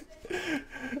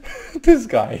This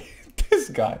guy. This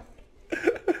guy.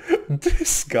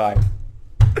 This guy.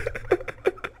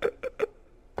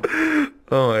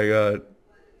 Oh my god.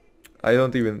 I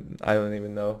don't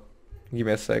even know. Give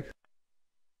me a sec.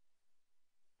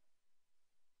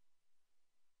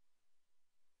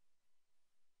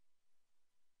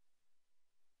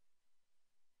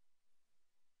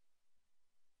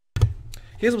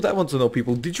 Here's what I want to know,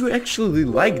 people. Did you actually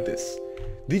like this?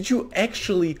 Did you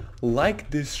actually like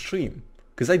this stream?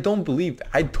 Because I don't believe that.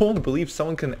 I don't believe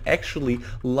someone can actually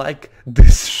like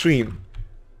this stream.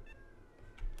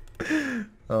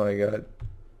 Oh my god.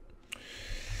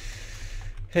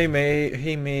 Hey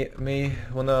May,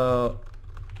 wanna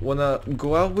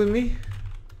go out with me?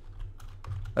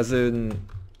 As in,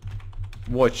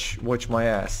 watch my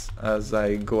ass as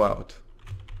I go out.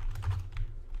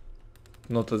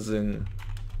 Not as in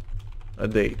a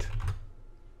date.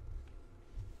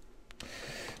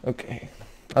 Okay.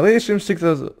 I let you stream 6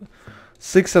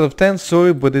 out of 10,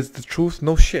 sorry, but it's the truth,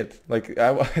 no shit. Like,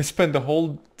 I spent the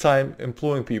whole time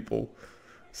employing people.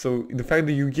 So, the fact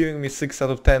that you're giving me 6 out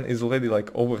of 10 is already,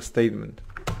 like, overstatement.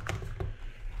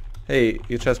 Hey,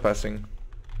 you're trespassing.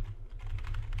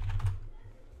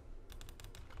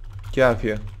 Get out of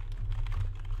here.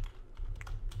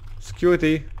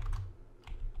 Security.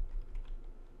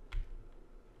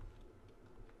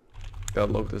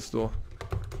 Gotta lock this door.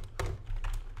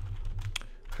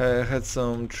 I had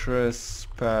some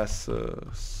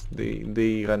trespassers.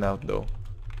 They ran out though.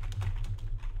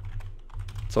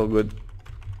 It's all good.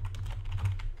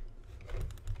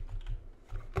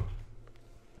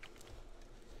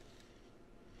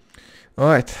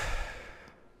 Alright.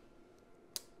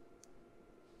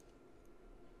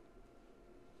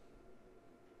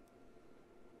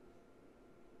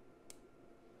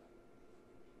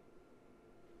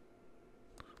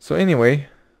 So anyway,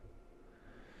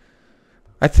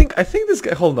 I think this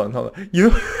guy. Hold on.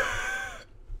 You.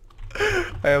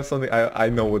 I have something. I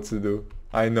know what to do.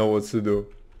 I know what to do.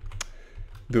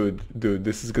 Dude,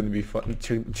 this is gonna be fun.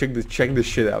 Check this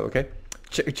shit out, okay?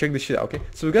 Check this shit out, okay?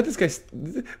 So we got this guy.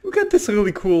 We got this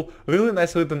really cool, really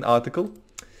nice written article.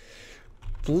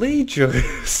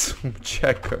 Plagiarism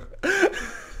checker.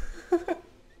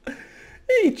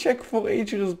 Hey, check for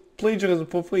plagiarism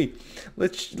for free.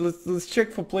 Let's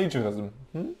check for plagiarism.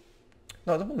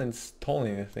 No, I don't want to install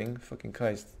anything. Fucking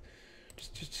Christ.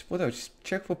 Just whatever. Just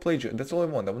check for plagiarism. That's all I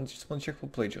want. Just want to check for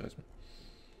plagiarism.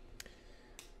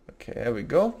 Okay, there we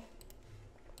go.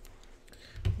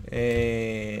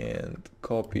 And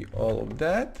copy all of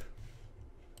that.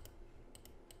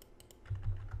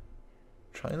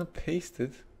 Trying to paste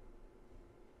it.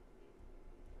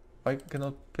 I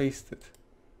cannot paste it.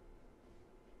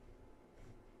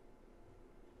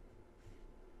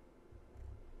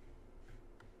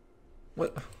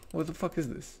 What the fuck is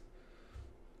this?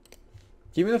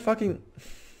 Give me the fucking...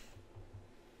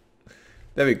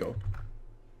 There we go.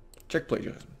 Check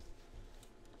plagiarism.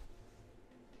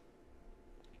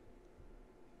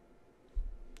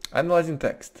 Analyzing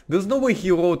text. There's no way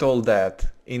he wrote all that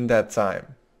in that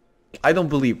time. I don't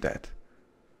believe that.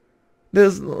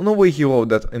 There's no way he wrote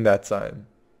that in that time.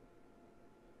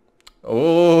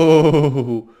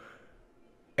 Oh!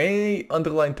 Any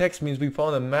underlined text means we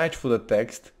found a match for the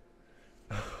text.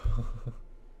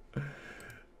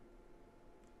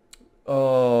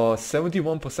 Oh,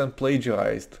 71%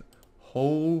 plagiarized.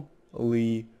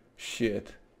 Holy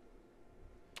shit.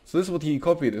 So this is what he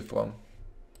copied it from.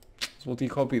 This is what he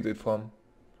copied it from.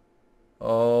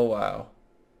 Oh wow.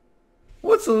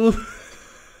 What's a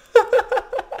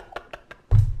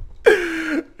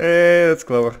Hey, that's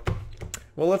clever.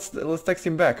 Well, let's text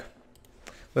him back.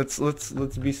 Let's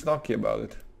be snarky about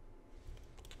it.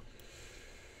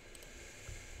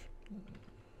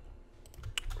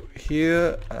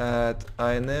 Here at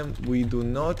INM we do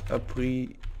not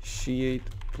appreciate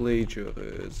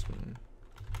plagiarism.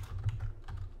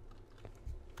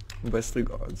 Best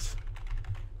regards.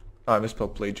 I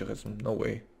misspelled plagiarism. No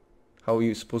way. How are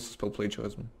you supposed to spell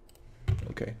plagiarism?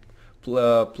 Okay.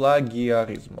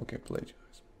 Plagiarism. Okay, plagiarism.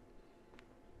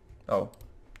 Oh,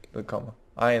 the comma.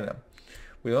 INM.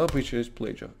 We don't appreciate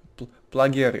plagiarism.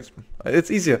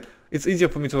 It's easier. It's easier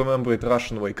for me to remember it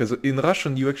Russian way, because in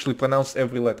Russian you actually pronounce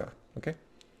every letter. Okay.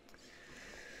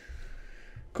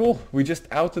 Cool. We just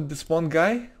outed this one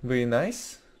guy. Very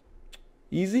nice.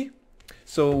 Easy.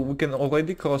 So we can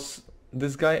already cross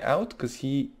this guy out because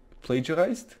he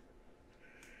plagiarized.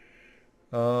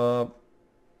 Where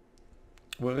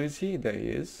is he? There he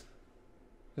is.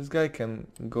 This guy can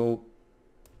go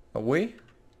away.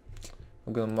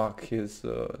 I'm gonna mark his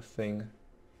thing.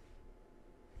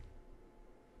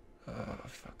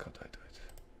 Fuck, how do I do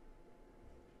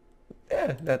it?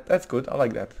 Yeah, that's good. I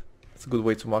like that. That's a good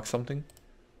way to mark something.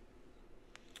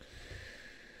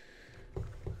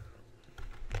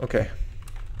 Okay.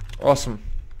 Awesome.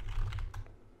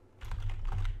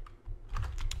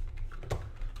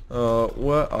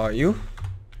 Where are you?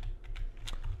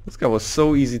 This guy was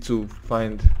so easy to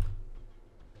find.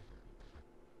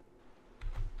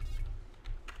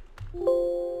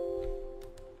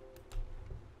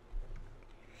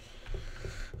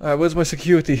 Where's my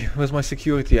security? Where's my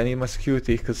security? I need my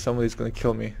security because somebody's gonna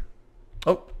kill me.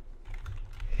 Oh.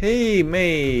 Hey,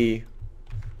 May.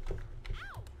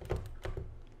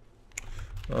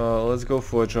 Let's go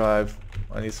for a drive.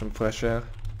 I need some fresh air.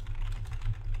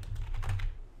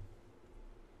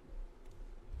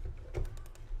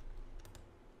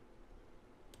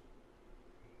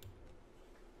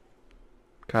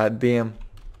 God damn.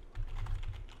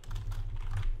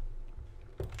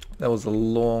 That was a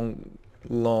long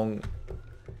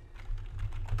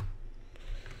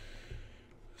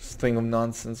string of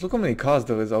nonsense. Look how many cars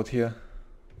there is out here.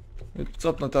 What's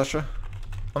up, Natasha?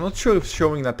 I'm not sure if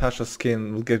showing Natasha's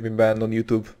skin will get me banned on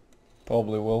YouTube.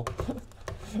 Probably will.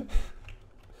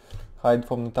 Hide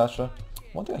from Natasha.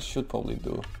 One thing I should probably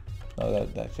do, now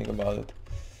that I think about it,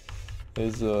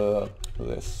 is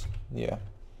this. Yeah.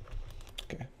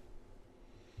 Okay.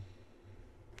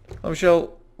 Oh,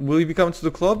 Michelle, will you be coming to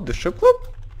the club? The strip club?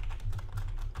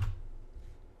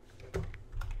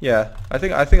 Yeah, I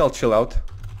think I'll chill out.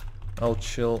 I'll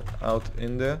chill out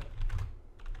in there.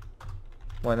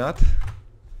 Why not?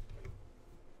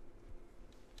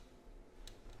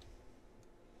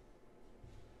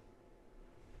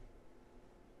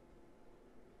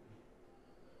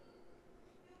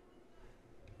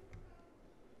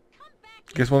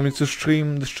 Guys want me to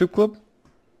stream the strip club?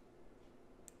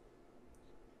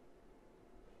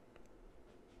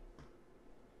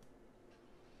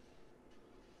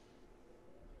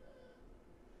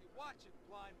 Watch it,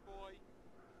 blind boy.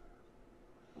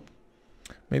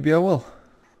 Maybe I will.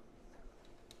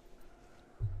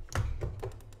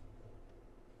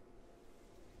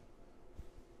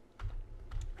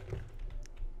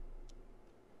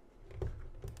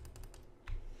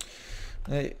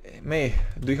 Hey, May,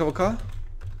 do you have a car?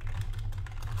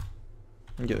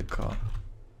 Get a car.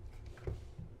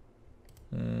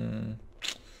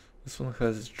 This one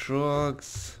has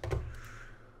drugs.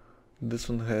 This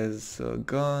one has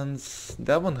guns.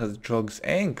 That one has drugs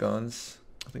and guns.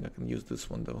 I think I can use this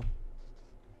one though.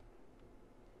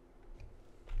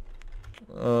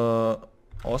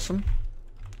 Awesome.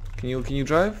 Can you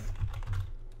drive?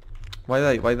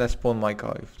 Why did I spawn my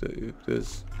car if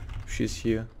she's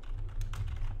here?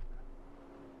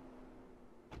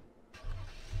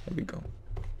 There we go.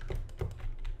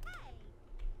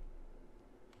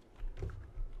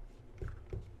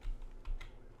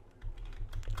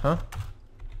 Huh?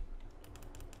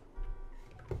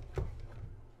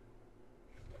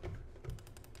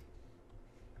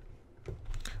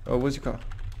 Oh, where's your car?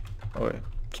 Oh, yeah.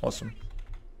 Awesome.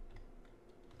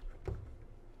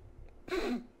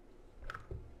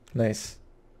 Nice.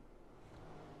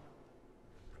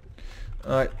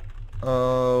 Alright.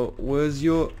 Where's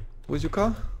your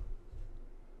car?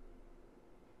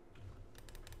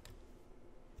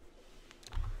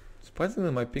 Surprisingly,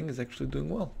 my ping is actually doing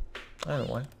well. I don't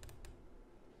know why.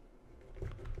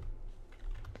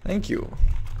 Thank you.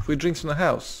 Free drinks from the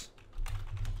house.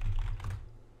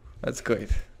 That's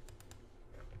great.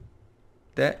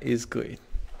 That is great.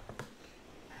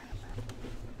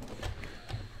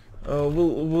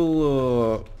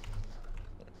 We'll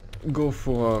go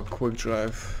for a quick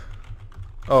drive.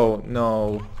 Oh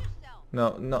no,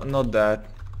 not that.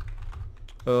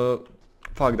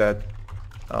 Fuck that.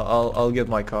 I'll get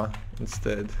my car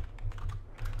instead.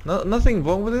 Nothing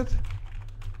wrong with it.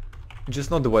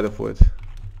 Just not the weather for it.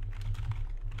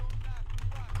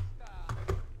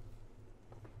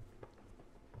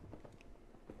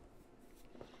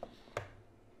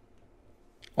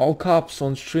 All cops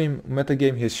on stream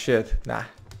metagame his shit. Nah,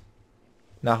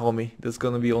 homie. There's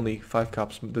gonna be only 5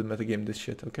 cops that metagame this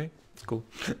shit. Okay, it's cool.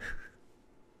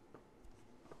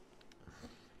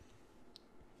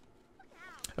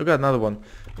 I got another one.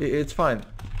 It's fine.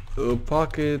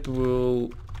 Pocket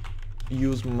will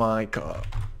use my car.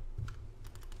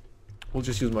 We'll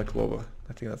just use my Clover.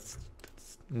 I think that's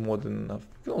more than enough.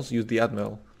 We can also use the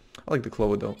Admiral. I like the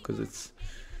Clover though, because it's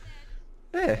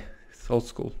old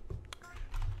school.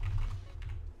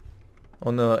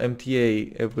 On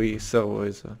MTA, every server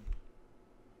is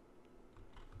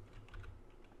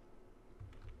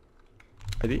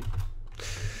ID.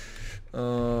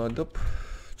 Dope.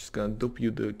 Just gonna dope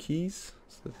you the keys,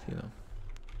 so that you know.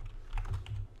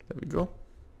 There we go.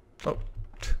 Oh.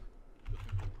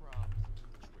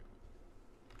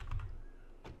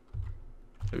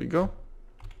 There we go.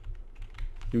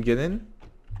 You get in.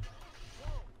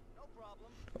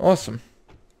 Awesome.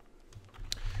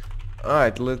 All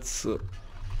right, let's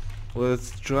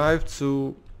drive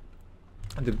to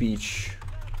the beach.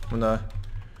 I'm gonna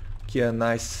get a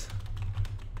nice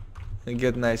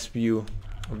view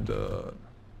of the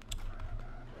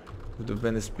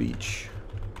Venice beach.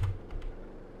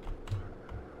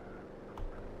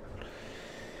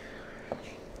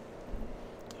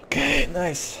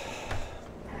 Nice.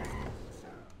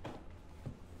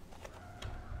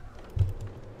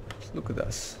 Just look at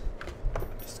us.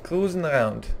 Just cruising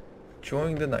around,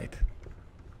 enjoying the night.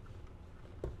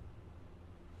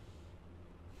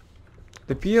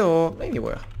 The pier or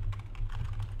anywhere.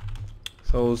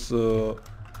 Those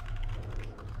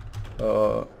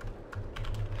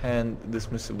hand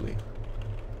dismissibly.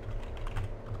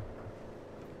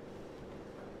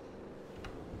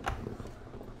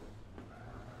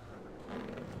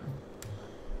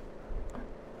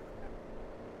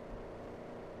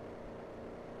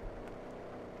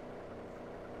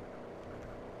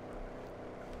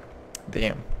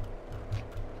 Damn.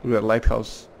 Look at that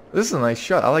lighthouse. This is a nice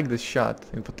shot. I like this shot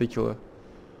in particular.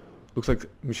 Looks like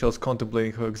Michelle's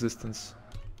contemplating her existence.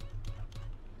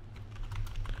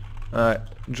 Alright,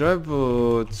 drive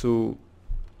to...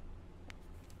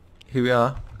 Here we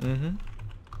are.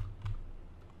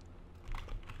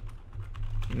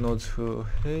 Note her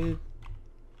head.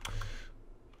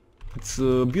 It's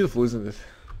beautiful, isn't it?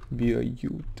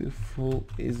 Beautiful,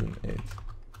 isn't it?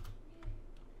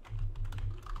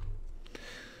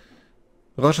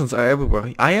 Russians are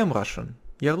everywhere. I am Russian.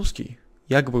 Я русский.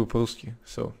 Я говорю по-русски.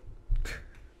 So,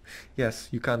 yes,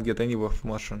 you can't get anywhere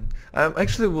from Russian. I'm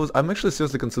actually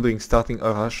seriously considering starting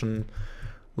a Russian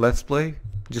Let's Play,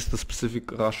 just a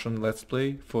specific Russian Let's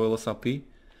Play for LSRP.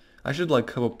 I should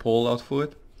like have a poll out for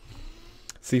it.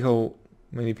 See how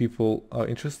many people are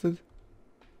interested.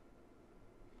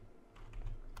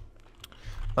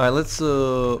 Alright, let's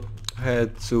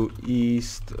head to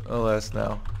East LS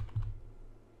now.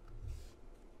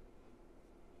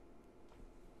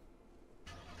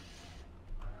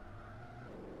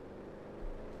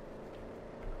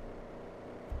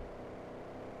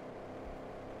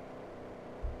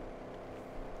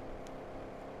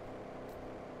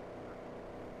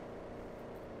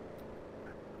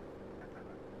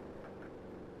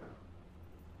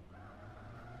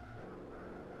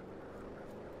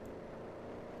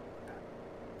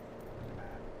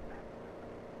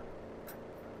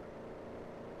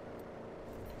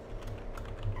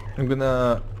 I'm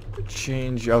gonna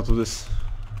change out of this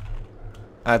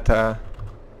at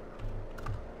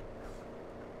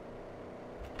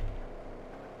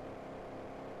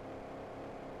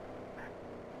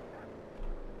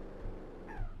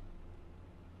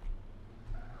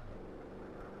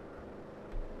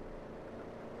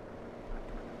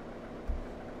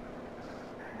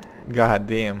God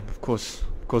damn, of course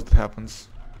that happens.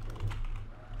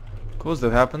 Of course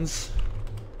that happens.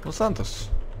 Los Santos.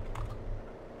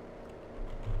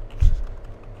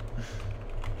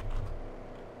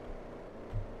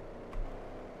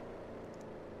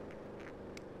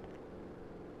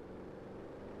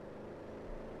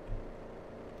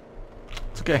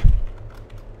 It's okay.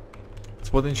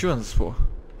 It's what insurance is for.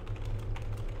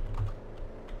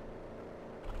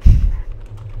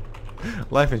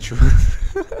 Life insurance.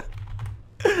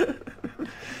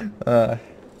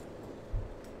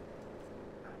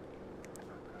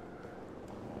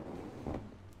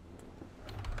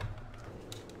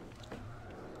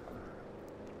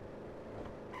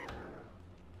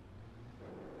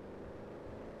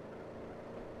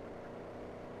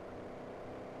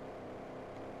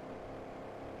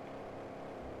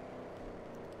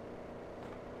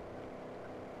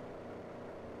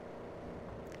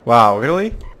 Wow,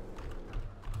 really?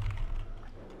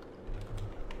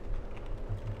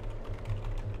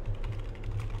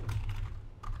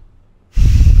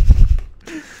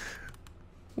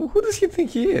 Who does he think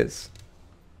he is?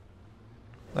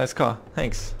 Nice car,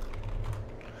 thanks.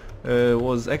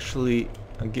 Was actually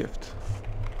a gift.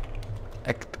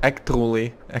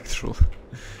 Actually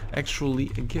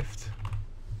a gift.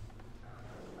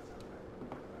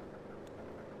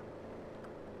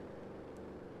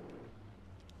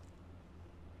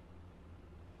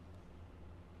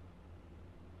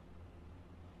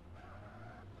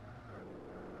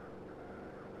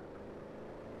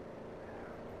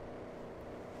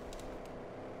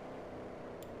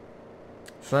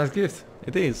 It's a nice gift.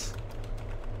 It is.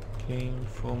 Came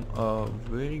from a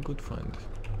very good friend.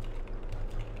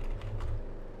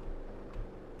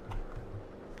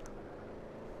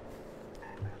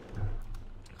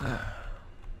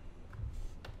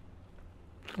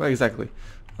 Well, exactly.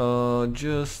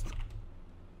 Just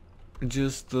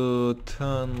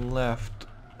turn left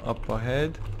up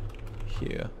ahead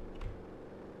here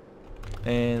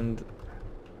and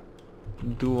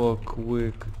do a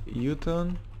quick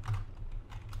U-turn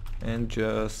and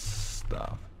just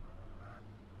stop.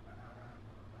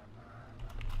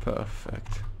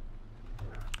 Perfect.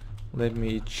 Let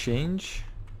me change.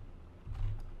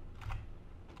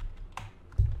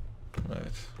 Right.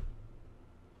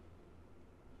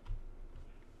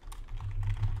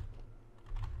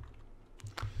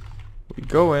 We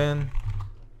go in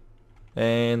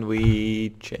and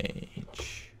we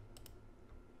change.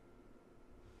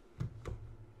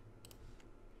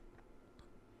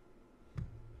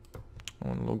 I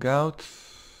wanna log out.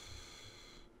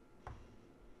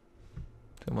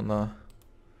 I wanna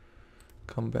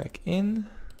come back in.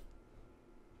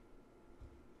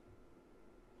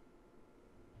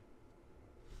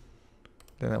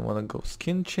 Then I wanna go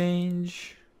skin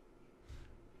change.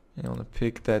 And I wanna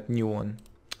pick that new one.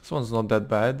 This one's not that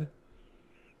bad.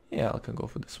 Yeah, I can go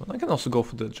for this one. I can also go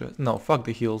for the dress. No, fuck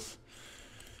the heels.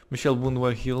 Michelle wouldn't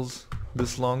wear heels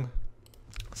this long.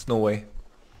 There's no way.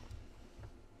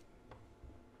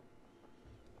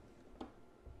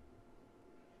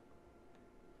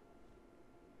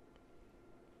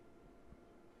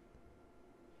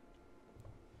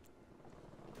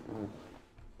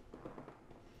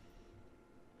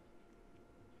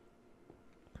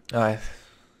 Alright.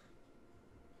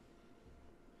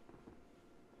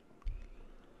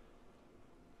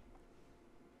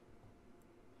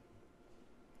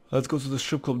 Let's go to the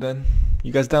strip club then.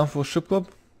 You guys down for a strip club?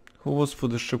 Who was for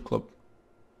the strip club?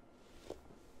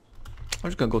 I'm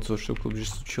just gonna go to the strip club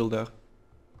just to chill there.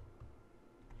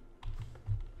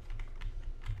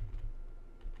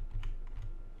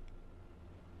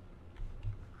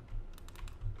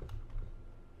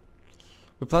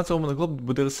 We plan to open the club,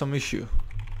 but there is some issue.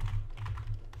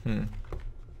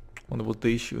 Wonder what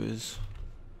the issue is.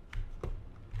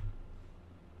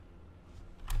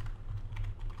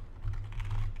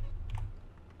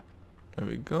 There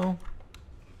we go.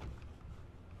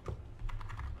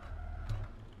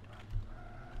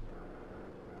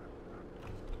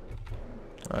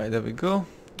 Alright, there we go.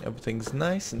 Everything's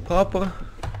nice and proper.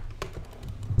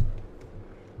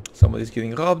 Somebody's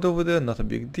getting robbed over there, not a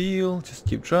big deal. Just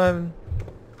keep driving.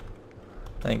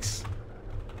 Thanks.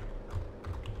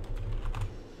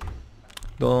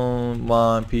 Don't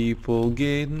want people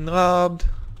getting robbed.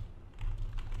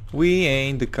 We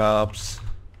ain't the cops.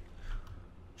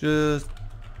 Just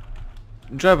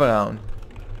drive around.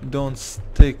 Don't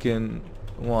stick in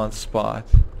one spot.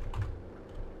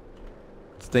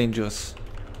 It's dangerous.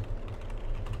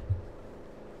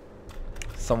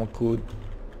 Someone could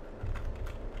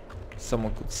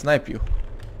snipe you.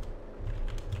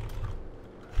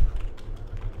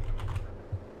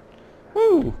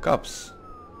 Woo! Cops.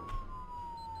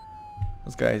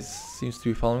 This guy seems to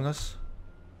be following us.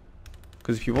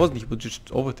 Because if he wasn't, he would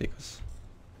just overtake us.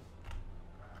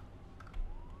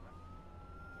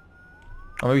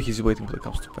 Or maybe he's waiting for the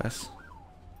cops to pass.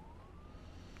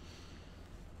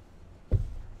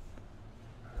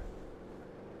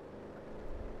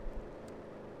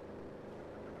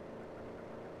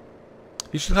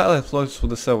 You should highlight flaws for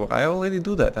the server. I already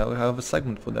do that. I have a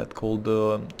segment for that called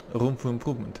Room for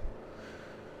Improvement.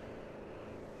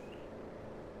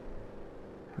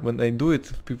 When I do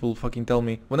it, people fucking tell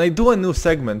me... When I do a new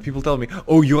segment, people tell me,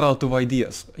 oh, you're out of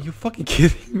ideas. Are you fucking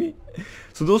kidding me?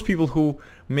 So those people who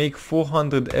make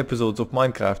 400 episodes of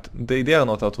Minecraft, they are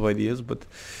not out of ideas, but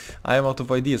I am out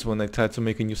of ideas when I try to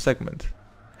make a new segment.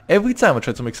 Every time I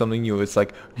try to make something new, it's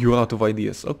like, you're out of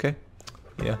ideas. Okay.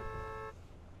 Yeah.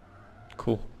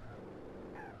 Cool.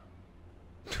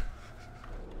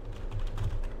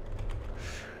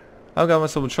 I haven't got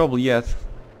myself in trouble yet.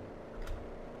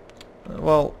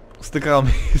 Well, stick around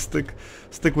me,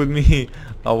 stick with me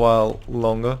a while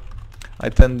longer. I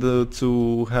tend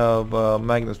to have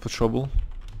magnets for trouble.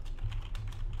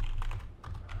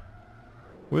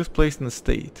 Where's placed in the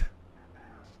state?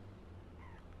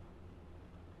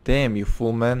 Damn you,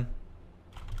 fool man.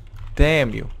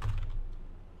 Damn you.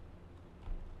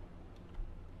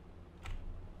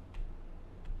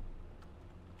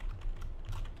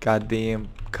 Goddamn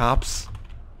cops.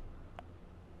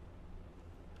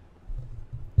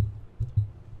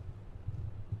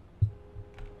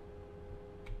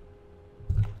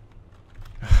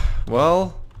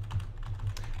 Well,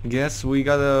 guess we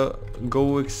gotta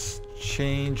go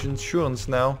exchange insurance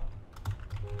now.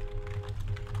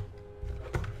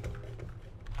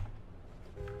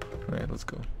 Alright, let's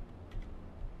go.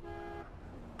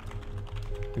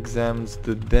 Examines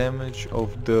the damage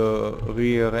of the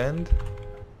rear end.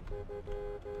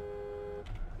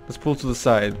 Let's pull to the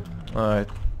side. Alright.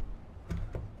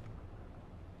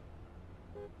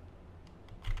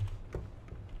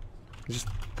 Just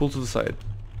pull to the side.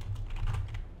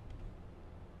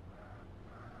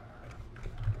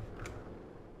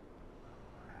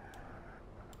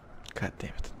 God damn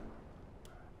it.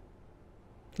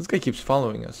 This guy keeps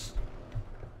following us.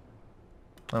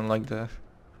 I don't like that.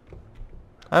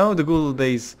 I know the good old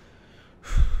days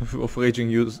of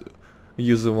raging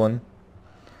user 1.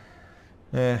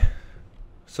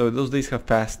 So those days have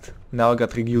passed. Now I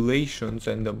got regulations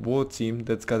and a board team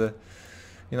that's gotta,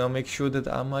 you know, make sure that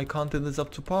my content is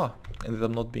up to par and that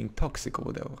I'm not being toxic or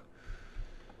whatever.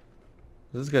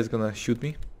 This guy's gonna shoot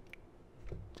me.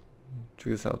 Check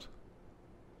this out.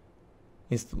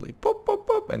 Instantly. Pop, pop,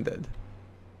 pop, and dead.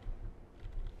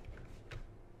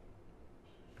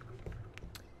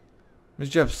 Miss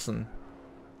Jefferson.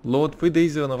 Lord, 3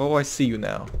 days in a row I see you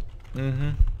now.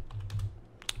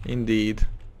 Indeed.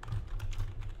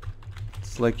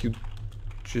 It's like you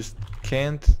just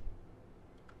can't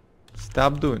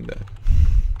stop doing that.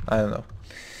 I don't know.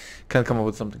 Can't come up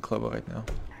with something clever right now.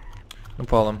 No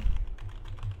problem.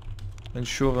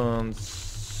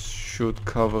 Insurance should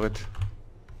cover it.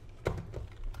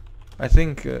 I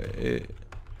think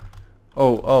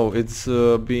oh, it's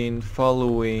been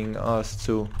following us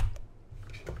too.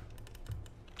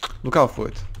 Look out for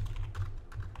it.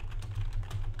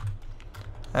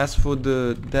 As for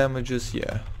the damages,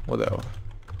 yeah, whatever.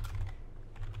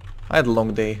 I had a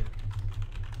long day.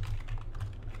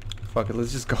 Fuck it,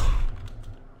 let's just go.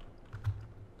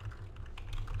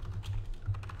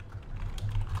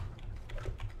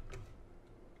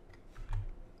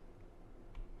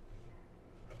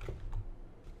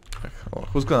 Oh,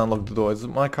 who's gonna unlock the door? Is it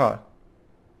my car?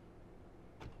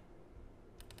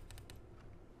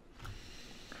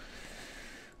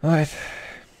 Alright.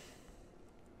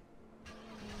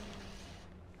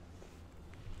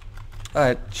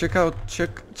 Alright, check out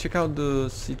the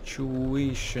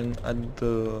situation at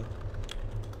the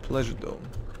Pleasure Dome.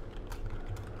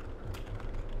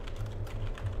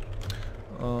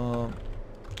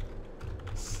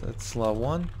 That's law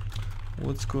 1.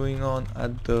 What's going on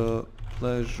at the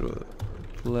Pleasure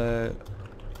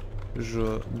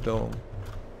Dome?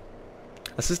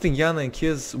 Assisting Yana and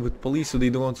kids with police so they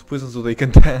don't go to prison so they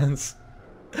can dance.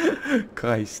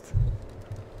 Christ.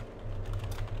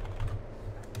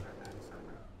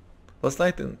 Last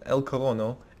night in El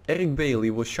Corono, Eric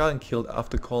Bailey was shot and killed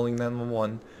after calling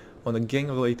 911 on a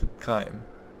gang-related crime.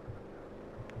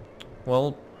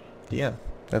 Well, yeah,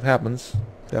 that happens,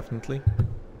 definitely.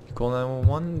 You call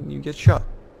 911, you get shot.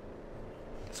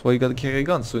 That's why you gotta carry a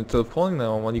gun, so instead of calling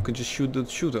 911, you can just shoot the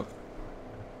shooter.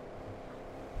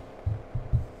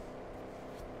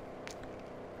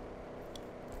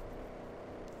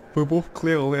 We're both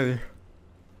clear already.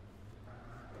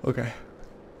 Okay.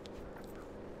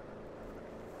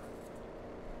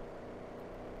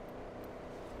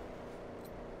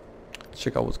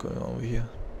 Check out what's going on over here.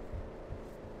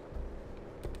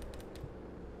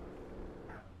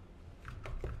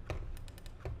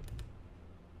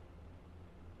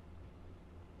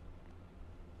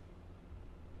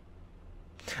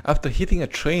 After hitting a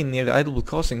train near the Idlewood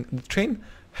crossing, the train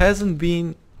hasn't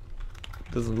been...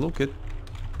 doesn't look it.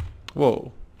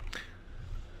 Whoa.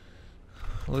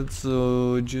 Let's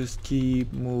just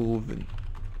keep moving.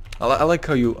 I like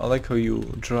how you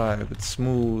drive. It's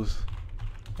smooth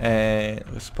and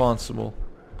responsible.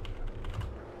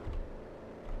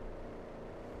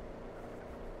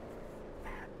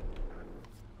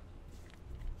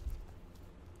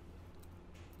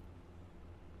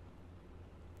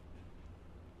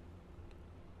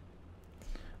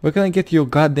 Where can I get your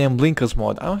goddamn blinkers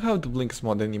mod? I don't have the blinkers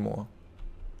mod anymore.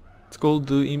 It's called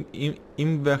the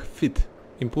ImVehFt,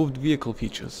 improved vehicle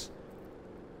features.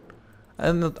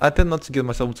 I tend not to get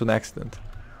myself into an accident.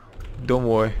 Don't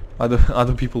worry,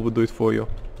 other people will do it for you.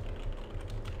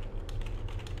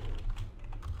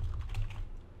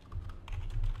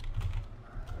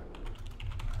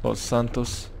 Los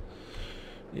Santos.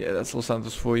 Yeah, that's Los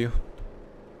Santos for you.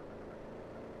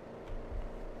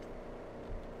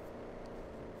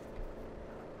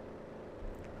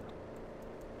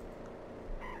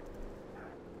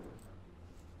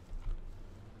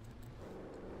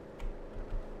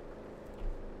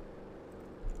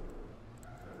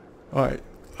 Alright.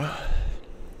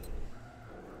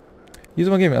 Use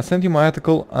my game. I sent you my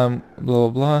article. Blah blah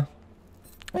blah.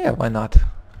 Oh, yeah, why not?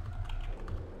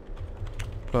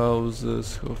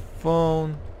 Browses her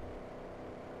phone.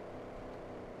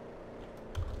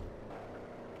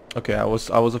 Okay, I was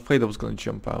afraid I was gonna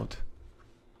jump out.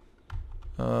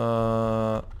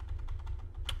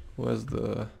 Where's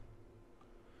the...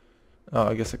 Oh,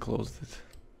 I guess I closed it.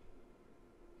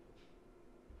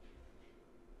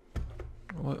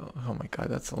 Oh my god,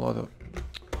 that's a lot of...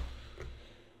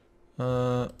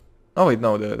 oh wait,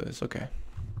 no, there it is, okay.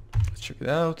 Let's check it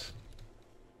out.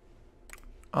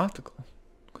 Article.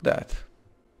 Look at that.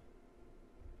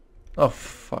 Oh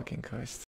fucking Christ.